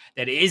WWE,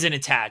 that isn't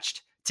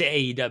attached to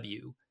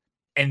AEW.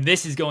 And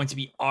this is going to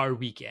be our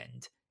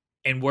weekend.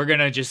 And we're going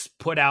to just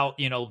put out,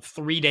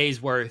 3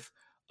 days worth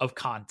of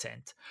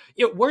content.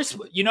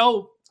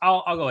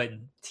 I'll go ahead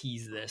and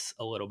tease this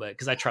a little bit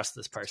because I trust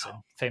this person.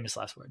 Famous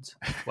last words.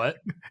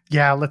 What?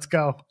 Yeah, let's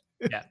go.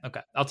 Yeah,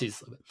 okay. I'll tease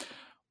this a little bit.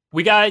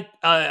 We got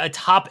a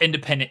top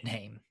independent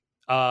name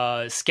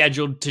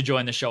scheduled to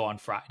join the show on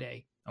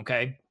Friday,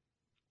 okay?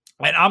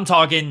 And I'm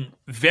talking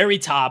very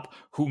top,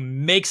 who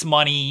makes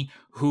money,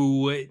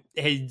 who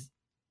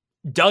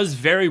does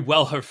very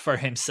well for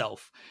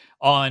himself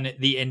on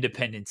the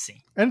independent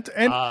scene. And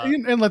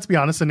let's be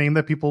honest, a name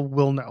that people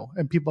will know,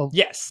 and people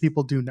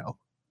do know.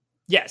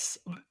 Yes,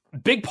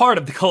 big part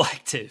of the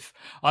collective.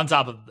 On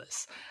top of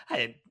this,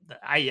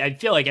 I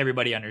feel like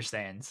everybody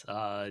understands,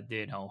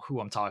 who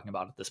I'm talking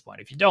about at this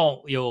point. If you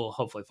don't, you'll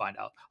hopefully find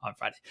out on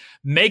Friday.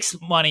 Makes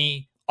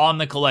money on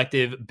the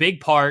collective,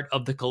 big part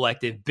of the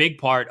collective, big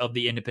part of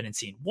the independent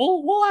scene.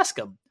 We'll ask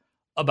them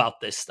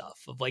about this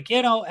stuff of like,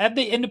 have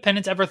the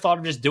independents ever thought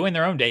of just doing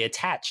their own day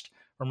attached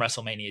from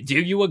WrestleMania? Do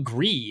you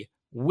agree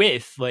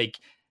with like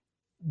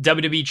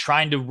WWE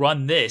trying to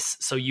run this,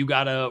 so you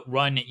gotta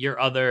run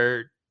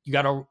you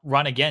got to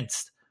run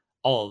against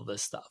all of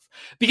this stuff?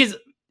 Because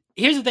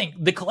here's the thing,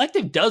 the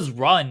collective does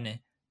run.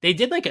 They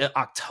did like an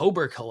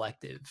October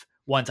collective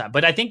one time,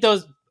 but I think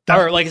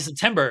or like a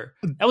September,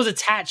 that was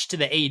attached to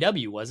the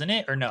AEW, wasn't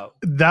it? Or no?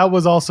 That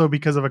was also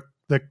because of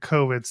the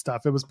COVID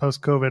stuff. It was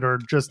post-COVID, or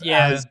just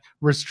as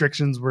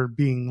restrictions were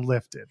being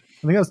lifted.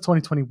 I think that was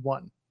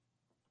 2021.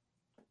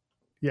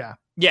 Yeah.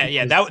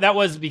 Yeah. That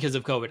was because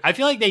of COVID. I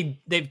feel like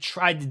they've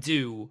tried to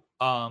do,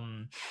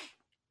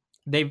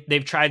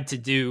 they've tried to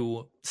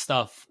do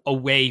stuff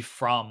away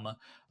from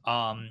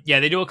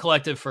they do a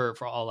collective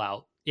for All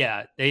Out.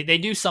 Yeah, they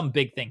do some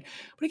big thing.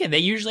 But again, they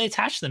usually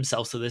attach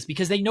themselves to this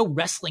because they know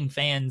wrestling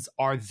fans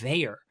are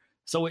there.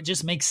 So it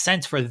just makes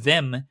sense for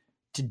them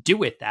to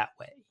do it that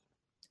way.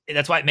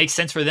 That's why it makes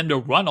sense for them to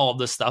run all of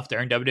this stuff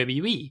during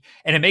WWE.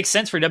 And it makes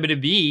sense for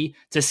WWE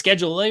to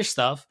schedule their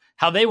stuff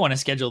how they want to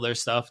schedule their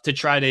stuff to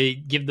try to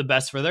give the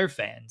best for their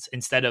fans,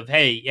 instead of,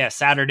 hey,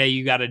 Saturday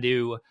you got to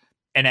do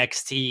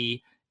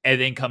NXT and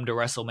then come to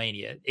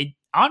WrestleMania.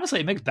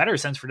 It makes better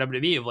sense for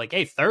WWE of like,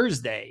 hey,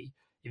 Thursday,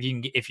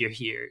 if you're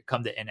here,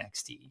 come to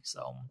NXT.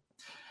 So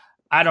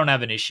I don't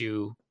have an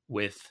issue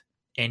with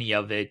any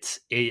of it.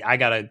 I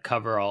gotta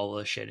cover all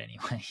the shit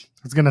anyway.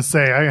 I was gonna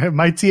say,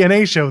 my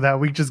TNA show that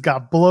week just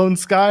got blown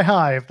sky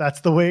high, if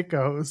that's the way it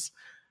goes.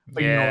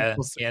 But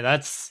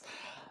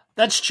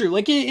that's true.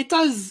 Like it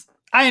does.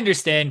 I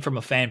understand from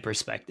a fan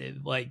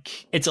perspective,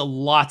 like it's a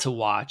lot to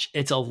watch.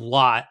 It's a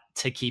lot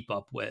to keep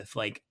up with.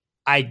 Like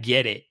I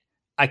get it.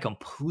 I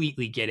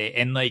completely get it.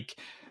 And like,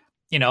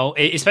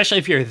 especially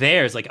if you're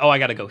there, it's like, oh, I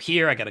got to go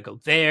here. I got to go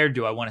there.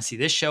 Do I want to see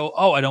this show?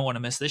 Oh, I don't want to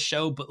miss this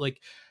show. But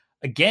like,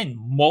 again,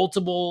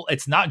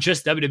 it's not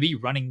just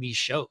WWE running these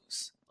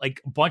shows.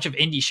 Like a bunch of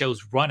indie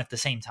shows run at the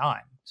same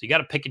time. So you got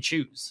to pick and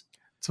choose.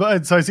 So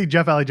I see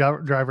Jeff Alley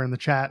Driver in the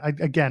chat.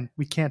 Again,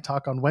 we can't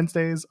talk on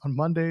Wednesdays, on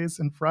Mondays,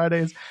 and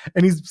Fridays.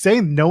 And he's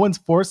saying no one's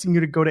forcing you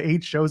to go to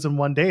 8 shows in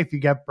one day. If you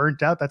get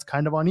burnt out, that's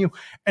kind of on you.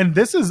 And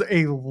this is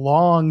a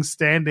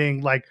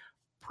long-standing, like,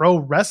 pro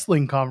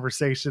wrestling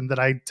conversation that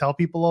I tell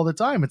people all the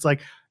time. It's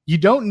like, you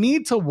don't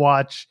need to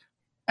watch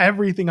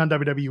everything on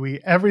WWE,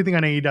 everything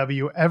on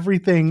AEW,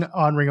 everything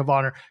on Ring of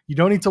Honor. You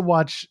don't need to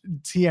watch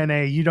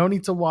TNA. You don't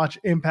need to watch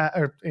Impact,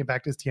 or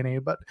Impact is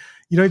TNA, but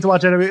you don't need to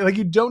watch WWE. Like,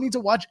 you don't need to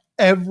watch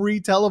every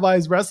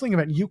televised wrestling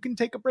event. You can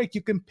take a break.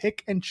 You can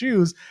pick and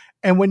choose.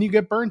 And when you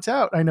get burnt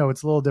out, I know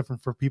it's a little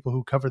different for people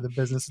who cover the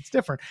business. It's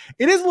different.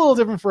 It is a little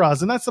different for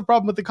us. And that's the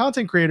problem with the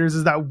content creators,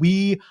 is that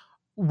we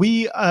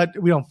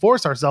don't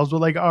force ourselves,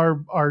 but like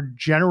our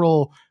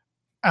general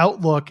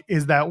outlook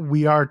is that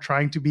we are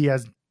trying to be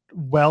as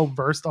well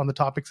versed on the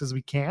topics as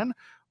we can.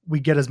 We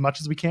get as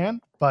much as we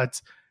can,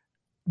 but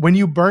when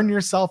you burn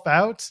yourself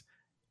out,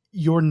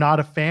 you're not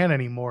a fan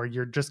anymore.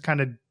 You're just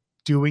kind of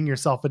doing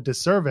yourself a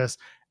disservice.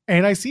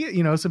 And I see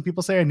it, some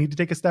people say I need to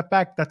take a step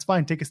back. That's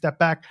fine. Take a step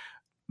back.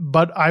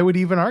 But I would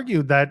even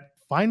argue that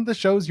find the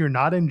shows you're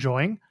not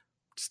enjoying,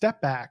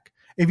 step back.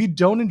 If you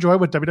don't enjoy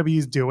what WWE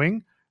is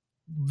doing,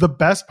 the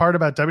best part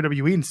about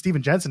WWE, and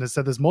Steven Jensen has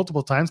said this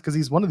multiple times because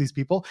he's one of these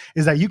people,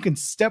 is that you can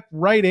step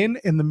right in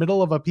the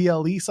middle of a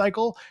PLE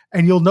cycle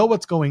and you'll know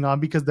what's going on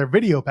because their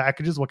video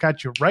packages will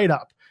catch you right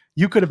up.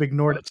 You could have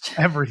ignored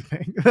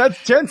everything.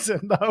 That's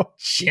Jensen, though.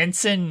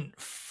 Jensen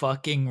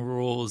fucking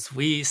rules.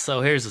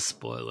 So here's a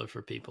spoiler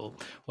for people.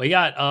 We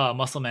got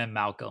Muscle Man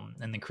Malcolm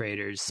in the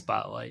creators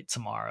spotlight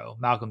tomorrow.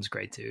 Malcolm's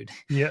great, dude.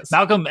 Yes.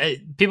 Malcolm,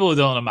 people who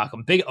don't know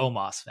Malcolm, big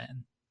Omos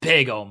fan.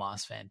 Big Homo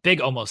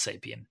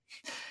sapien.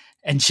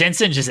 And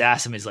Jensen just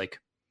asked him, he's like,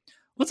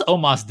 what's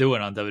Omos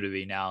doing on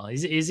WWE now?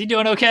 Is he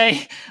doing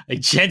okay? Like,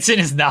 Jensen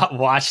has not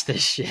watched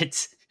this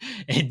shit.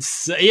 And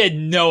so he had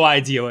no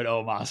idea what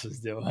Omos was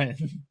doing.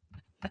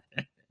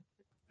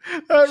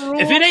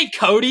 If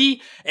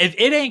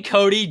it ain't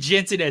Cody,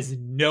 Jensen has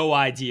no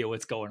idea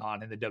what's going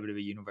on in the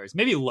WWE universe.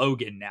 Maybe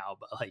Logan now,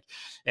 but like,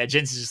 yeah,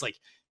 Jensen's just like,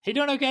 hey,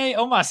 doing okay?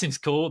 Omos seems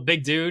cool.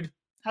 Big dude.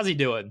 How's he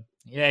doing?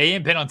 Yeah, he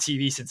ain't been on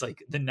TV since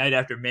like the night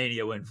after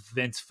Mania when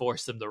Vince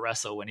forced him to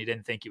wrestle when he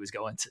didn't think he was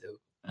going to.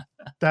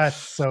 That's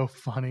so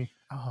funny.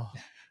 Oh,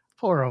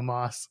 poor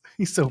Omos.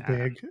 He's so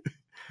big.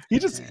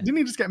 Didn't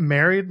he just get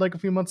married like a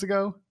few months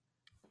ago?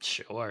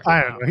 Sure.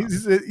 I don't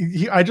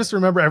know. I just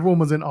remember everyone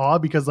was in awe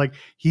because like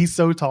he's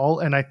so tall,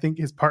 and I think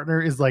his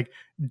partner is like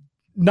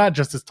not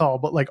just as tall,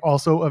 but like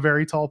also a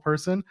very tall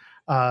person.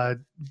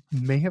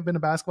 May have been a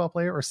basketball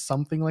player or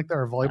something like that,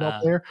 or a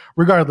volleyball player.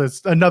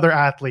 Regardless, another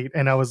athlete,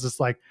 and I was just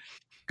like,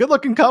 good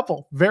looking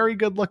couple, very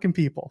good looking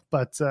people.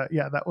 But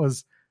yeah, that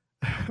was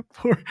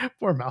poor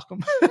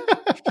Malcolm.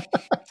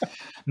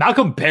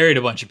 Malcolm buried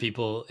a bunch of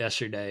people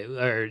yesterday,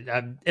 or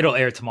it'll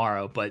air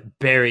tomorrow, but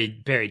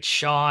buried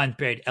Sean,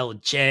 buried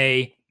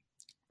LJ,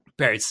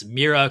 buried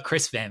Samira,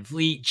 Chris Van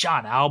Vliet,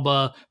 John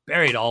Alba,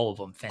 buried all of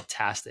them.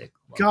 Fantastic.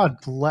 God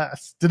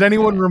bless. Did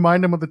anyone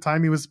remind him of the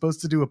time he was supposed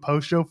to do a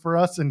post show for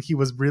us and he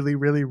was really,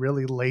 really,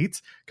 really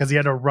late because he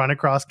had to run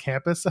across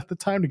campus at the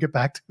time to get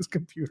back to his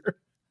computer?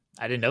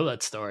 I didn't know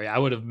that story. I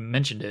would have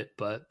mentioned it,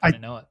 but I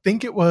didn't know it. I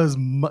think it was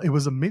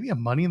maybe a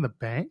Money in the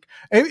Bank.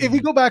 If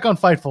you go back on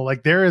Fightful,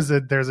 like there's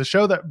a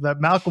show that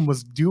Malcolm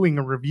was doing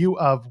a review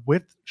of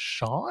with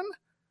Sean,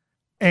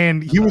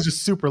 and he was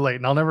just super late.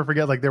 And I'll never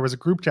forget, like there was a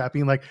group chat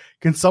being like,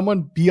 can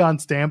someone be on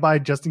standby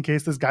just in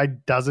case this guy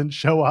doesn't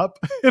show up?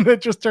 And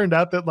it just turned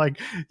out that like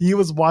he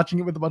was watching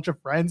it with a bunch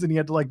of friends and he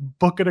had to like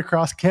book it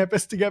across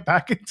campus to get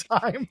back in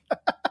time.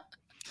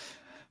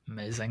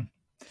 Amazing.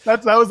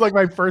 That was like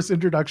my first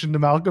introduction to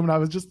Malcolm. And I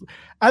was just,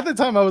 at the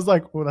time I was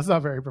like, well, that's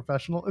not very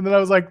professional. And then I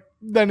was like,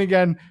 then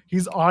again,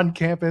 he's on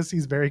campus.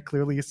 He's very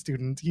clearly a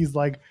student. He's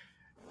like,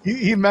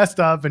 he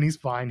messed up and he's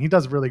fine. He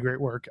does really great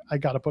work. I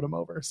got to put him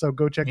over. So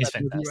go check that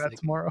review out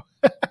tomorrow.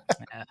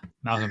 Yeah,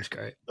 Malcolm's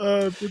great.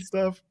 Good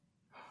stuff.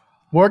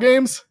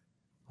 WarGames?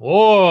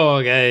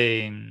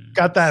 WarGames.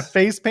 Got that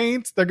face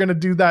paint. They're going to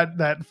do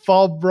that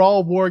fall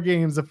brawl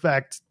WarGames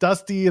effect.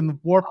 Dusty in the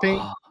war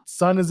paint.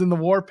 Sun is in the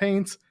war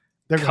paint.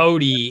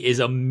 Cody is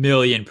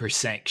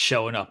 1,000,000%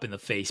 showing up in the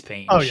face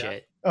paint and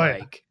shit. Oh,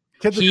 like,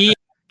 yeah.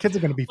 Kids are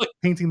going to be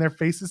painting their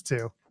faces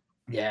too.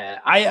 Yeah,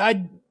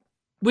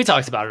 we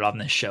talked about it on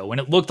this show when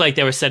it looked like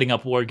they were setting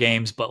up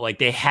WarGames, but like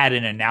they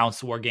hadn't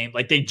announced WarGames.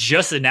 Like they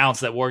just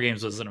announced that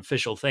WarGames was an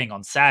official thing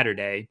on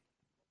Saturday,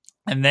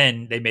 and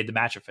then they made the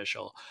match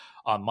official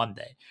on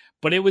Monday.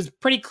 But it was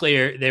pretty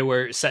clear they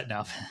were setting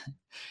up.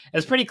 It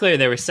was pretty clear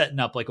they were setting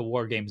up like a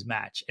WarGames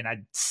match, and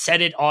I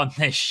said it on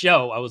this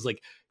show. I was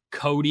like,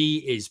 Cody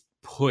is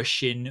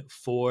pushing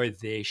for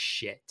this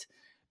shit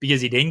because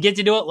he didn't get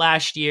to do it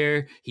last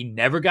year. He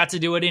never got to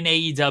do it in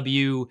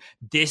AEW.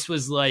 This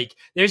was like,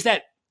 there's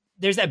that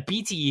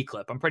BTE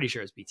clip. I'm pretty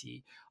sure it's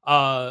BTE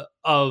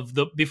of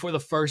the before the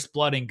first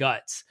Blood and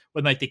Guts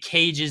when like the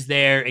cage is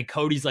there and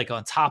Cody's like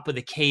on top of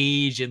the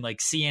cage and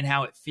like seeing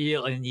how it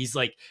feels. And he's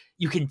like,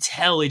 you can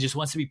tell he just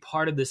wants to be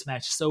part of this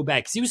match so bad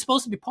because he was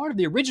supposed to be part of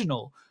the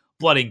original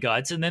Blood and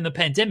Guts, and then the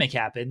pandemic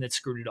happened that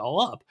screwed it all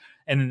up,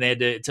 and then they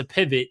had to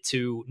pivot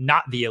to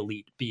not the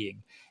Elite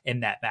being in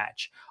that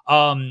match.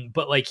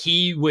 But like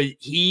he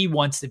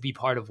wants to be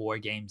part of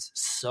WarGames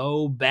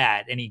so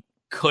bad, and he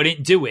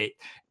couldn't do it.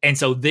 And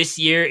so this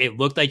year it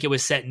looked like it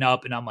was setting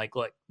up, and I'm like,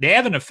 look, they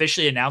haven't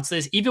officially announced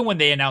this. Even when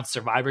they announced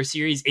Survivor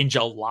Series in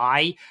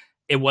July,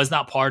 it was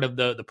not part of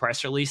the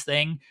press release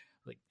thing.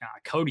 Like, nah,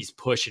 Cody's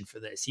pushing for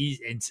this.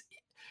 He's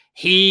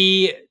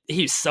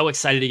so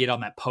excited to get on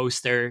that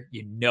poster.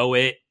 You know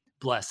it.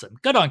 Bless him.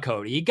 Good on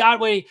Cody. He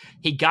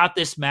got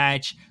this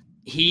match.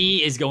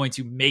 He is going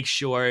to make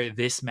sure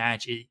this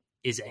match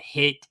is a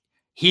hit.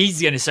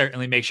 He's going to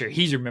certainly make sure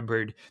he's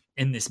remembered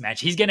in this match.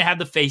 He's going to have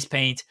the face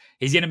paint.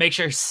 He's going to make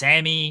sure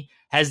Sammy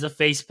has the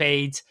face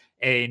paint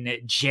and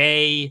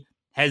Jay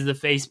has the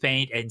face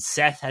paint and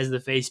Seth has the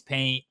face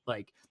paint.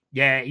 Like,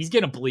 yeah, he's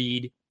going to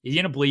bleed. He's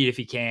going to bleed if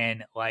he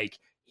can. Like,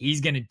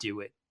 he's going to do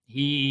it.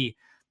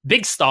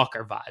 Big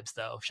stalker vibes,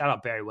 though. Shout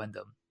out Barry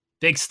Windham.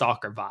 Big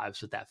stalker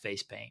vibes with that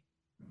face paint.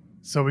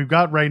 So we've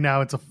got right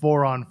now it's a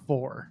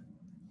 4-on-4.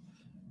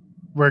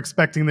 We're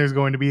expecting there's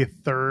going to be a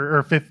third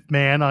or fifth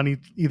man on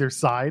either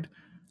side.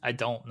 I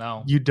don't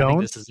know. You don't? I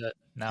think this is it.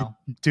 No.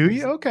 Do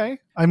you? Okay.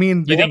 I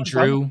mean, You think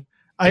Drew?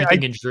 I'm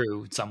thinking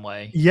Drew in some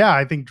way. Yeah,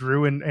 I think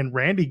Drew and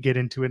Randy get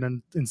into it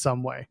in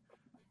some way.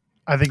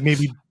 I think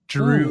maybe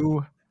Drew.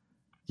 Ooh.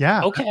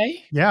 Yeah.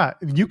 Okay. Yeah.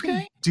 You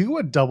can do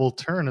a double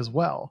turn as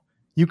well.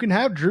 You can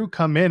have Drew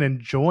come in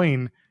and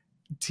join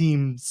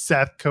Team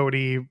Seth,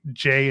 Cody,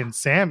 Jay, and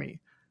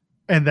Sammy,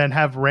 and then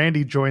have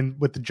Randy join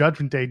with the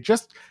Judgment Day.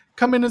 Just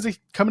come in as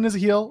a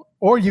heel,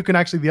 or you can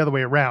actually the other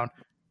way around.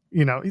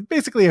 You know,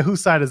 basically a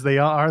whose side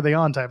are they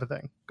on type of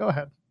thing. Go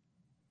ahead.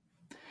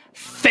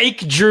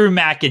 Fake Drew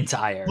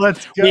McIntyre.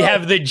 Let's go. We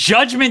have the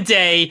Judgment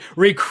Day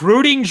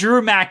recruiting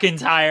Drew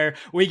McIntyre.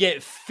 We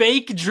get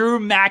fake Drew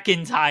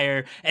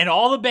McIntyre, and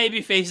all the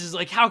baby faces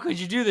like, how could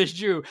you do this,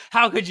 Drew?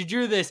 How could you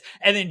do this?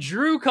 And then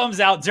Drew comes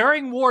out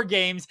during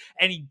WarGames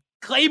and he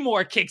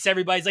Claymore kicks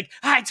everybody. He's like,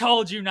 I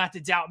told you not to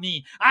doubt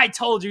me. I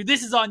told you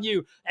this is on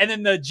you. And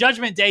then the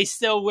Judgment Day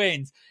still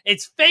wins.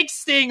 It's fake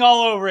Sting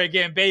all over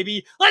again,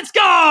 baby. Let's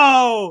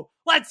go.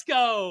 Let's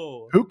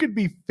go. Who could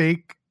be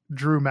fake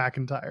Drew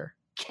McIntyre?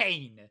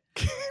 Kane.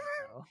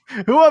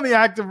 Who on the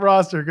active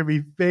roster could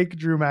be fake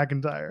Drew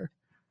McIntyre?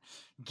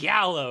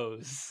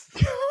 Gallows.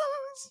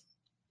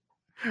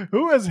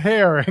 Who has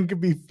hair and could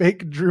be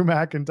fake Drew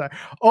McIntyre?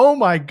 Oh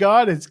my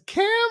God, it's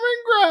Cameron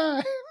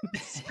Grimes.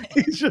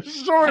 He's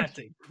just short. That's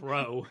a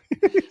crow.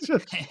 He's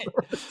just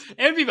short.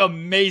 It'd be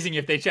amazing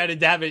if they tried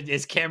to have it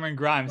as Cameron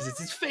Grimes.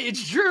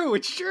 It's Drew.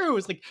 It's Drew.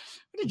 It's like,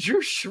 when did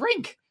Drew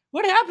shrink?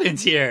 What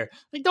happens here?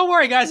 Like, don't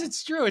worry, guys.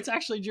 It's Drew. It's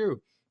actually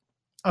Drew.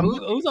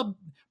 Who's a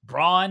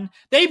Braun?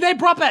 They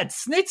brought back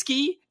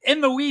Snitsky.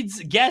 In the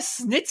Weeds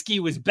guest Snitsky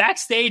was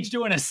backstage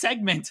doing a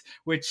segment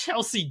with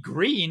Chelsea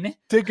Green.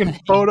 Taking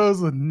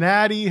photos with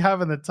Natty,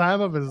 having the time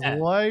of his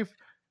life.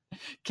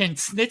 Can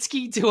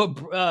Snitsky do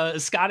a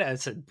Scottish? I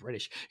said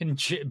British. Can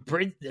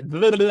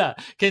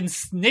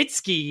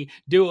Snitsky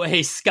do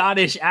a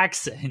Scottish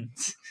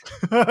accent?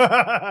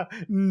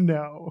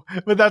 No,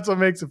 but that's what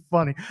makes it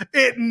funny.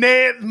 It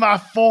ain't my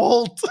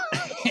fault.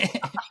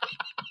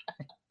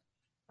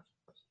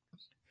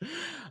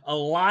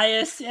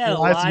 Elias,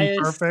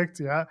 perfect.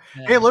 Yeah.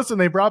 Hey, listen,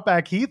 they brought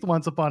back Heath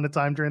once upon a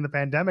time during the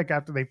pandemic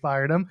after they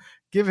fired him.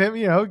 Gave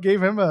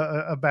him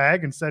a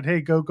bag and said,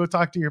 "Hey, go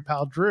talk to your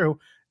pal Drew."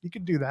 You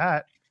could do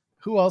that.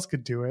 Who else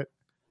could do it?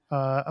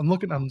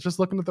 I'm just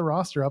looking at the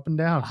roster up and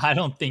down. I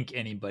don't think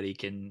anybody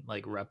can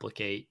like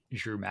replicate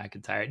Drew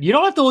McIntyre. You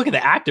don't have to look at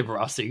the active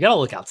roster. You got to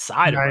look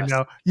outside. I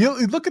know.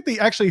 You look at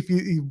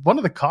one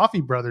of the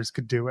Coffee brothers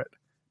could do it.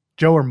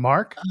 Joe or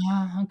Mark.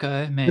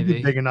 Okay, maybe. He'd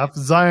be big enough.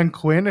 Zion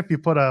Quinn, if you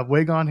put a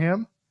wig on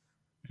him.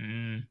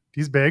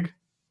 He's big.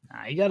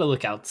 Nah, you got to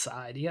look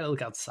outside. You got to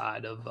look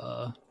outside of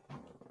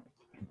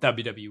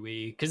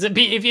WWE. Because if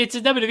it's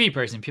a WWE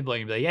person, people are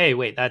going to be like, hey,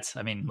 wait,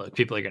 look,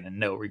 people are going to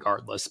know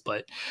regardless.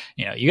 But,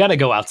 you got to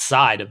go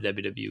outside of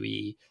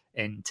WWE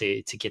and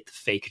to get the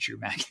fake Drew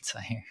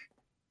McIntyre.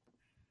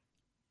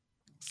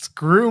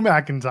 Screw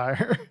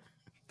McIntyre.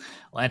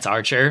 Lance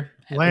Archer.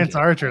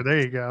 There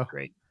you go.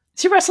 Great.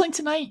 Is he wrestling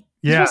tonight?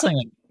 Yeah.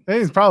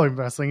 He's probably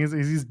wrestling.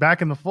 He's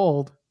back in the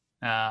fold.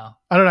 I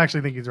don't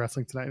actually think he's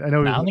wrestling tonight. I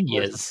don't think he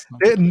is.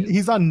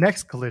 He's on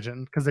Next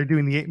Collision because they're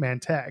doing the 8-man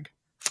tag.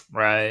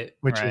 Right.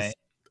 Which is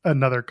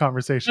another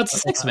conversation.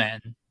 That's a 6-man.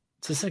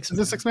 It's a 6-man.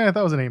 Is it 6-man? I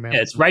thought it was an 8-man.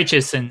 Yeah, it's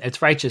Righteous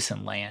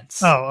and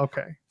Lance. Oh,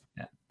 okay.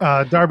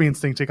 Yeah. Darby and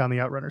Sting take on the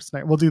Outrunners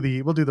tonight. We'll do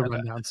the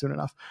rundown soon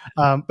enough.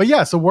 But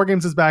yeah, so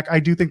WarGames is back. I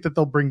do think that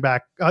they'll bring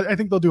back. I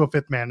think they'll do a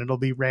 5th man. It'll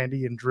be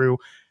Randy and Drew.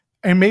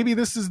 And maybe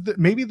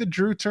maybe the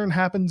Drew turn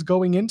happens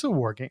going into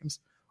WarGames,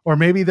 or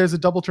maybe there's a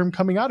double turn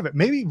coming out of it.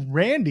 Maybe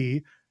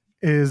Randy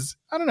is,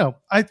 I don't know.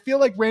 I feel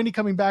like Randy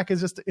coming back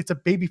is it's a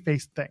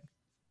babyface thing.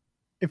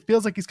 It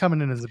feels like he's coming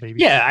in as a baby.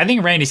 Yeah, I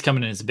think Randy's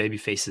coming in as a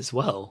babyface as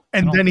well.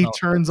 And then he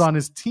turns on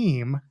his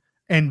team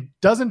and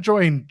doesn't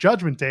join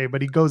Judgment Day,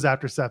 but he goes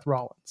after Seth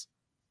Rollins.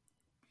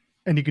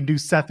 And you can do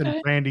Seth and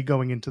Randy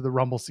going into the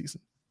Rumble season.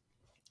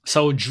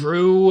 So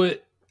Drew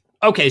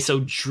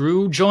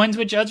joins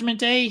with Judgment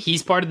Day.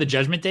 He's part of the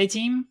Judgment Day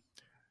team.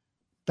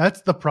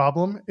 That's the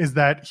problem, is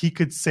that he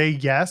could say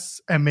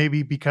yes. And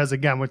maybe because,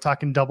 again, we're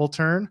talking double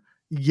turn.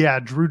 Yeah,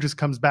 Drew just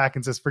comes back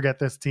and says, forget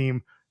this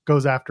team,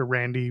 goes after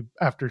Randy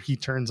after he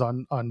turns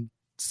on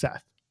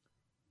Seth.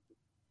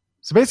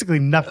 So basically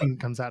nothing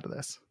comes out of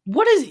this.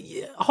 What are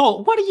you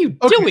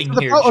doing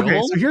here, Joel?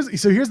 Okay,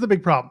 so here's the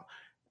big problem.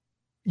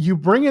 You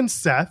bring in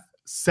Seth.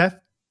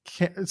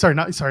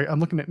 I'm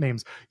looking at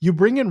names. You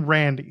bring in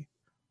Randy.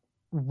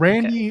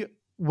 Randy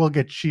will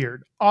get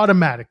cheered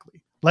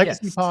automatically.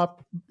 Legacy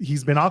Pop,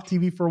 he's been off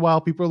TV for a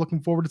while. People are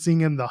looking forward to seeing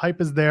him. The hype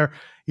is there.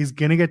 He's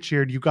going to get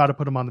cheered. You got to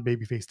put him on the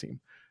babyface team.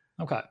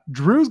 Okay.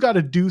 Drew's got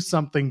to do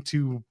something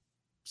to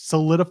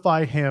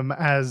solidify him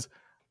as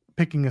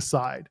picking a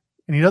side.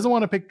 And he doesn't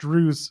want to pick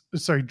Drew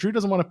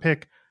doesn't want to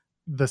pick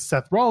the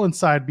Seth Rollins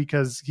side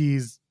because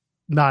he's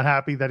not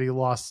happy that he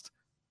lost,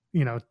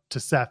 to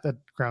Seth at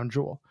Crown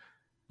Jewel.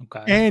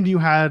 Okay. And you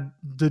had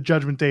the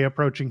Judgment Day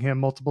approaching him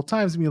multiple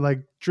times and be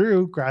like,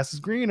 Drew, grass is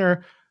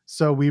greener.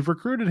 So we've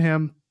recruited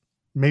him.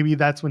 Maybe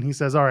that's when he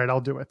says, all right,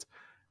 I'll do it.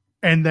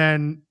 And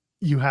then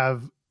you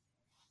have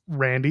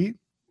Randy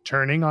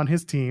turning on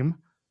his team.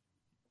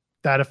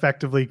 That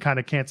effectively kind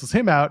of cancels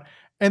him out.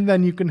 And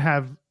then you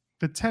can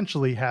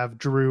potentially have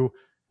Drew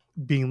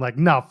being like,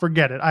 no,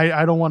 forget it.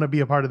 I don't want to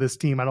be a part of this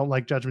team. I don't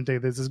like Judgment Day.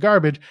 This is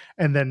garbage.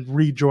 And then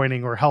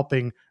rejoining or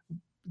helping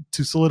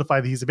to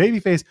solidify that he's a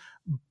babyface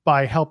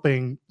by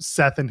helping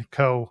Seth and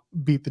co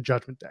beat the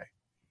Judgment Day.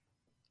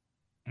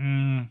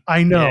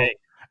 I know.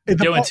 Yeah,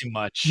 doing too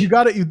much. You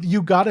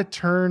gotta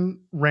turn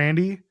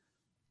Randy.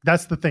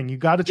 That's the thing. You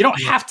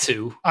don't have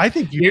to. I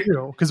think you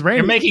do, because Randy,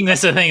 you're making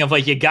this a thing of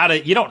like you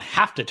don't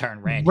have to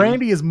turn Randy.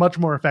 Randy is much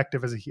more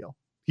effective as a heel.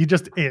 He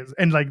just is.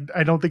 And like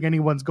I don't think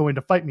anyone's going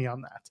to fight me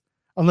on that.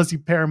 Unless you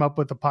pair him up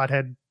with a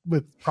pothead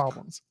with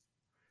problems.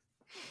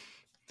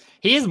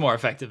 He is more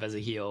effective as a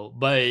heel,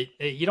 but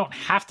you don't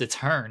have to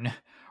turn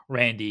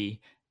Randy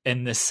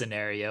in this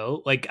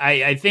scenario. Like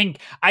I think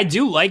I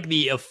do like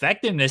the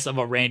effectiveness of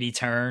a Randy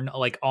turn,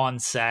 like on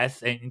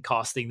Seth and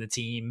costing the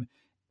team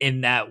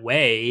in that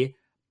way.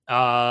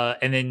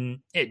 And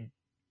then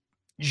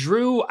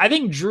Drew, I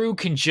think Drew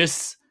can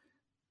just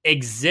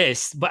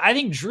exist, but I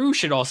think Drew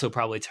should also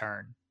probably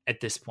turn at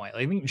this point.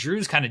 Like, I think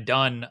Drew's kind of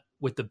done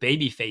with the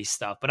babyface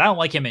stuff, but I don't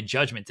like him in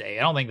Judgment Day.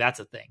 I don't think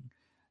that's a thing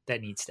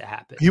that needs to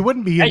happen. He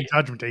wouldn't be in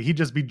Judgment Day. He'd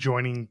just be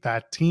joining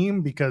that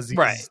team because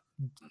he's,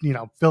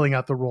 filling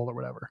out the role or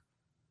whatever.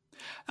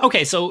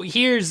 Okay, so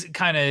here's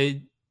kind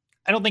of,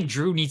 I don't think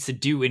Drew needs to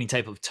do any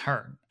type of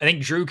turn. I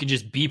think Drew can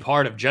just be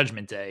part of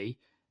Judgment Day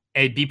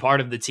and be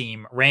part of the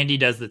team. Randy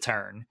does the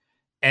turn,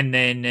 and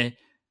then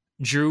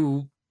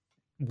Drew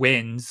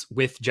wins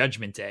with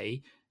Judgment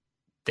Day.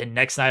 Then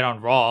next night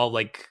on Raw,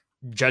 like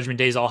Judgment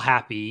Day's all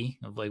happy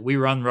of like, we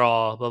run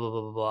Raw, blah, blah,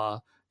 blah, blah, blah,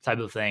 type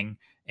of thing.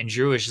 And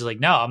Drew is just like,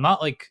 no, I'm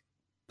not like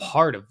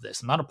part of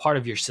this. I'm not a part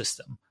of your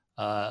system.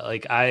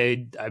 Like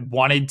I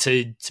wanted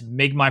to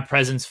make my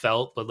presence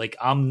felt, but like,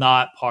 I'm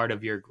not part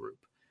of your group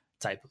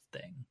type of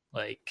thing.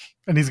 Like,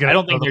 and I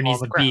don't think there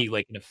needs to be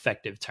like an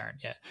effective turn.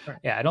 Yeah. Right.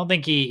 Yeah. I don't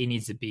think he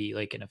needs to be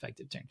like an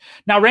effective turn.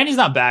 Now, Randy's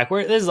not back.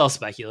 This is all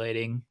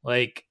speculating.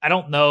 Like, I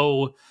don't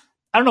know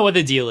what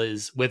the deal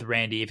is with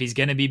Randy. If he's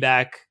going to be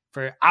back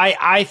for,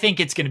 I think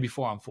it's going to be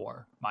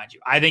 4-on-4, mind you.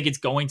 I think it's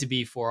going to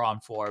be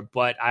 4-on-4,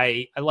 but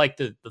I like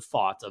the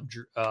thought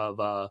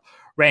of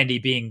Randy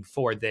being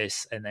for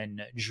this and then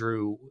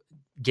Drew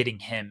getting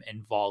him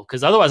involved.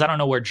 Because otherwise, I don't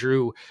know where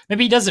Drew,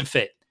 maybe he doesn't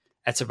fit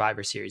at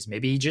Survivor Series.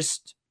 Maybe he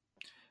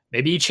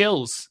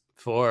chills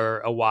for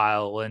a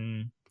while,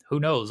 and who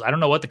knows? I don't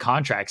know what the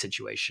contract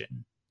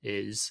situation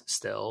is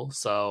still.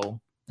 So,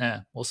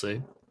 we'll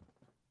see.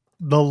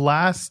 The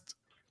last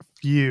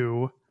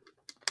year's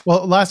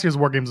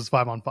WarGames was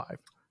 5-on-5.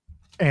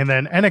 And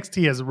then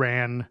NXT has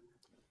ran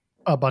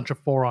a bunch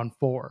of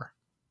 4-on-4,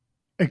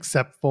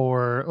 except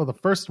for the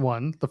first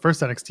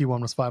NXT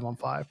one was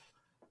 5-on-5.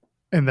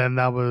 And then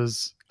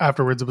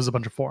afterwards, it was a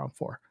bunch of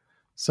 4-on-4.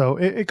 So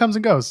it comes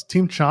and goes.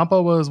 Team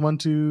Ciampa was 1,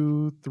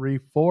 2, 3,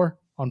 4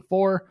 on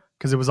 4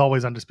 because it was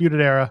always Undisputed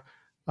Era.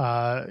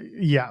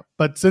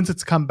 But since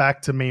it's come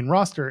back to main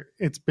roster,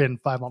 it's been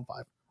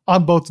 5-on-5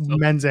 on both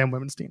men's and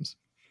women's teams.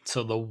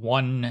 So the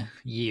 1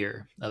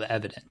 year of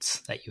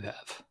evidence that you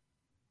have.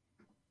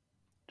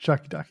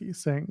 Chucky Ducky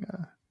saying,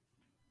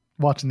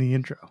 watching the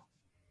intro.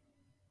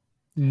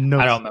 No,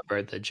 I don't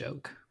remember the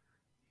joke.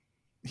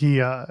 He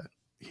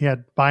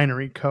had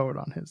binary code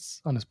on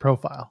his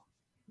profile.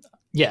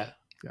 Yeah.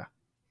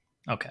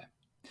 Okay.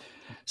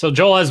 So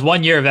Joel has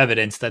 1 year of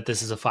evidence that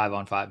this is a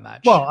 5-on-5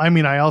 match. Well, I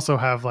mean, I also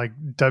have like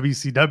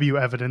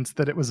WCW evidence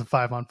that it was a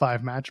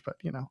 5-on-5 match, but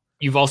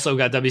you've also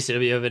got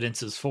WCW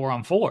evidence as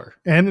 4-on-4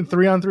 and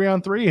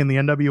 3-on-3-on-3 in the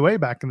NWA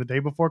back in the day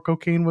before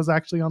cocaine was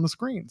actually on the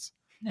screens.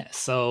 Yeah.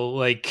 So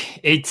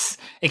like it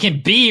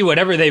can be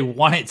whatever they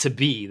want it to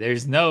be.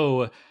 There's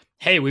no,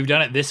 hey, we've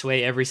done it this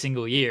way every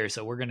single year,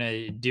 so we're going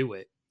to do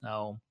it.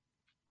 No,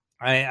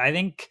 I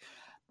think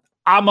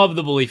I'm of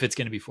the belief it's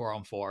going to be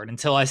 4-on-4, and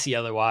until I see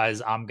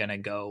otherwise, I'm going to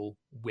go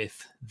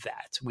with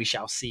that. We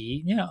shall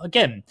see.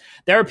 Again,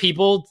 there are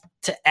people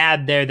to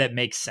add there that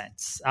makes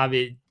sense. I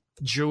mean,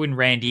 Drew and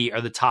Randy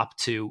are the top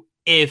two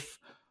if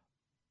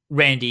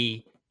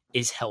Randy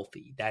is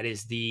healthy. That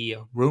is the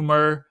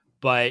rumor,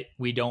 but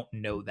we don't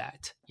know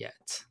that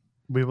yet.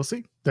 We will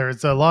see.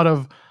 There's a lot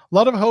of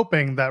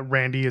hoping that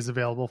Randy is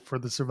available for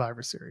the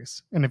Survivor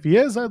Series, and if he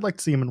is, I'd like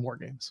to see him in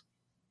WarGames.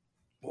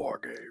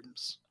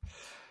 WarGames.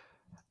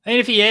 And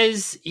if he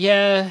is,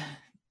 yeah,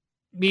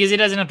 because he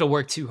doesn't have to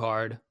work too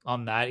hard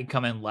on that. He'd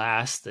come in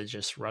last to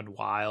just run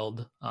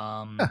wild.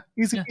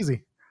 Easy.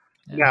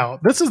 Yeah. Now,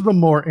 this is the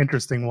more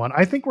interesting one.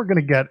 I think we're going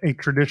to get a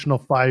traditional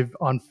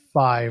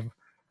 5-on-5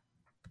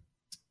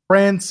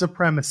 brand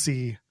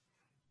supremacy.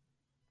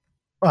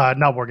 Not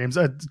WarGames,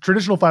 a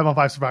traditional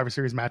 5-on-5 Survivor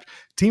Series match.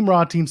 Team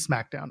Raw, Team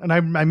SmackDown. And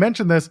I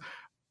mentioned this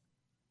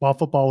while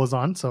football was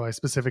on, so I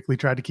specifically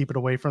tried to keep it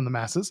away from the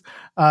masses.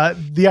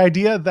 The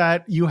idea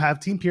that you have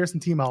Team Pierce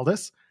and Team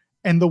Aldis,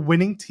 and the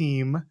winning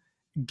team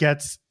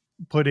gets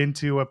put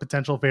into a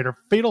potential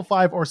fatal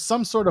five or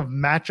some sort of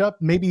matchup.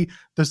 Maybe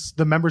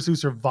the members who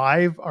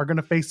survive are going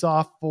to face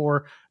off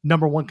for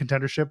number one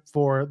contendership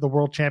for the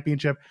world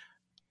championship.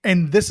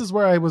 And this is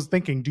where I was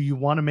thinking, do you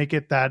want to make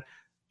it that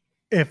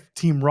if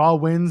Team Raw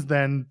wins,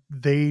 then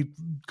they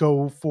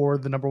go for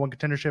the number one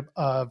contendership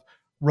of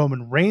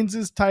Roman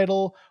Reigns'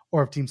 title,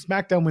 or if Team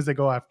SmackDown wins, they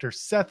go after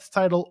Seth's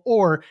title,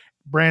 or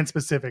brand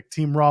specific,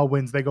 Team Raw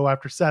wins, they go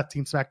after Seth,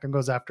 Team SmackDown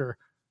goes after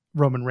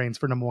Roman Reigns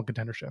for number one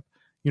contendership.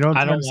 You know what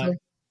I'm trying to say?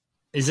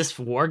 Is this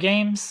War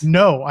Games?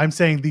 No, I'm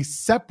saying the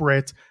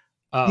separate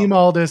Team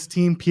Aldis,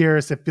 Team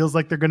Pierce. It feels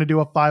like they're going to do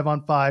a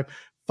 5-on-5,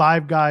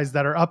 5 guys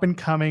that are up and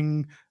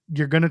coming.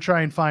 You're going to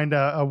try and find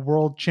a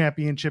world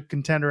championship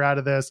contender out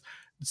of this.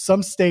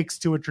 Some stakes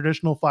to a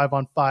traditional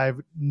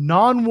 5-on-5,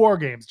 non-War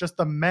Games, just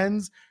the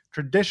men's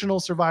traditional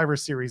Survivor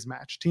Series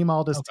match. Team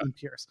Aldis, Team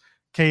Pierce.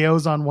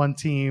 KO's on one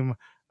team.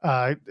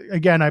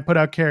 Again, I put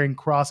out Karrion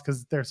Kross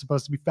because they're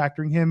supposed to be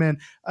factoring him in.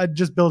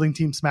 Just building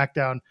Team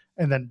SmackDown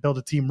and then build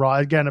a Team Raw.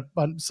 Again,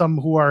 some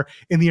who are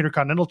in the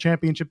Intercontinental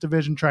Championship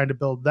division, trying to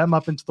build them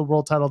up into the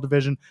world title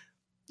division.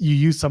 You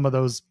use some of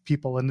those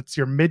people, and it's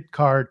your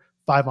mid-card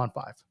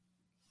 5-on-5.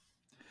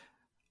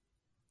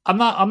 I'm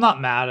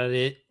not mad at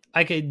it.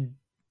 I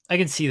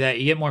can see that.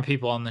 You get more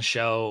people on the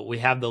show. We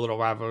have the little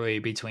rivalry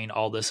between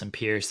Aldis and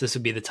Pierce. This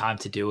would be the time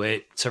to do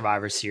it.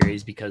 Survivor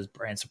Series, because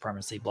brand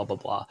supremacy, blah, blah,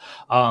 blah.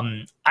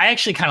 I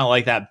actually kind of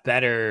like that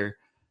better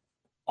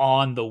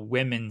on the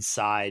women's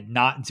side,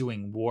 not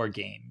doing War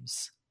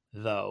Games,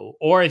 though.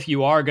 Or if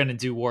you are going to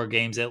do War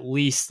Games, at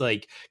least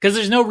because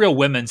there's no real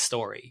women's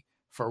story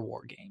for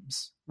War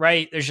Games,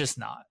 right? There's just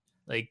not.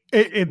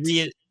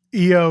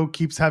 EO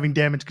keeps having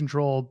damage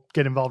control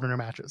get involved in her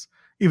matches,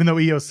 even though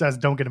EO says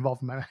don't get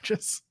involved in my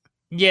matches.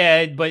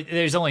 Yeah, but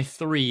there's only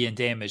 3 in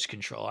damage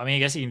control. I mean, I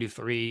guess you can do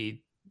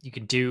 3. You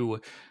can do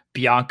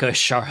Bianca,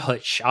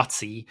 Charlotte,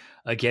 Shotzi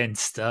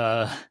against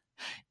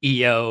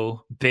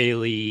EO,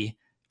 Bailey,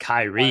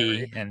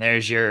 Kyrie, and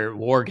there's your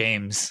War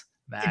Games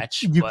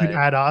match. You could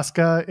add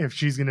Asuka if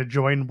she's going to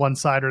join one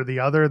side or the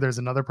other. There's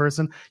another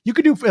person. You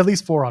could do at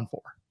least 4-on-4.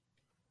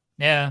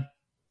 Yeah.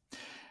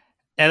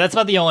 Yeah, that's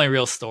about the only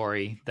real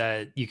story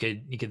that you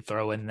could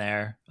throw in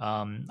there.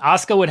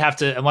 Asuka would have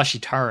to, unless she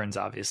turns,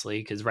 obviously,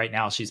 because right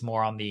now she's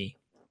more on the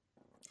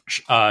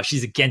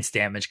she's against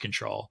damage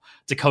control.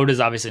 Dakota's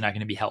obviously not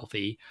going to be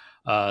healthy,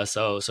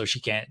 so she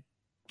can't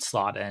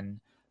slot in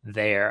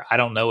there. I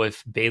don't know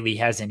if Bailey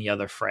has any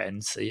other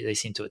friends. They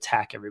seem to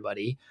attack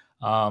everybody.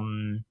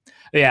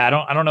 Yeah,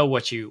 I don't know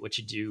what you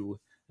do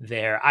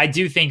there. I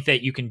do think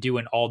that you can do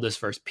an Aldis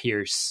versus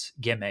Pierce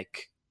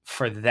gimmick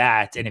for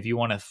that, and if you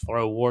want to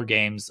throw War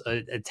Games,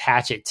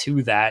 attach it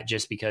to that,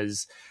 just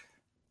because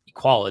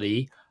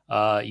equality,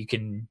 you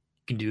can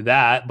do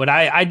that. But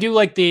I do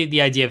like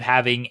the idea of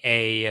having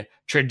a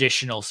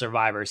traditional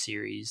Survivor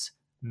Series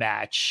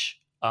match,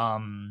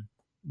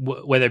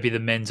 whether it be the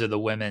men's or the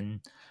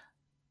women,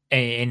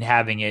 and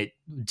having it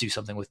do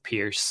something with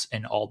Pierce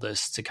and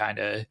Aldis to kind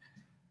of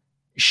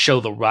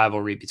show the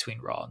rivalry between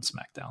Raw and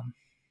SmackDown.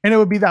 And it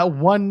would be that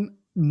one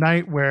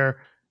night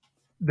where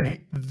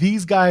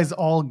these guys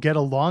all get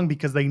along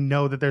because they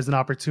know that there's an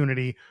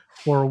opportunity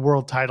for a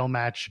world title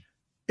match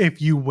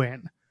if you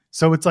win.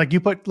 So it's like you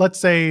put, let's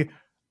say,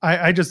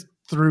 I just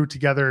threw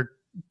together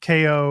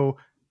KO,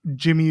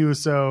 Jimmy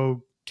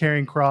Uso,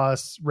 Karrion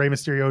Kross, Rey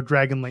Mysterio,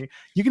 Dragon Lee.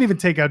 You can even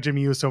take out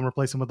Jimmy Uso and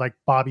replace him with like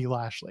Bobby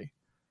Lashley.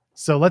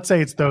 So let's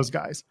say it's those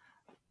guys.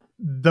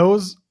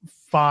 Those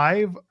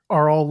 5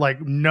 are all like,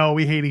 no,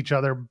 we hate each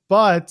other,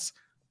 but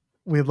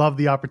we love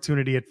the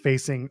opportunity at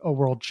facing a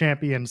world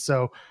champion.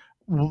 So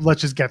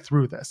let's just get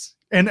through this.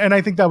 And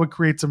I think that would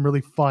create some really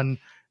fun,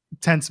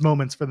 tense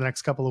moments for the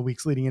next couple of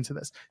weeks leading into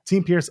this.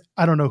 Team Pierce,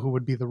 I don't know who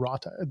would be the Raw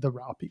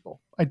people.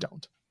 I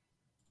don't.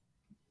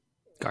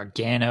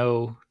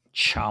 Gargano,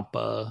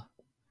 Ciampa,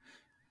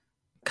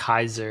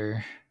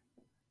 Kaiser,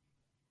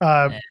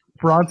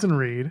 Bronson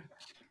Reed,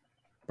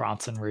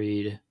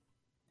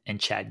 and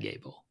Chad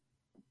Gable.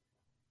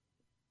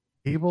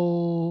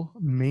 Gable,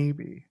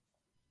 maybe.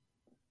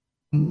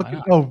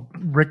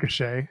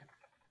 Ricochet.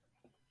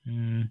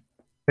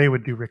 They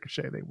would do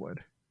Ricochet. They would.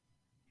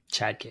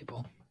 Chad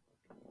Gable.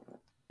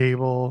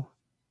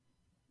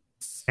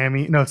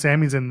 Sammy. No,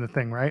 Sammy's in the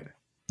thing, right?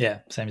 Yeah,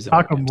 Sammy's in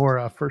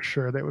Nakamura for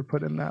sure. They would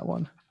put in that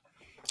one.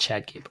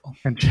 Chad Gable.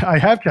 And I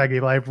have Chad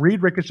Gable. I have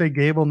Reed, Ricochet,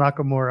 Gable,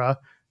 Nakamura,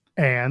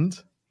 and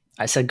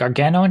I said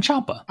Gargano and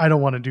Ciampa. I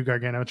don't want to do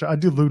Gargano. I'd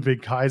do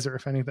Ludwig Kaiser,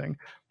 if anything.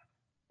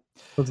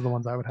 Those are the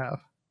ones I would have.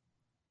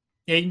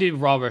 Yeah, you can do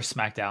Raw versus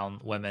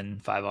SmackDown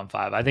women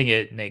 5-on-5. I think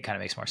it kind of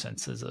makes more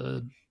sense as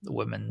a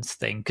women's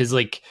thing, because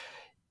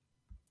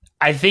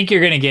I think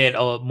you're going to get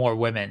more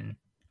women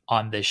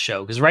on this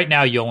show, because right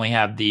now you only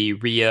have the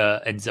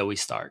Rhea and Zoe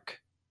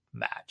Stark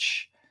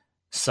match.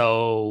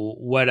 So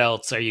what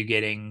else are you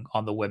getting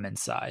on the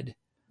women's side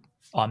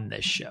on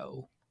this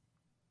show?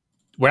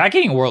 We're not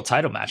getting a world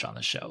title match on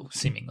the show,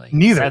 seemingly.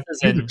 Neither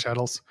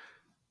titles.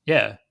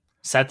 Yeah,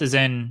 Seth is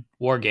in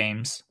War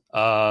Games,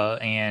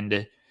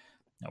 and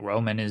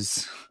Roman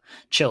is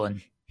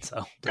chilling.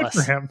 So Good for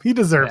bless. him. He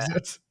deserves Yeah.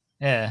 it.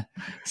 Yeah.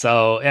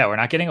 So yeah, we're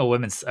not getting a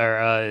women's or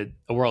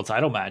a world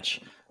title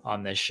match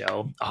on this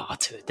show. Oh,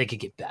 dude, they could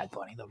get Bad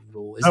Bunny. The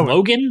rule is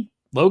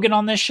Logan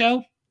on this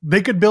show.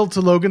 They could build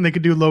to Logan. They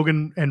could do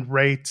Logan and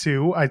Ray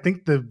too. I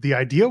think the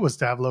idea was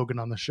to have Logan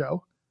on the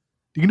show.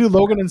 You can do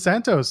Logan and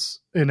Santos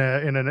in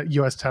a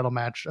US title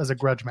match as a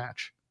grudge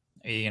match.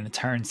 Are you going to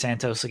turn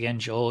Santos again,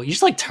 Joel? You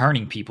just like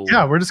turning people.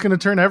 Yeah, we're just going to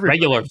turn everybody.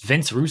 Regular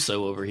Vince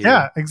Russo over here.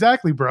 Yeah,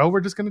 exactly, bro. We're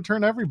just going to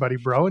turn everybody,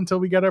 bro, until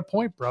we get our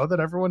point, bro, that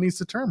everyone needs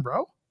to turn,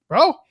 bro.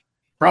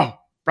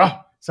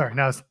 Sorry,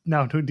 now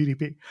I'm doing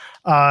DDP.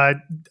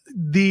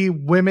 The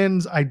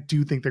women's, I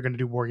do think they're going to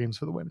do WarGames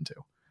for the women too.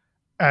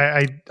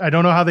 I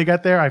don't know how they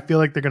get there. I feel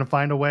like they're going to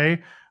find a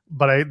way,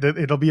 but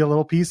it'll be a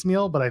little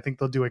piecemeal, but I think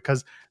they'll do it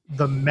because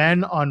the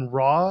men on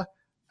Raw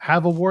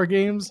have a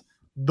WarGames.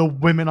 The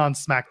women on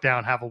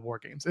SmackDown have a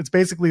WarGames. It's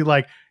basically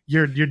like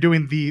you're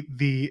doing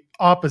the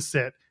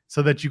opposite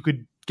so that you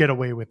could get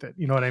away with it.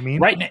 You know what I mean?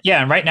 Right.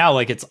 Yeah. And right now,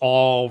 like it's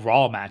all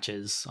Raw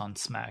matches on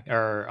Smack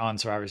or on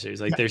Survivor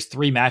Series. Like there's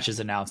 3 matches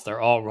announced. They're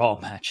all Raw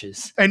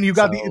matches. And you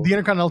got the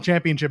Intercontinental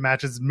Championship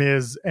matches,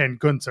 Miz and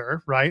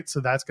Gunther, right? So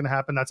that's going to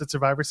happen. That's at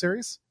Survivor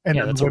Series. And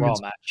yeah, that's a Raw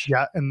match.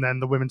 Yeah. And then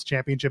the women's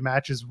championship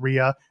match is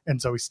Rhea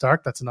and Zoe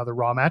Stark. That's another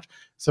Raw match.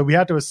 So we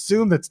have to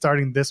assume that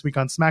starting this week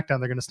on SmackDown,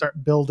 they're going to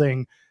start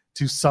building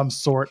to some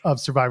sort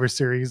of Survivor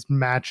Series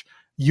match,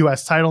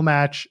 US title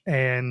match,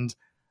 and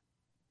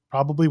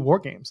probably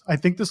WarGames. I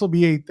think this will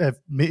be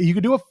you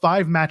could do a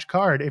 5-match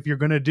card if you're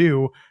going to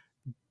do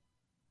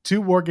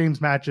 2 WarGames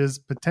matches,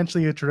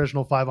 potentially a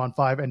traditional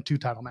 5-on-5 and 2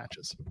 title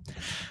matches.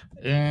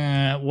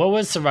 What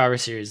was Survivor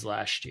Series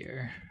last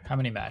year? How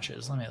many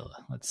matches?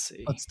 Let's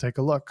see. Let's take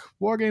a look.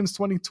 WarGames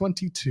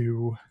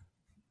 2022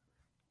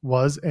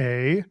 was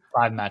a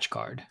 5-match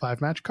card.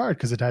 5-match card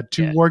because it had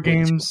 2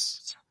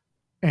 WarGames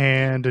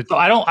and so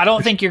I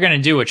don't think you're going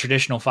to do a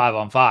traditional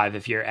 5-on-5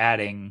 if you're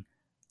adding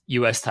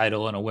US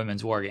title and a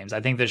women's WarGames.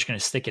 I think they're just going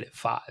to stick it at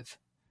 5.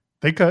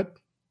 They could.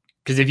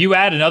 Because if you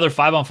add another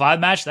 5-on-5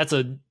 match, that's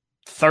a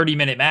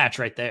 30-minute match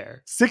right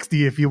there.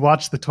 60 if you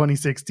watch the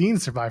 2016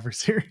 Survivor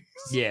Series.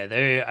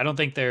 Yeah, I don't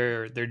think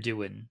they're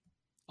doing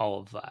all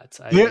of that.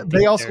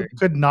 They also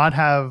could not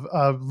have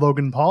a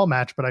Logan Paul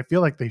match, but I feel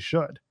like they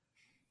should.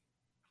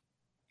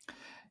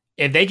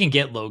 If they can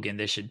get Logan,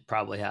 they should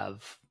probably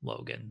have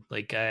Logan.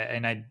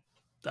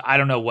 I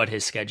don't know what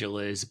his schedule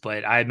is,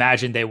 but I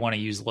imagine they want to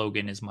use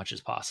Logan as much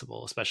as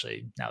possible,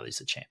 especially now that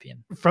he's a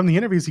champion. From the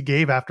interviews he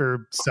gave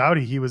after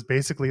Saudi, he was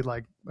basically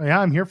like, yeah,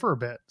 I'm here for a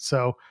bit.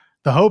 So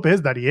the hope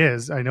is that he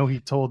is. I know he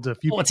told a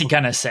few What's he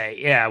going to say?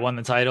 Yeah, I won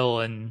the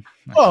title. And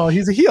well,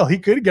 he's a heel. He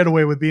could get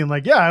away with being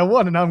like, yeah, I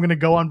won and now I'm going to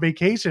go on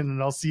vacation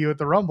and I'll see you at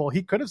the Rumble.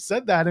 He could have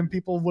said that and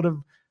people would have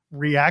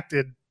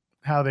reacted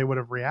how they would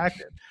have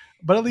reacted.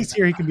 But at least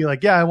here he can be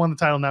like, yeah, I won the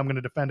title. Now I'm going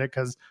to defend it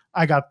because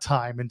I got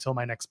time until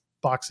my next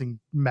boxing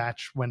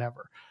match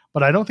whenever.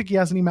 But I don't think he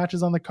has any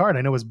matches on the card.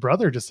 I know his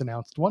brother just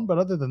announced one, but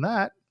other than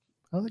that,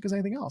 I don't think there's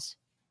anything else.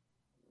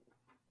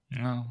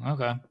 Oh,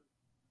 okay.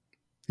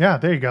 Yeah,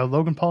 there you go.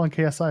 Logan Paul and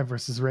KSI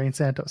versus Ray and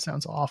Santos.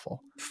 Sounds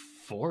awful.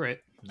 For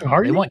it.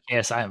 No, they want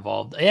KSI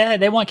involved. Yeah,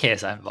 they want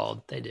KSI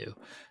involved. They do.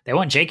 They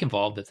want Jake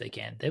involved if they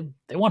can.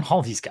 They want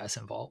all these guys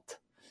involved.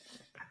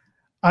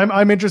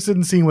 I'm interested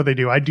in seeing what they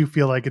do. I do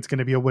feel like it's going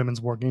to be a women's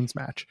WarGames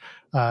match.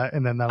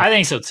 And then I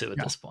think so too at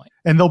this point.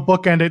 And they'll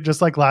bookend it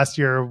just like last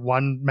year.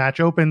 One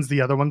match opens,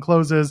 the other one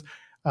closes.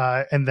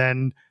 And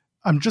then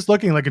I'm just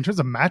looking like in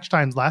terms of match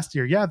times last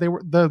year. Yeah, they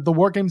were the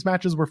WarGames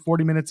matches were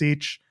 40 minutes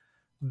each.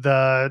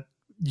 The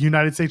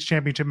United States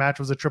Championship match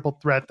was a triple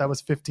threat. That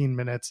was 15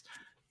 minutes.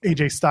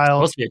 AJ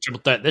Styles. Supposed to be a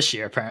triple threat this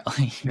year,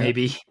 apparently. Yeah.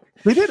 Maybe.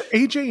 They did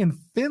AJ and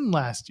Finn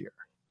last year.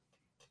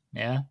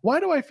 Yeah. Why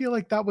do I feel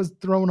like that was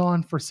thrown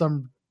on for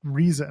some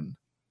reason?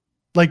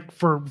 Like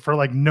for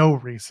like no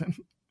reason.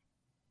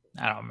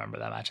 I don't remember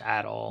that match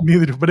at all.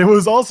 Neither do, but it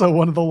was also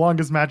one of the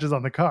longest matches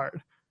on the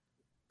card.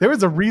 There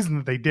was a reason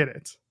that they did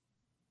it.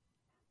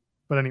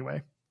 But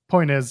anyway,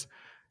 point is,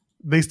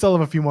 they still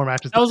have a few more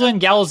matches. That was when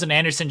Gallows and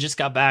Anderson just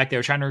got back. They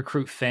were trying to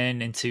recruit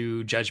Finn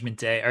into Judgment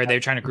Day, or they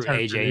were trying to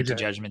recruit AJ into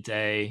Judgment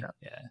Day.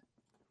 Yeah.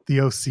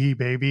 The OC,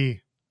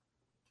 baby.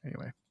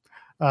 Anyway.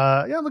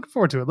 Yeah, I'm looking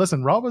forward to it.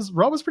 Listen, Raw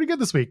was pretty good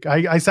this week.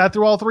 I sat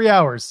through all 3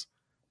 hours.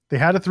 They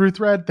had a through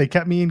thread. They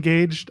kept me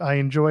engaged. I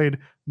enjoyed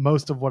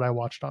most of what I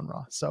watched on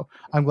Raw. So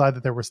I'm glad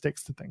that there were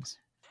stakes to things.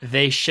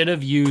 They should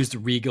have used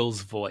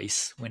Regal's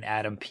voice when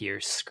Adam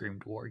Pearce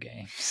screamed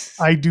WarGames.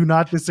 I do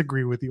not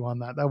disagree with you on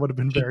that. That would have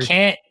been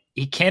very...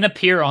 He can't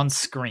appear on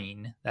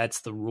screen. That's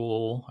the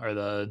rule, or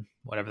the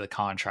whatever the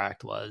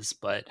contract was.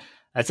 But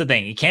that's the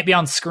thing. He can't be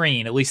on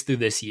screen, at least through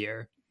this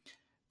year.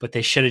 But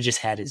they should have just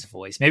had his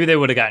voice. Maybe they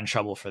would have gotten in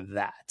trouble for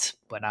that.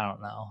 But I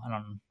don't know.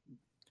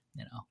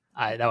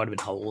 That would have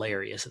been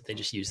hilarious if they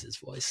just used his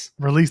voice.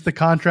 Release the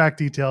contract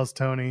details,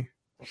 Tony.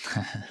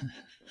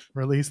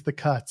 Release the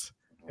cuts.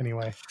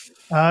 Anyway.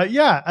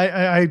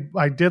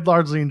 I did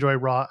largely enjoy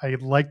Raw. I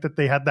liked that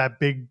they had that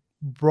big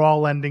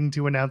brawl ending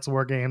to announce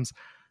WarGames.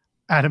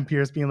 Adam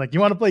Pearce being like, you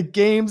want to play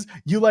games?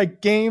 You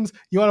like games?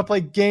 You want to play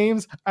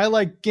games? I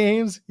like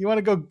games. You want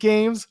to go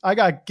games? I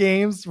got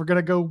games. We're going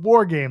to go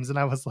war games. And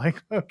I was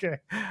like, okay,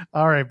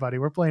 all right, buddy.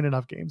 We're playing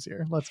enough games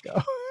here. Let's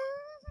go.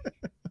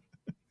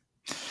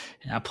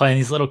 You're not playing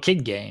these little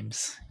kid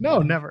games. No,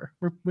 never.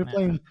 We're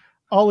playing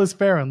all is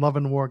fair and love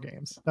and war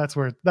games. That's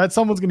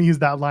someone's going to use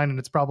that line, and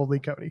it's probably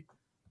Cody.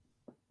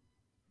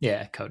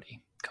 Yeah,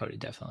 Cody. Cody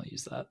definitely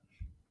used that.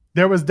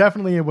 There was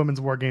definitely a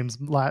women's war games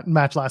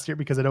match last year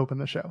because it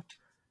opened the show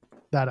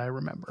that I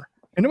remember.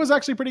 And it was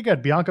actually pretty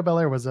good. Bianca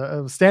Belair was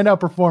a standout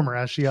performer,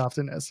 as she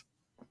often is.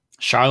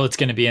 Charlotte's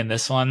going to be in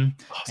this one,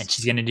 and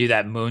she's going to do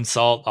that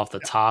moonsault off the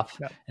top,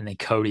 and then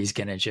Cody's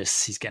going to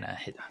he's going to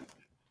hit.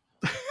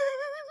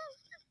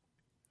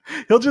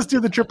 He'll just do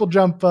the triple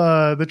jump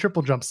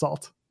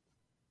salt.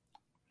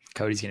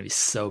 Cody's going to be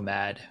so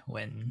mad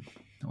when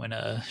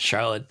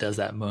Charlotte does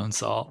that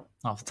moonsault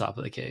off the top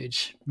of the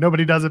cage.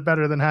 Nobody does it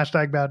better than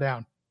 #bow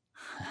down.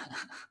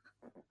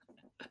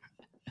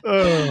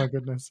 Oh my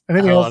goodness.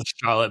 Anything else? Love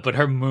Charlotte, but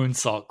her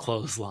moonsault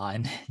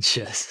clothesline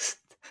just...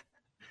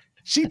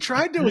 She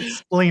tried to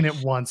explain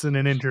it once in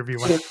an interview.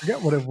 I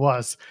forget what it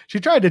was. She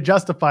tried to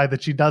justify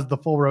that she does the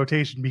full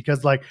rotation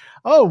because like,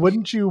 oh,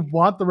 wouldn't you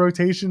want the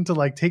rotation to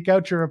like take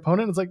out your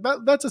opponent? It's like,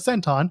 that's a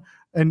senton.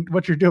 And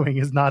what you're doing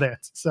is not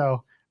it.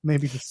 So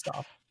maybe just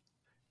stop.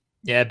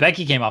 Yeah,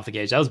 Becky came off the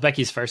cage. That was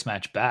Becky's first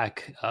match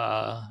back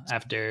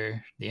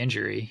after the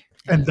injury.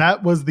 And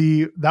that was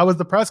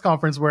the press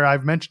conference where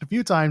I've mentioned a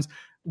few times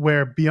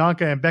where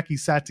Bianca and Becky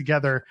sat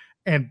together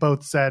and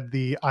both said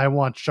I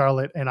want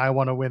Charlotte and I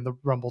want to win the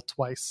Rumble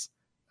twice.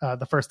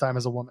 The first time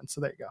as a woman.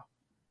 So there you go.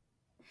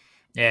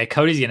 Yeah,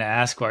 Cody's going to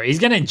ask for it. He's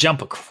going to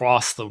jump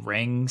across the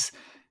rings.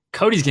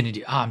 Cody's going to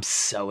do... Oh, I'm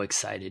so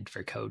excited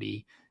for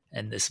Cody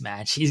in this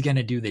match. He's going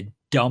to do the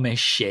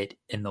dumbest shit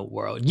in the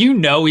world. You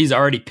know he's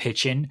already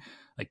pitching.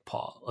 Like,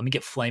 Paul, let me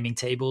get flaming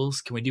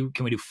tables. Can we do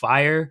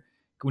fire?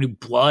 Can we do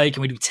blood?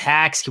 Can we do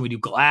tacks? Can we do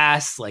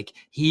glass? Like,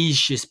 he's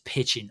just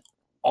pitching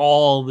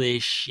all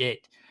this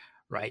shit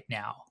right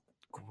now.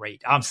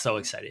 Great. I'm so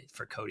excited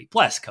for Cody.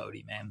 Bless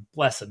Cody, man.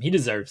 Bless him. He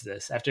deserves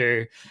this.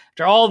 After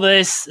all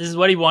this is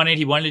what he wanted.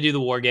 He wanted to do the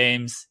War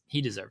Games.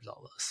 He deserves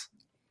all this.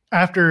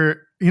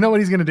 After, you know what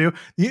he's going to do?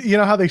 You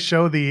know how they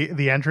show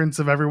the entrance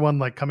of everyone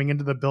like coming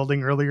into the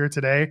building earlier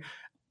today?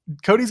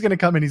 Cody's going to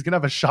come in. He's going to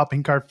have a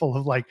shopping cart full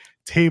of like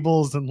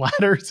tables and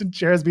ladders and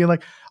chairs being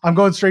like, I'm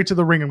going straight to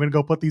the ring. I'm going to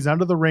go put these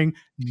under the ring.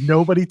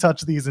 Nobody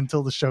touch these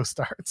until the show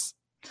starts.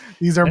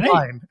 These are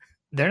mine.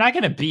 They're not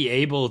going to be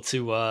able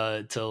to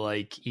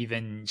like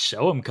even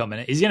show him coming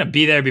in. He's going to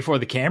be there before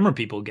the camera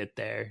people get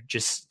there,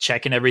 just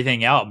checking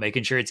everything out,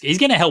 making sure he's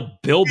going to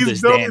help build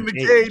this damn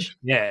cage.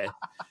 Yeah.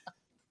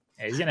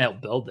 He's going to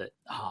help build it.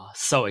 Oh,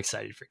 so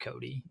excited for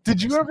Cody.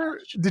 Did you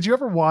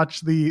ever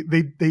watch they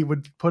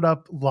would put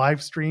up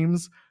live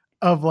streams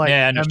of like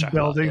them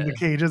building the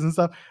cages and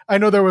stuff? I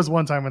know there was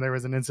one time when there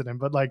was an incident,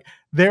 but like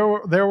there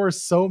were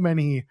so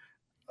many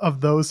of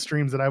those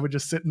streams that I would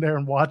just sit in there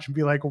and watch and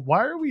be like,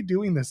 why are we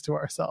doing this to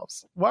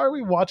ourselves? Why are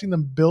we watching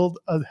them build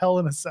a Hell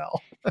in a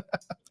Cell?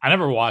 I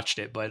never watched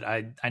it, but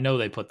I know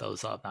they put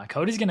those up. Now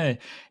Cody's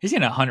he's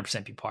gonna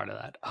 100% be part of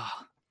that.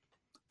 Oh,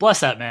 bless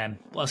that man.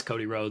 Bless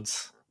Cody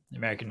Rhodes, the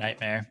American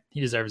Nightmare.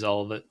 He deserves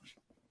all of it.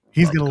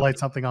 He's going to light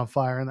something on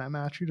fire in that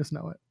match. You just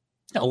know it.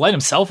 He'll light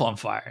himself on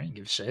fire. I don't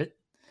give a shit.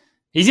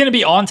 He's going to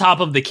be on top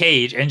of the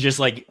cage and just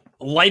like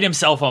light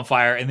himself on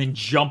fire and then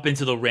jump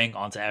into the ring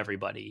onto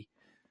everybody.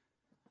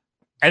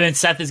 And then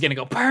Seth is going to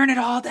go burn it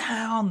all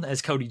down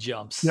as Cody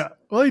jumps. Yeah.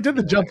 Well, he did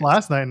the jump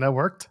last night and that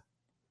worked.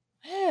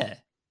 Yeah.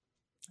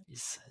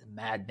 He's a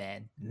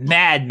madman.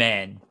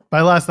 Madman.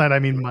 By last night, I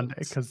mean Monday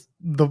because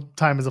the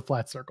time is a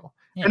flat circle.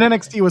 Yeah, and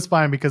NXT was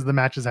fine because the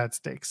matches had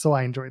stakes. So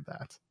I enjoyed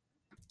that.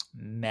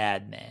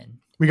 Madman.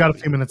 We got a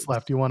few minutes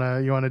left. You want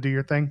to do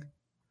your thing?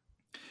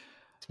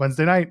 It's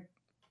Wednesday night.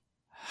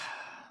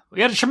 We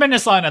got a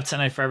tremendous lineup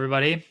tonight for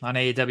everybody on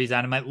AEW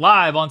Dynamite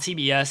live on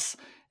TBS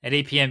at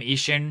 8 p.m.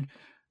 Eastern.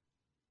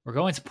 We're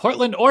going to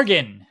Portland,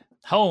 Oregon,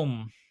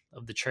 home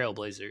of the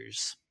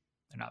Trailblazers.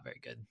 They're not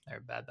very good. They're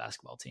a bad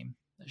basketball team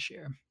this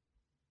year.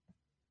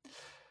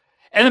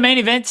 And the main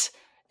event,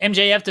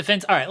 MJF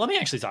defense. All right, let me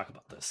actually talk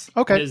about this.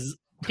 Okay. Because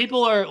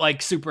people are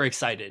like super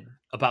excited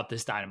about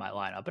this Dynamite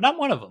lineup, and I'm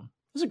one of them.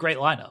 It was a great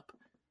lineup.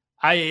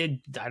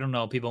 I don't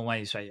know. People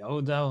might say, oh,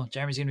 no,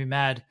 Jeremy's going to be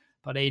mad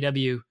about AEW.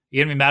 You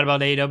going to be mad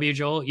about AEW,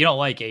 Joel? You don't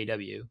like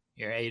AEW.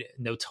 You're a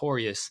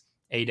notorious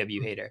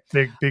AEW hater.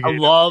 Big I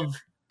love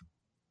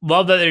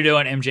that they're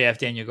doing MJF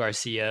Daniel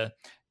Garcia.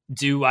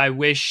 Do I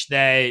wish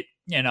that,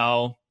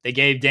 they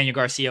gave Daniel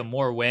Garcia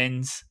more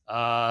wins? Do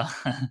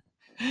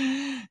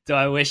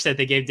I wish that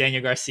they gave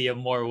Daniel Garcia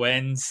more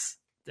wins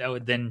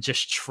than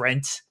just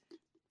Trent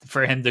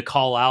for him to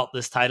call out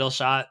this title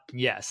shot?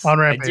 Yes, on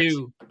Rampage. I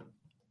do.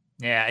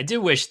 Yeah, I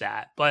do wish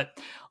that. But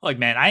look,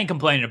 man, I ain't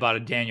complaining about a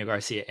Daniel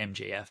Garcia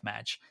MJF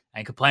match. I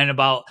ain't complaining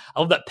about. I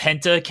love that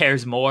Penta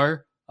cares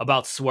more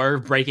about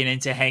Swerve breaking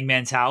into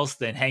Hangman's house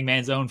than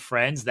Hangman's own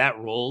friends. That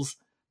rules.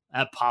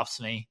 That pops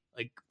me.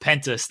 Like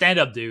Penta, stand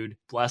up, dude.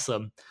 Bless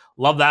him.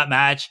 Love that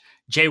match.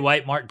 Jay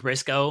White, Mark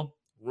Briscoe,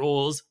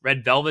 rules.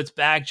 Red Velvet's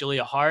back.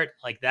 Julia Hart,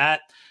 like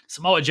that.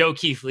 Samoa Joe,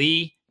 Keith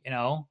Lee,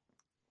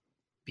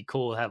 be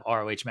cool to have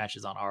ROH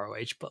matches on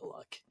ROH, but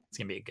look, it's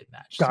going to be a good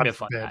match. It's going to be a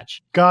fun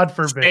match. God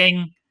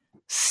forbid.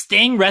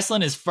 Sting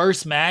wrestling his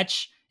first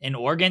match in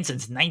Oregon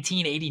since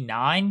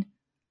 1989.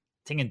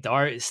 Sting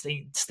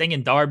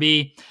and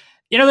Darby.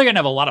 They're going to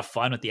have a lot of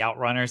fun with the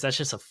Outrunners. That's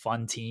just a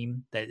fun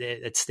team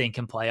that Sting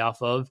can play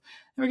off of.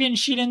 And we're getting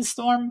Sheeta and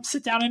Storm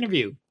sit-down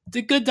interview. It's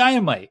a good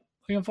Dynamite.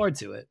 Looking forward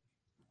to it.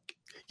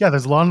 Yeah,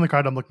 there's a lot on the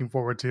card I'm looking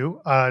forward to.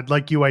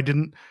 Like you, I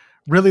didn't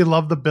really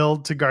love the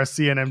build to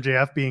Garcia and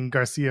MJF, being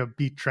Garcia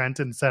beat Trent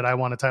and said, I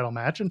want a title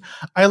match. And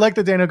I like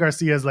that Daniel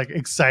Garcia is like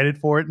excited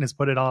for it and has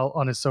put it all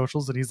on his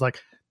socials. And he's like,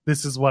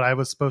 this is what I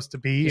was supposed to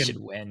be. He should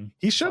win.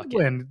 He should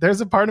win. There's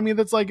a part of me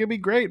that's like, it'd be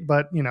great,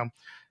 but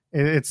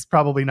it's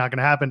probably not going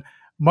to happen.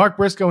 Mark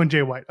Briscoe and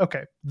Jay White.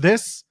 Okay.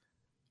 This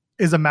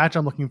is a match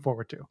I'm looking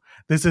forward to.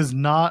 This is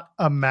not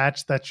a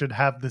match that should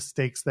have the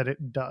stakes that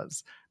it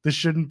does. This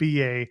shouldn't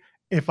be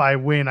if I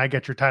win, I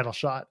get your title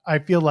shot. I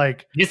feel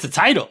like he gets the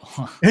title.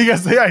 He's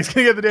going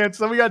to get the dance.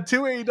 So we got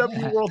 2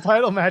 AEW world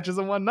title matches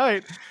in one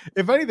night.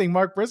 If anything,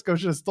 Mark Briscoe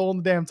should have stolen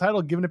the damn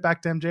title, given it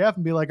back to MJF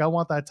and be like, I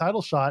want that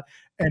title shot.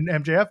 And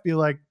MJF be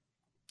like,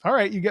 all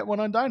right, you get one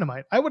on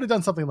Dynamite. I would have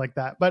done something like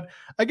that. But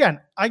again,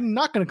 I'm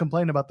not going to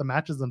complain about the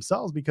matches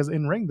themselves because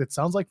in ring, that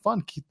sounds like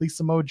fun. Keith Lee,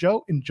 Samoa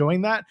Joe,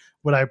 enjoying that.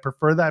 Would I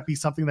prefer that be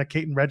something that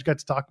Kate and Reg got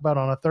to talk about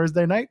on a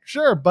Thursday night?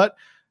 Sure. But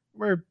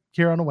we're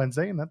here on a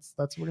Wednesday, and that's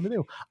what we're going to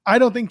do. I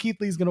don't think Keith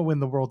Lee's going to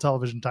win the world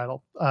television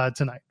title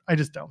tonight. I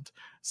just don't.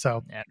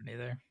 So yeah,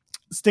 neither.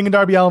 Sting and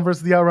Darby Allin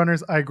versus the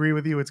Outrunners. I agree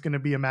with you. It's going to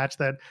be a match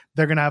that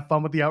they're going to have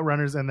fun with the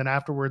Outrunners, and then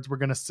afterwards we're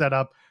going to set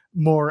up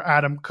more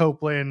Adam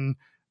Copeland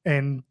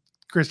and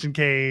Christian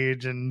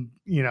Cage and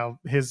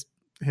his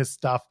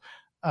stuff.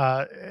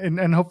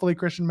 And hopefully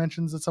Christian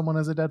mentions that someone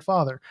has a dead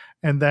father.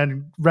 And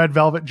then Red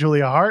Velvet,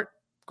 Julia Hart.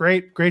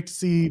 Great to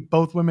see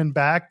both women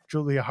back.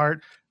 Julia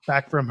Hart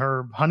back from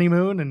her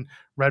honeymoon and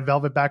Red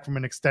Velvet back from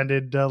an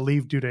extended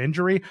leave due to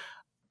injury.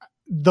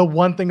 The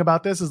one thing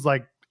about this is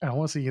like, I don't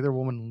want to see either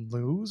woman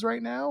lose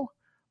right now,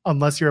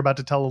 unless you're about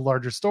to tell a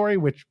larger story,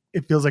 which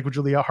it feels like with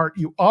Julia Hart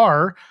you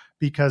are,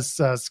 because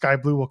Sky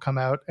Blue will come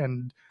out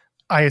and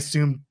I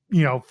assume,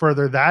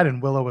 further that,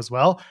 and Willow as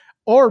well.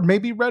 Or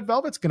maybe Red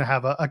Velvet's going to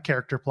have a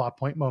character plot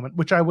point moment,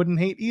 which I wouldn't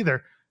hate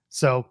either.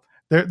 So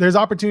there's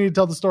opportunity to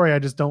tell the story. I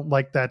just don't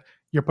like that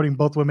you're putting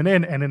both women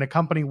in, and in a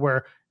company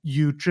where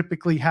you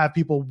typically have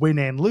people win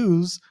and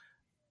lose,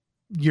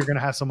 you're going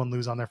to have someone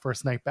lose on their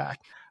first night back.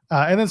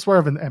 And then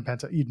Swerve and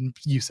Penta,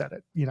 you said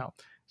it,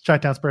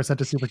 Chi-Town Spurs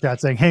sent a super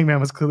chat saying Hangman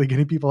was clearly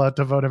getting people out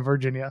to vote in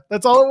Virginia.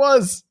 That's all it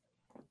was.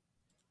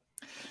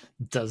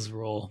 Does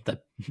roll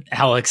that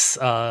Alex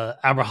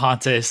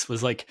Abrahantes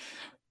was like,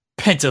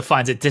 Penta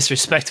finds it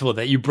disrespectful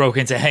that you broke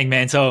into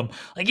Hangman's home.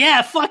 Like,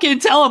 yeah, fucking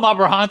tell him,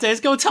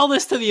 Abrahantes. Go tell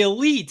this to the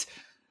elite.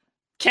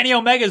 Kenny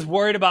Omega's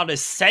worried about his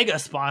Sega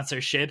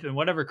sponsorship and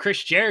whatever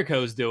Chris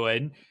Jericho's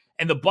doing.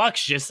 And the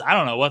Bucks just, I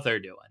don't know what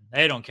they're doing.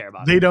 They don't care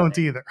about it. They don't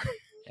either.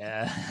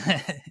 Yeah.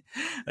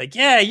 Like,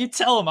 yeah, you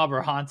tell him,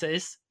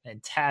 Abrahantes.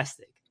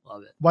 Fantastic.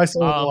 Love it. Why so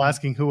people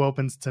asking who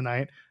opens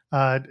tonight?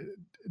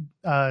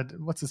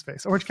 What's his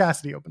face? Orange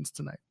Cassidy opens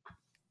tonight.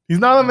 He's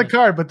not on the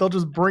card, but they'll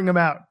just bring him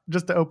out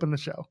just to open the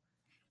show.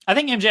 I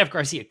think MJF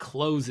Garcia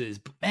closes,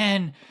 but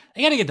man,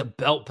 they got to get the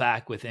belt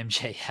back with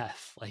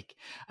MJF. Like,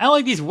 I don't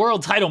like these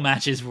world title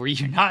matches where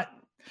you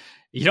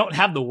don't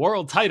have the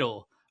world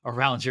title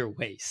around your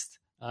waist.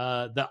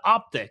 The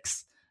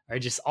optics are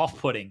just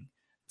off-putting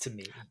to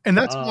me. And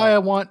that's why I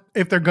want,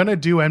 if they're going to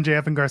do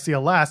MJF and Garcia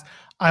last,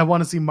 I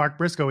want to see Mark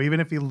Briscoe, even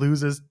if he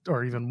loses,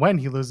 or even when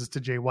he loses to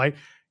Jay White,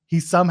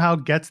 he somehow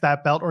gets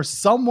that belt, or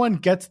someone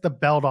gets the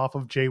belt off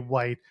of Jay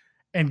White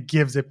and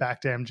gives it back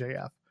to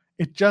MJF.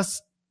 It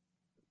just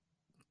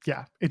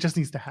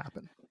needs to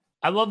happen.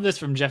 I love this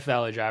from Jeff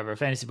Valley Driver.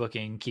 Fantasy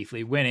booking, Keith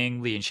Lee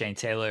winning, Lee and Shane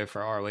Taylor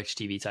for ROH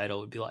TV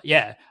title would be like,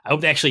 yeah, I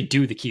hope they actually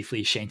do the Keith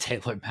Lee Shane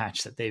Taylor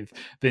match that they've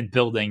been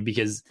building,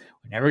 because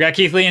we never got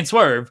Keith Lee and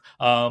Swerve.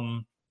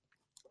 So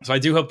I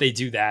do hope they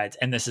do that.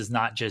 And this is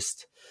not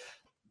just,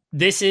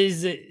 this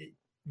is,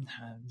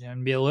 I'm going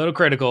to be a little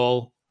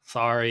critical.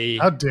 Sorry.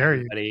 How dare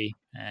everybody.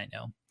 You? I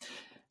know.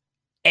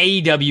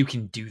 AEW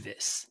can do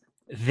this.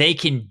 They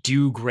can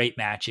do great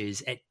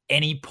matches at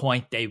any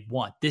point they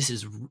want.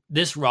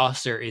 This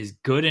roster is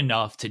good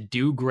enough to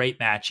do great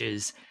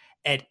matches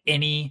at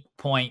any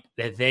point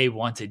that they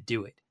want to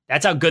do it.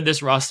 That's how good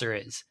this roster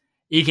is.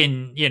 You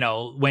can,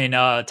 when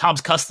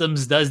Tom's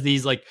Customs does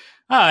these like,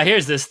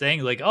 here's this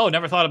thing, like, oh,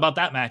 never thought about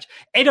that match.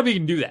 AEW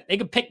can do that. They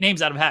can pick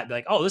names out of a hat, be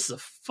like, oh, this is a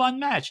fun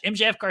match.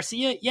 MJF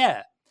Garcia,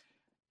 yeah.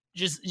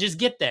 Just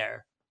get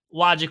there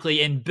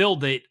logically and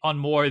build it on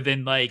more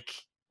than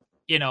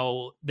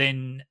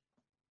than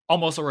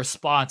almost a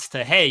response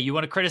to, hey, you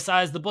want to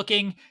criticize the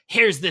booking?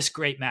 Here's this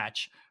great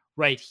match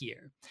right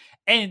here.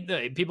 And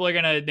people are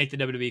going to make the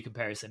WWE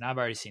comparison. I've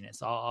already seen it,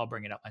 so I'll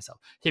bring it up myself.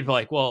 People are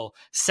like, well,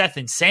 Seth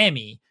and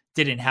Sammy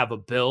didn't have a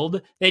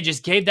build. They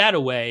just gave that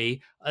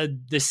away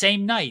the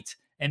same night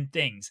and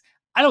things.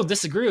 I don't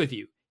disagree with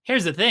you.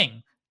 Here's the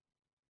thing.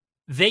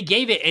 They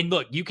gave it, and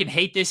look, you can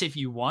hate this if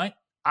you want.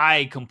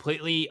 I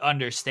completely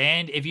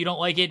understand if you don't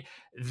like it.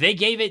 They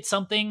gave it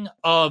something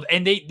of,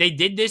 and they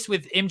did this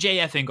with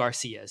MJF and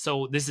Garcia,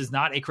 so this is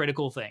not a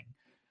critical thing.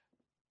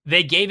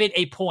 They gave it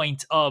a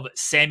point of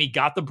Sammy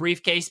got the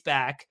briefcase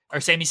back, or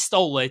Sammy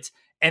stole it,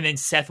 and then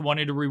Seth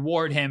wanted to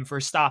reward him for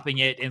stopping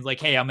it and like,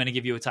 hey, I'm going to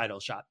give you a title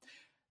shot.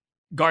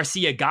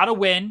 Garcia got a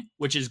win,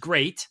 which is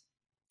great.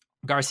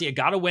 Garcia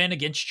got a win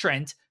against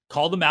Trent,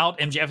 called him out.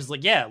 MJF is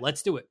like, yeah,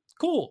 let's do it.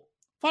 Cool.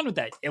 Fun with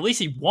that. At least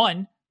he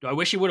won. Do I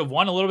wish he would have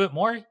won a little bit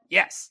more?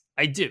 Yes,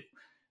 I do.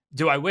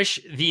 Do I wish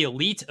the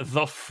Elite,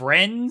 the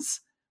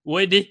Friends,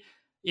 would,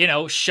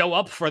 show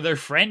up for their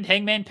friend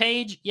Hangman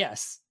Page?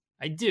 Yes,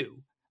 I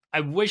do. I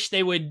wish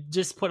they would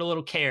just put a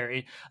little care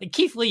in. Like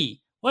Keith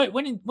Lee.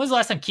 When was the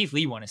last time Keith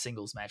Lee won a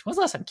singles match? When was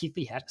the last time Keith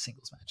Lee had a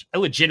singles match? I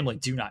legitimately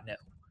do not know.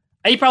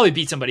 He probably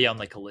beat somebody on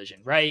like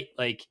Collision, right?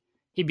 Like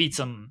he beat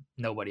some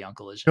nobody on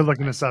Collision. You're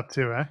looking this up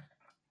too, eh?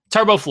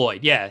 Turbo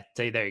Floyd. Yeah,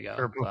 there you go.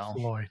 Turbo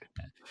Floyd.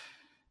 Yeah.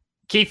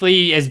 Keith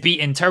Lee has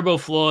beaten Turbo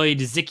Floyd,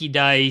 Zicky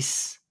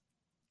Dice,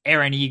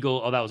 Aaron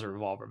Eagle. Oh, that was a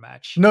Revolver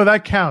match. No,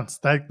 that counts.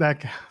 That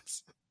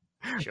counts.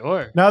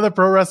 Sure. Now the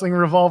Pro Wrestling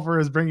Revolver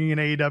is bringing in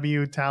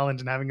AEW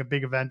talent and having a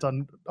big event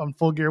on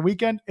Full Gear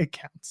Weekend. It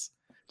counts.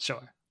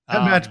 Sure.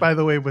 That match, by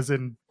the way, was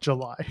in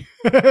July.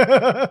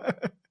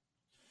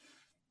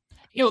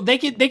 They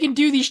can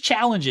do these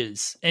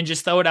challenges and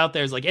just throw it out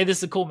there as like, hey, this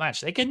is a cool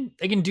match. They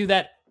can do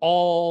that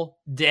all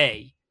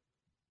day.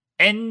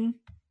 And,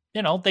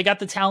 they got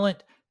the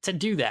talent to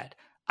do that.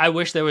 I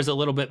wish there was a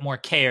little bit more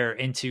care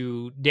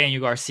into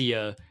Daniel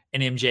Garcia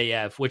and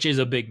MJF, which is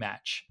a big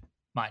match,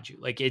 mind you.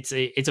 Like it's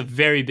a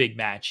very big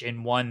match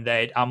and one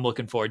that I'm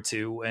looking forward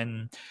to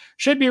and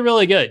should be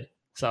really good.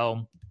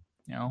 So,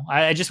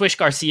 I just wish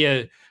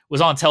Garcia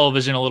was on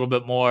television a little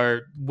bit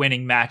more,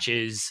 winning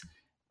matches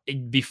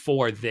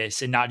before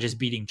this and not just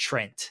beating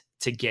Trent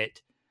to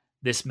get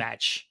this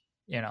match,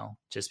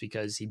 just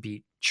because he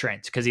beat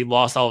Trent, because he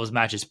lost all of his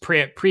matches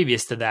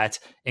previous to that,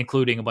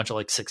 including a bunch of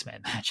like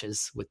 6-man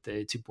matches with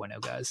the 2.0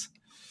 guys.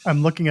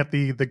 I'm looking at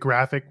the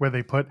graphic where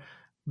they put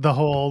the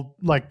whole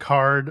like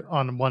card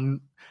on one,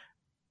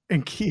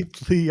 and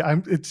Keith Lee,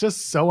 it's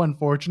just so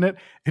unfortunate.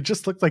 It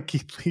just looks like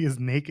Keith Lee is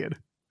naked.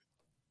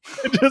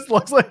 It just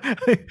looks like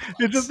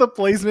it's just the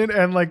placement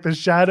and like the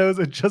shadows.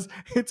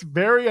 It's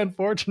very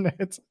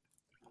unfortunate.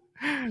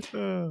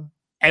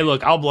 Hey,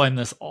 look, I'll blame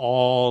this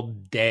all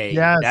day.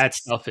 Yes. That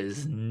stuff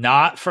is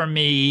not for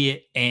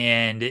me,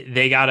 and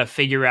they got to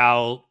figure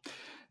out.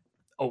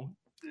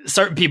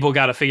 Certain people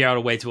got to figure out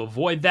a way to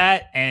avoid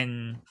that,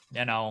 and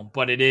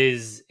but it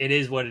is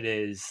what it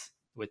is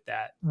with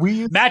that.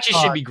 Matches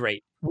should be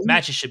great.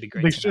 Matches should be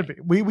great. They should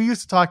be. We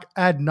used to talk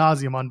ad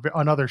nauseum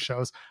on other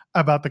shows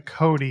about the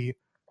Cody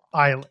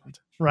Island,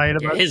 right?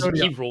 About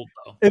he ruled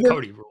though.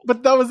 Cody ruled.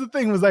 But that was the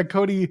thing, was that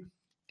Cody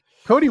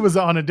was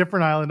on a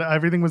different island.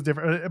 Everything was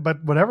different.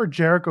 But whatever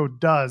Jericho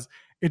does,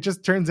 it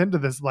just turns into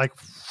this like.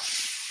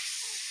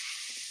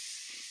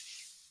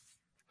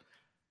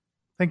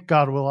 Thank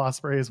God Will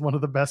Ospreay is one of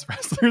the best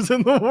wrestlers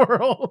in the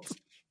world.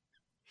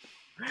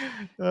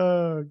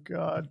 Oh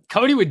God.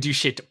 Cody would do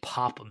shit to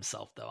pop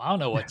himself though. I don't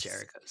know what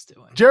Jericho's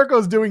doing.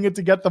 Jericho's doing it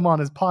to get them on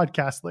his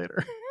podcast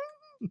later.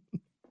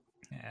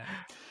 Yeah.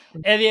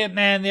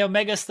 And the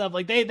Omega stuff,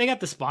 like they got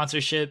the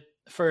sponsorship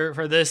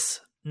for this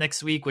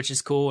next week, which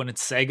is cool, and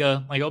it's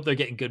Sega. Like, I hope they're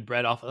getting good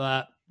bread off of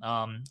that.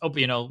 Hope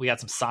we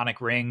got some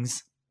Sonic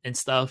rings and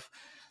stuff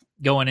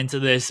going into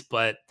this,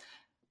 but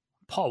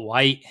Paul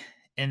White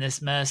in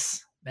this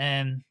mess,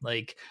 man.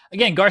 Like,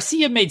 again,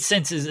 Garcia made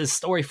sense as a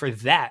story for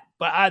that,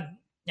 but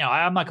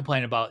I'm not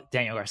complaining about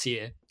Daniel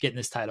Garcia getting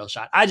this title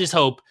shot. I just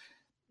hope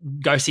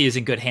Garcia's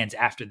in good hands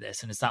after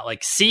this, and it's not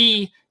like,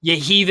 see, you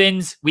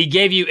heathens, we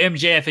gave you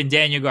MJF and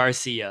Daniel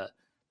Garcia.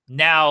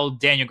 Now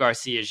Daniel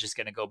Garcia is just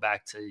going to go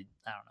back to, I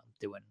don't know,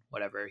 doing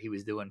whatever he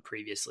was doing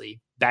previously,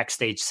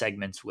 backstage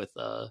segments with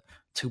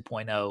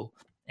 2.0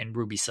 and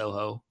Ruby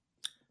Soho.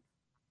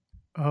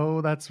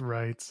 Oh, that's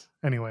right.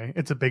 Anyway,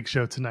 it's a big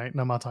show tonight, and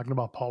I'm not talking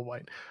about Paul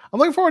White. I'm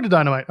looking forward to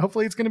Dynamite.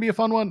 Hopefully it's going to be a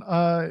fun one.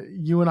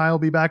 You and I will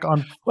be back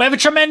on. We have a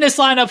tremendous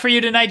lineup for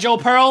you tonight, Joel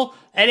Pearl,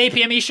 at 8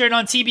 p.m. Eastern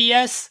on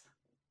TBS.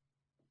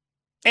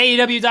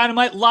 AEW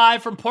Dynamite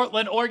live from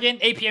Portland, Oregon,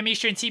 8 p.m.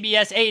 Eastern,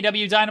 TBS,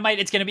 AEW Dynamite.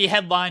 It's going to be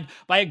headlined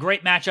by a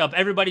great matchup.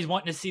 Everybody's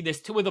wanting to see this.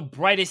 Two of the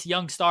brightest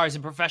young stars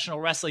in professional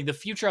wrestling, the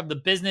future of the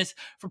business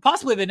for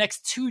possibly the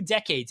next 2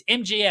 decades.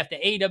 MJF, the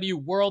AEW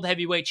World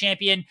Heavyweight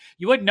Champion.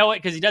 You wouldn't know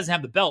it because he doesn't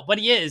have the belt, but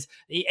he is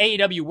the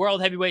AEW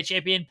World Heavyweight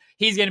Champion.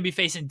 He's going to be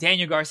facing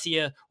Daniel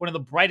Garcia, one of the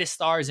brightest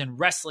stars in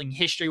wrestling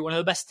history, one of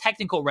the best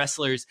technical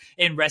wrestlers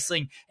in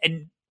wrestling,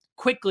 and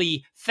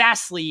quickly,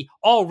 fastly,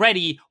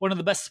 already one of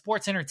the best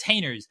sports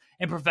entertainers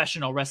in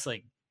professional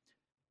wrestling.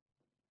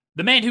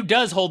 The man who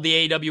does hold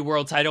the AEW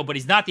World title, but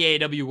he's not the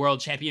AEW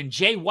World Champion,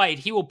 Jay White,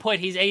 he will put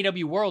his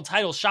AEW World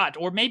title shot,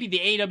 or maybe the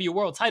AEW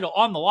World title,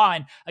 on the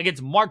line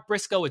against Mark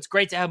Briscoe. It's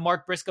great to have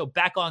Mark Briscoe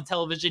back on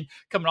television,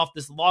 coming off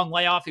this long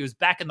layoff. He was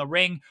back in the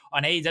ring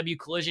on AEW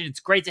Collision.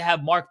 It's great to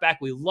have Mark back.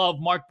 We love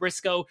Mark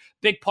Briscoe,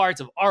 big parts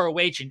of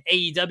ROH and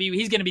AEW.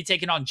 He's going to be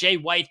taking on Jay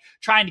White,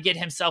 trying to get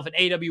himself an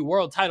AEW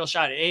World title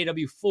shot at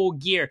AEW Full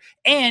Gear,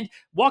 and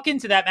walk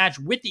into that match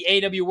with the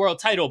AEW World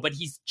title, but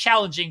he's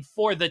challenging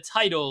for the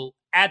title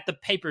at the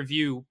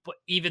pay-per-view, but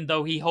even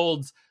though he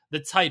holds the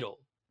title.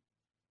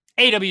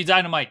 AEW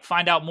Dynamite,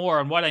 find out more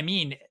on what I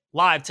mean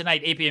live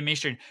tonight, 8 p.m.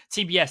 Eastern,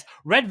 TBS.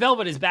 Red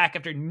Velvet is back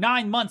after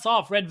 9 months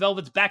off. Red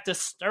Velvet's back to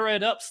stir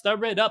it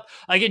up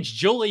against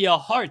Julia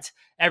Hart.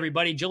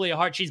 Everybody, Julia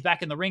Hart, she's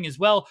back in the ring as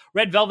well.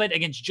 Red Velvet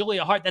against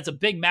Julia Hart. That's a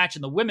big match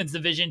in the women's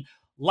division.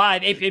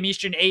 Live, 8 p.m.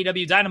 Eastern,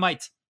 AEW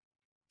Dynamite.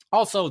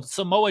 Also,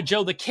 Samoa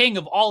Joe, the king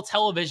of all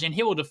television,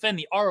 he will defend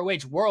the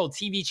ROH World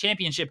TV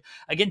Championship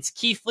against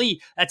Keith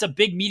Lee. That's a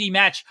big, meaty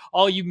match.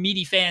 All you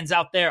meaty fans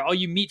out there, all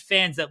you meat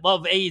fans that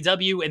love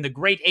AEW and the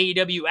great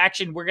AEW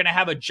action, we're going to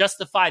have a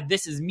justified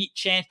 "This is Meat"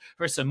 chant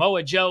for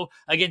Samoa Joe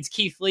against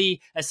Keith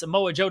Lee, as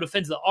Samoa Joe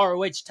defends the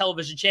ROH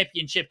Television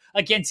Championship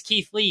against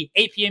Keith Lee.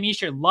 8 p.m.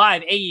 Eastern,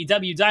 live,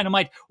 AEW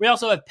Dynamite. We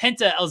also have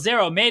Penta El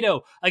Zero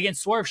Miedo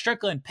against Swerve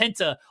Strickland.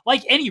 Penta,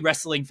 like any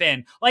wrestling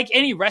fan, like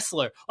any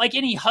wrestler, like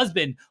any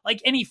husband, like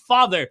any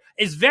father,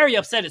 is very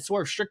upset at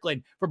Swerve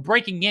Strickland for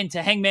breaking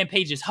into Hangman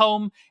Page's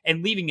home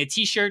and leaving a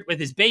t-shirt with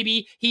his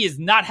baby. He is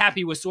not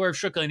happy with Swerve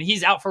Strickland.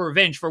 He's out for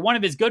revenge for one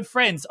of his good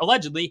friends,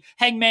 allegedly,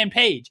 Hangman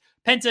Page.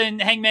 Penta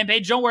and Hangman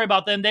Page, don't worry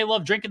about them. They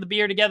love drinking the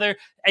beer together,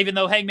 even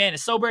though Hangman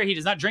is sober. He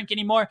does not drink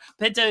anymore.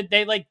 Penta,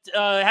 they like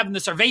having the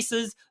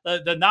cervezas,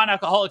 the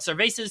non-alcoholic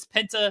cervezas.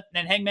 Penta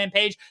and Hangman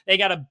Page, they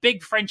got a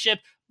big friendship,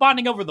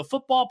 bonding over the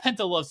football.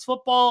 Penta loves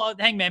football.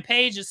 Hangman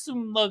Page he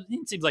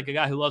seems like a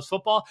guy who loves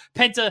football.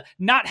 Penta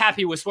not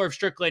happy with Swerve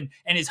Strickland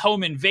and his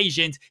home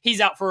invasions. He's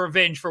out for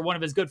revenge for one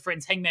of his good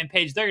friends, Hangman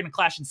Page. They're going to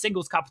clash in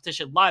singles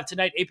competition live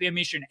tonight, 8 p.m.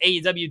 Eastern,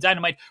 AEW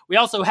Dynamite. We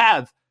also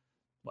have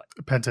what?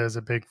 Penta is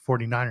a big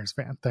 49ers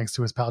fan, thanks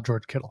to his pal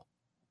George Kittle.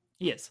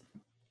 He is.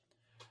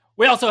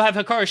 We also have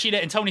Hikaru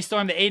Shida and Toni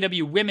Storm, the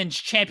AEW Women's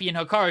Champion.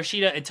 Hikaru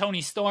Shida and Toni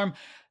Storm,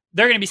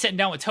 they're going to be sitting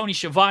down with Tony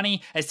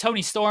Schiavone as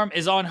Toni Storm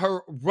is on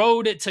her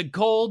road to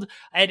gold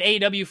at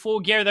AEW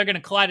Full Gear. They're going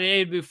to collide at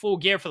AEW Full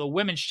Gear for the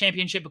Women's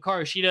Championship.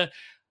 Hikaru Shida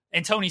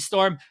and Toni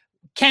Storm.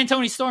 Can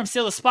Toni Storm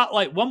steal the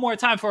spotlight one more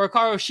time for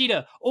Hikaru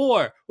Shida?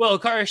 Or will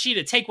Hikaru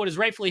Shida take what is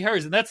rightfully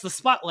hers, and that's the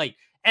spotlight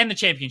and the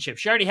championship?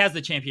 She already has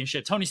the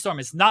championship. Toni Storm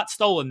has not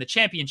stolen the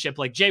championship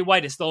like Jay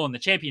White has stolen the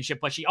championship,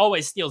 but she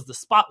always steals the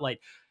spotlight.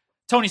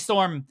 Toni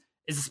Storm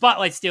is a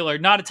spotlight stealer,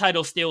 not a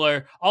title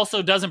stealer.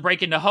 Also doesn't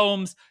break into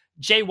homes.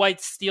 Jay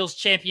White steals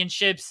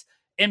championships.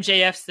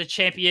 MJF's the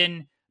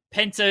champion.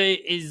 Penta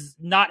is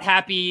not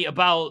happy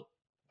about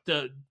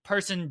the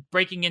person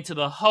breaking into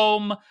the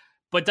home,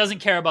 but doesn't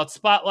care about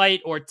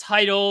spotlight or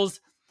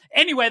titles.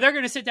 Anyway, they're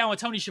going to sit down with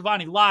Tony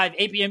Schiavone live,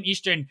 8 p.m.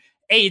 Eastern,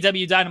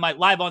 AEW Dynamite,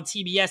 live on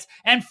TBS.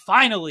 And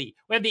finally,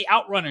 we have the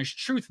Outrunners,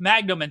 Truth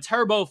Magnum and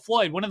Turbo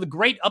Floyd, one of the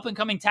great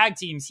up-and-coming tag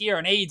teams here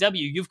on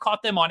AEW. You've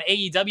caught them on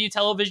AEW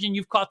television.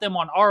 You've caught them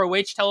on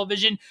ROH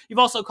television. You've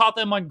also caught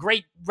them on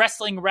great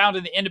wrestling around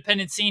in the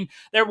independent scene.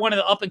 They're one of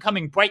the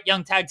up-and-coming bright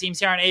young tag teams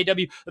here on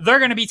AEW. They're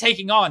going to be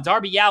taking on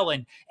Darby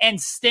Allin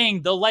and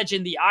Sting, the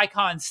legend, the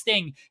icon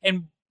Sting,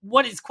 and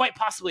what is quite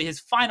possibly his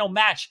final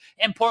match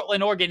in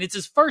Portland, Oregon. It's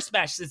his first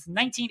match since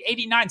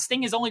 1989.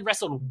 Sting has only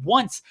wrestled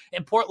once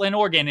in Portland,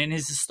 Oregon in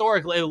his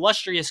historically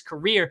illustrious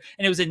career,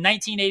 and it was in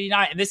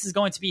 1989. And this is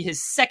going to be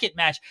his second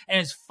match and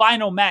his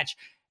final match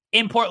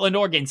in Portland,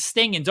 Oregon.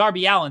 Sting and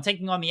Darby Allin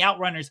taking on the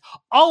Outrunners.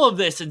 All of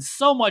this and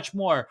so much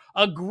more.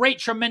 A great,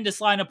 tremendous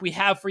lineup we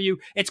have for you.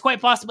 It's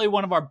quite possibly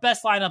one of our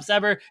best lineups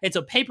ever. It's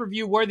a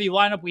pay-per-view worthy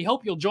lineup. We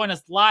hope you'll join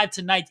us live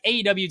tonight.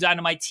 AEW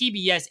Dynamite,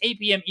 TBS, 8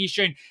 p.m.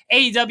 Eastern.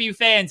 AEW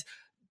fans,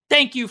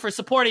 thank you for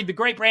supporting the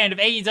great brand of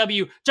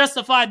AEW.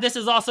 Justified, this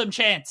is awesome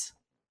chants.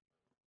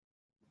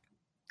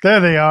 There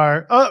they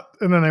are. Oh,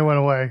 and then they went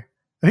away.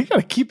 You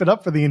got to keep it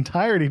up for the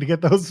entirety to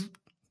get those.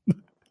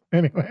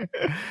 Anyway,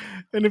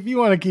 and if you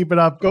want to keep it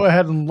up, go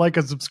ahead and like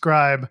and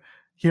subscribe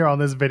here on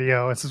this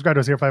video and subscribe to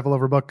us here at Fightful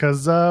Overbook,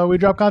 because we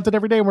drop content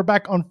every day, and we're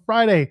back on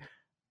Friday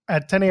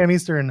at 10 a.m.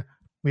 Eastern.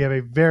 We have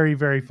a very,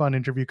 very fun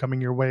interview coming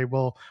your way.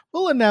 We'll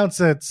announce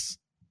it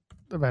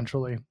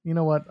eventually. You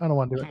know what? I don't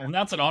want to do it. We'll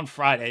announce it on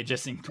Friday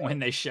when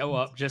they show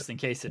up, just in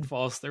case it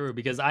falls through,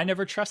 because I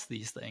never trust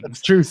these things.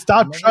 That's true.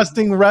 Stop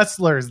trusting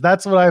wrestlers.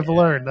 That's what I've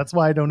learned. That's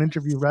why I don't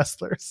interview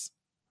wrestlers.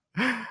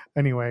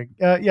 Anyway,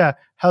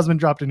 Hausman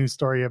dropped a new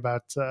story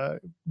about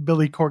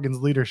Billy Corgan's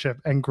leadership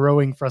and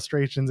growing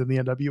frustrations in the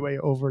NWA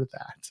over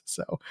that.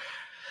 So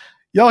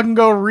y'all can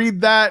go read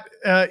that.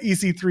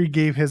 EC3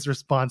 gave his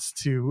response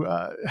to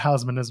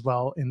Hausman as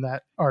well in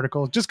that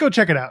article. Just go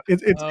check it out.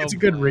 It's a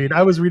good read.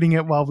 I was reading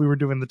it while we were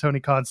doing the Tony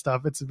Khan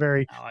stuff. It's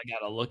very... Oh, I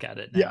gotta look at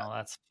it now. Yeah,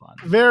 that's fun.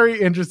 Very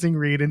interesting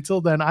read.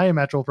 Until then, I am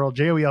at Joel Pearl,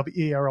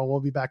 JOELPERL.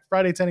 We'll be back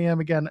Friday, 10 a.m.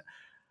 again.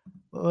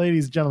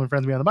 Ladies, gentlemen,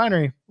 friends beyond the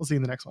binary, we'll see you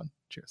in the next one.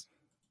 Cheers.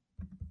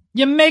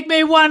 You make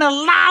me wanna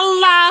la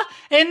la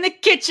in the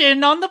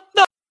kitchen on the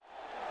floor.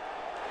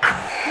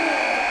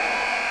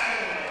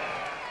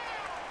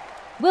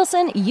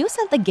 Wilson, you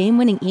sent the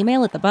game-winning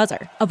email at the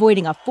buzzer,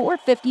 avoiding a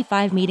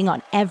 4:55 meeting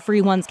on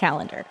everyone's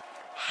calendar.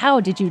 How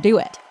did you do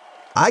it?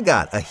 I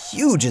got a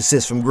huge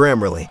assist from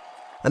Grammarly,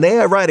 an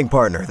AI writing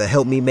partner that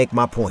helped me make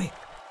my point.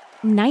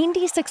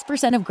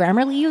 96% of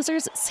Grammarly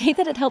users say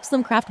that it helps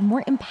them craft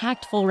more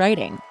impactful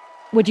writing.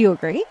 Would you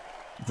agree?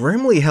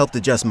 Grammarly helped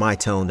adjust my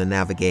tone to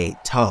navigate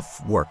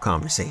tough work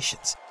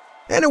conversations.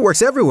 And it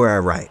works everywhere I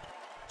write,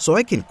 so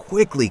I can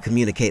quickly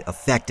communicate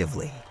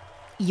effectively.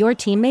 Your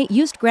teammate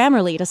used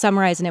Grammarly to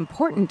summarize an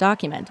important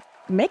document,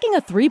 making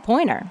a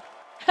 3-pointer.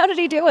 How did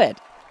he do it?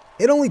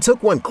 It only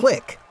took one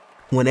click.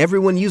 When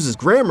everyone uses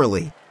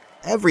Grammarly,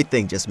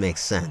 everything just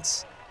makes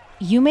sense.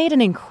 You made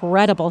an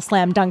incredible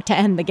slam dunk to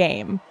end the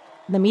game.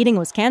 The meeting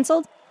was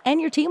canceled,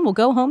 and your team will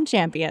go home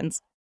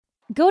champions.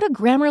 Go to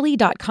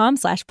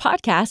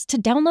Grammarly.com/podcast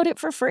to download it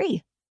for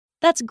free.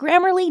 That's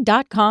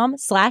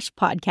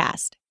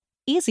Grammarly.com/podcast.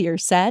 Easier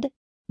said,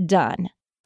 done.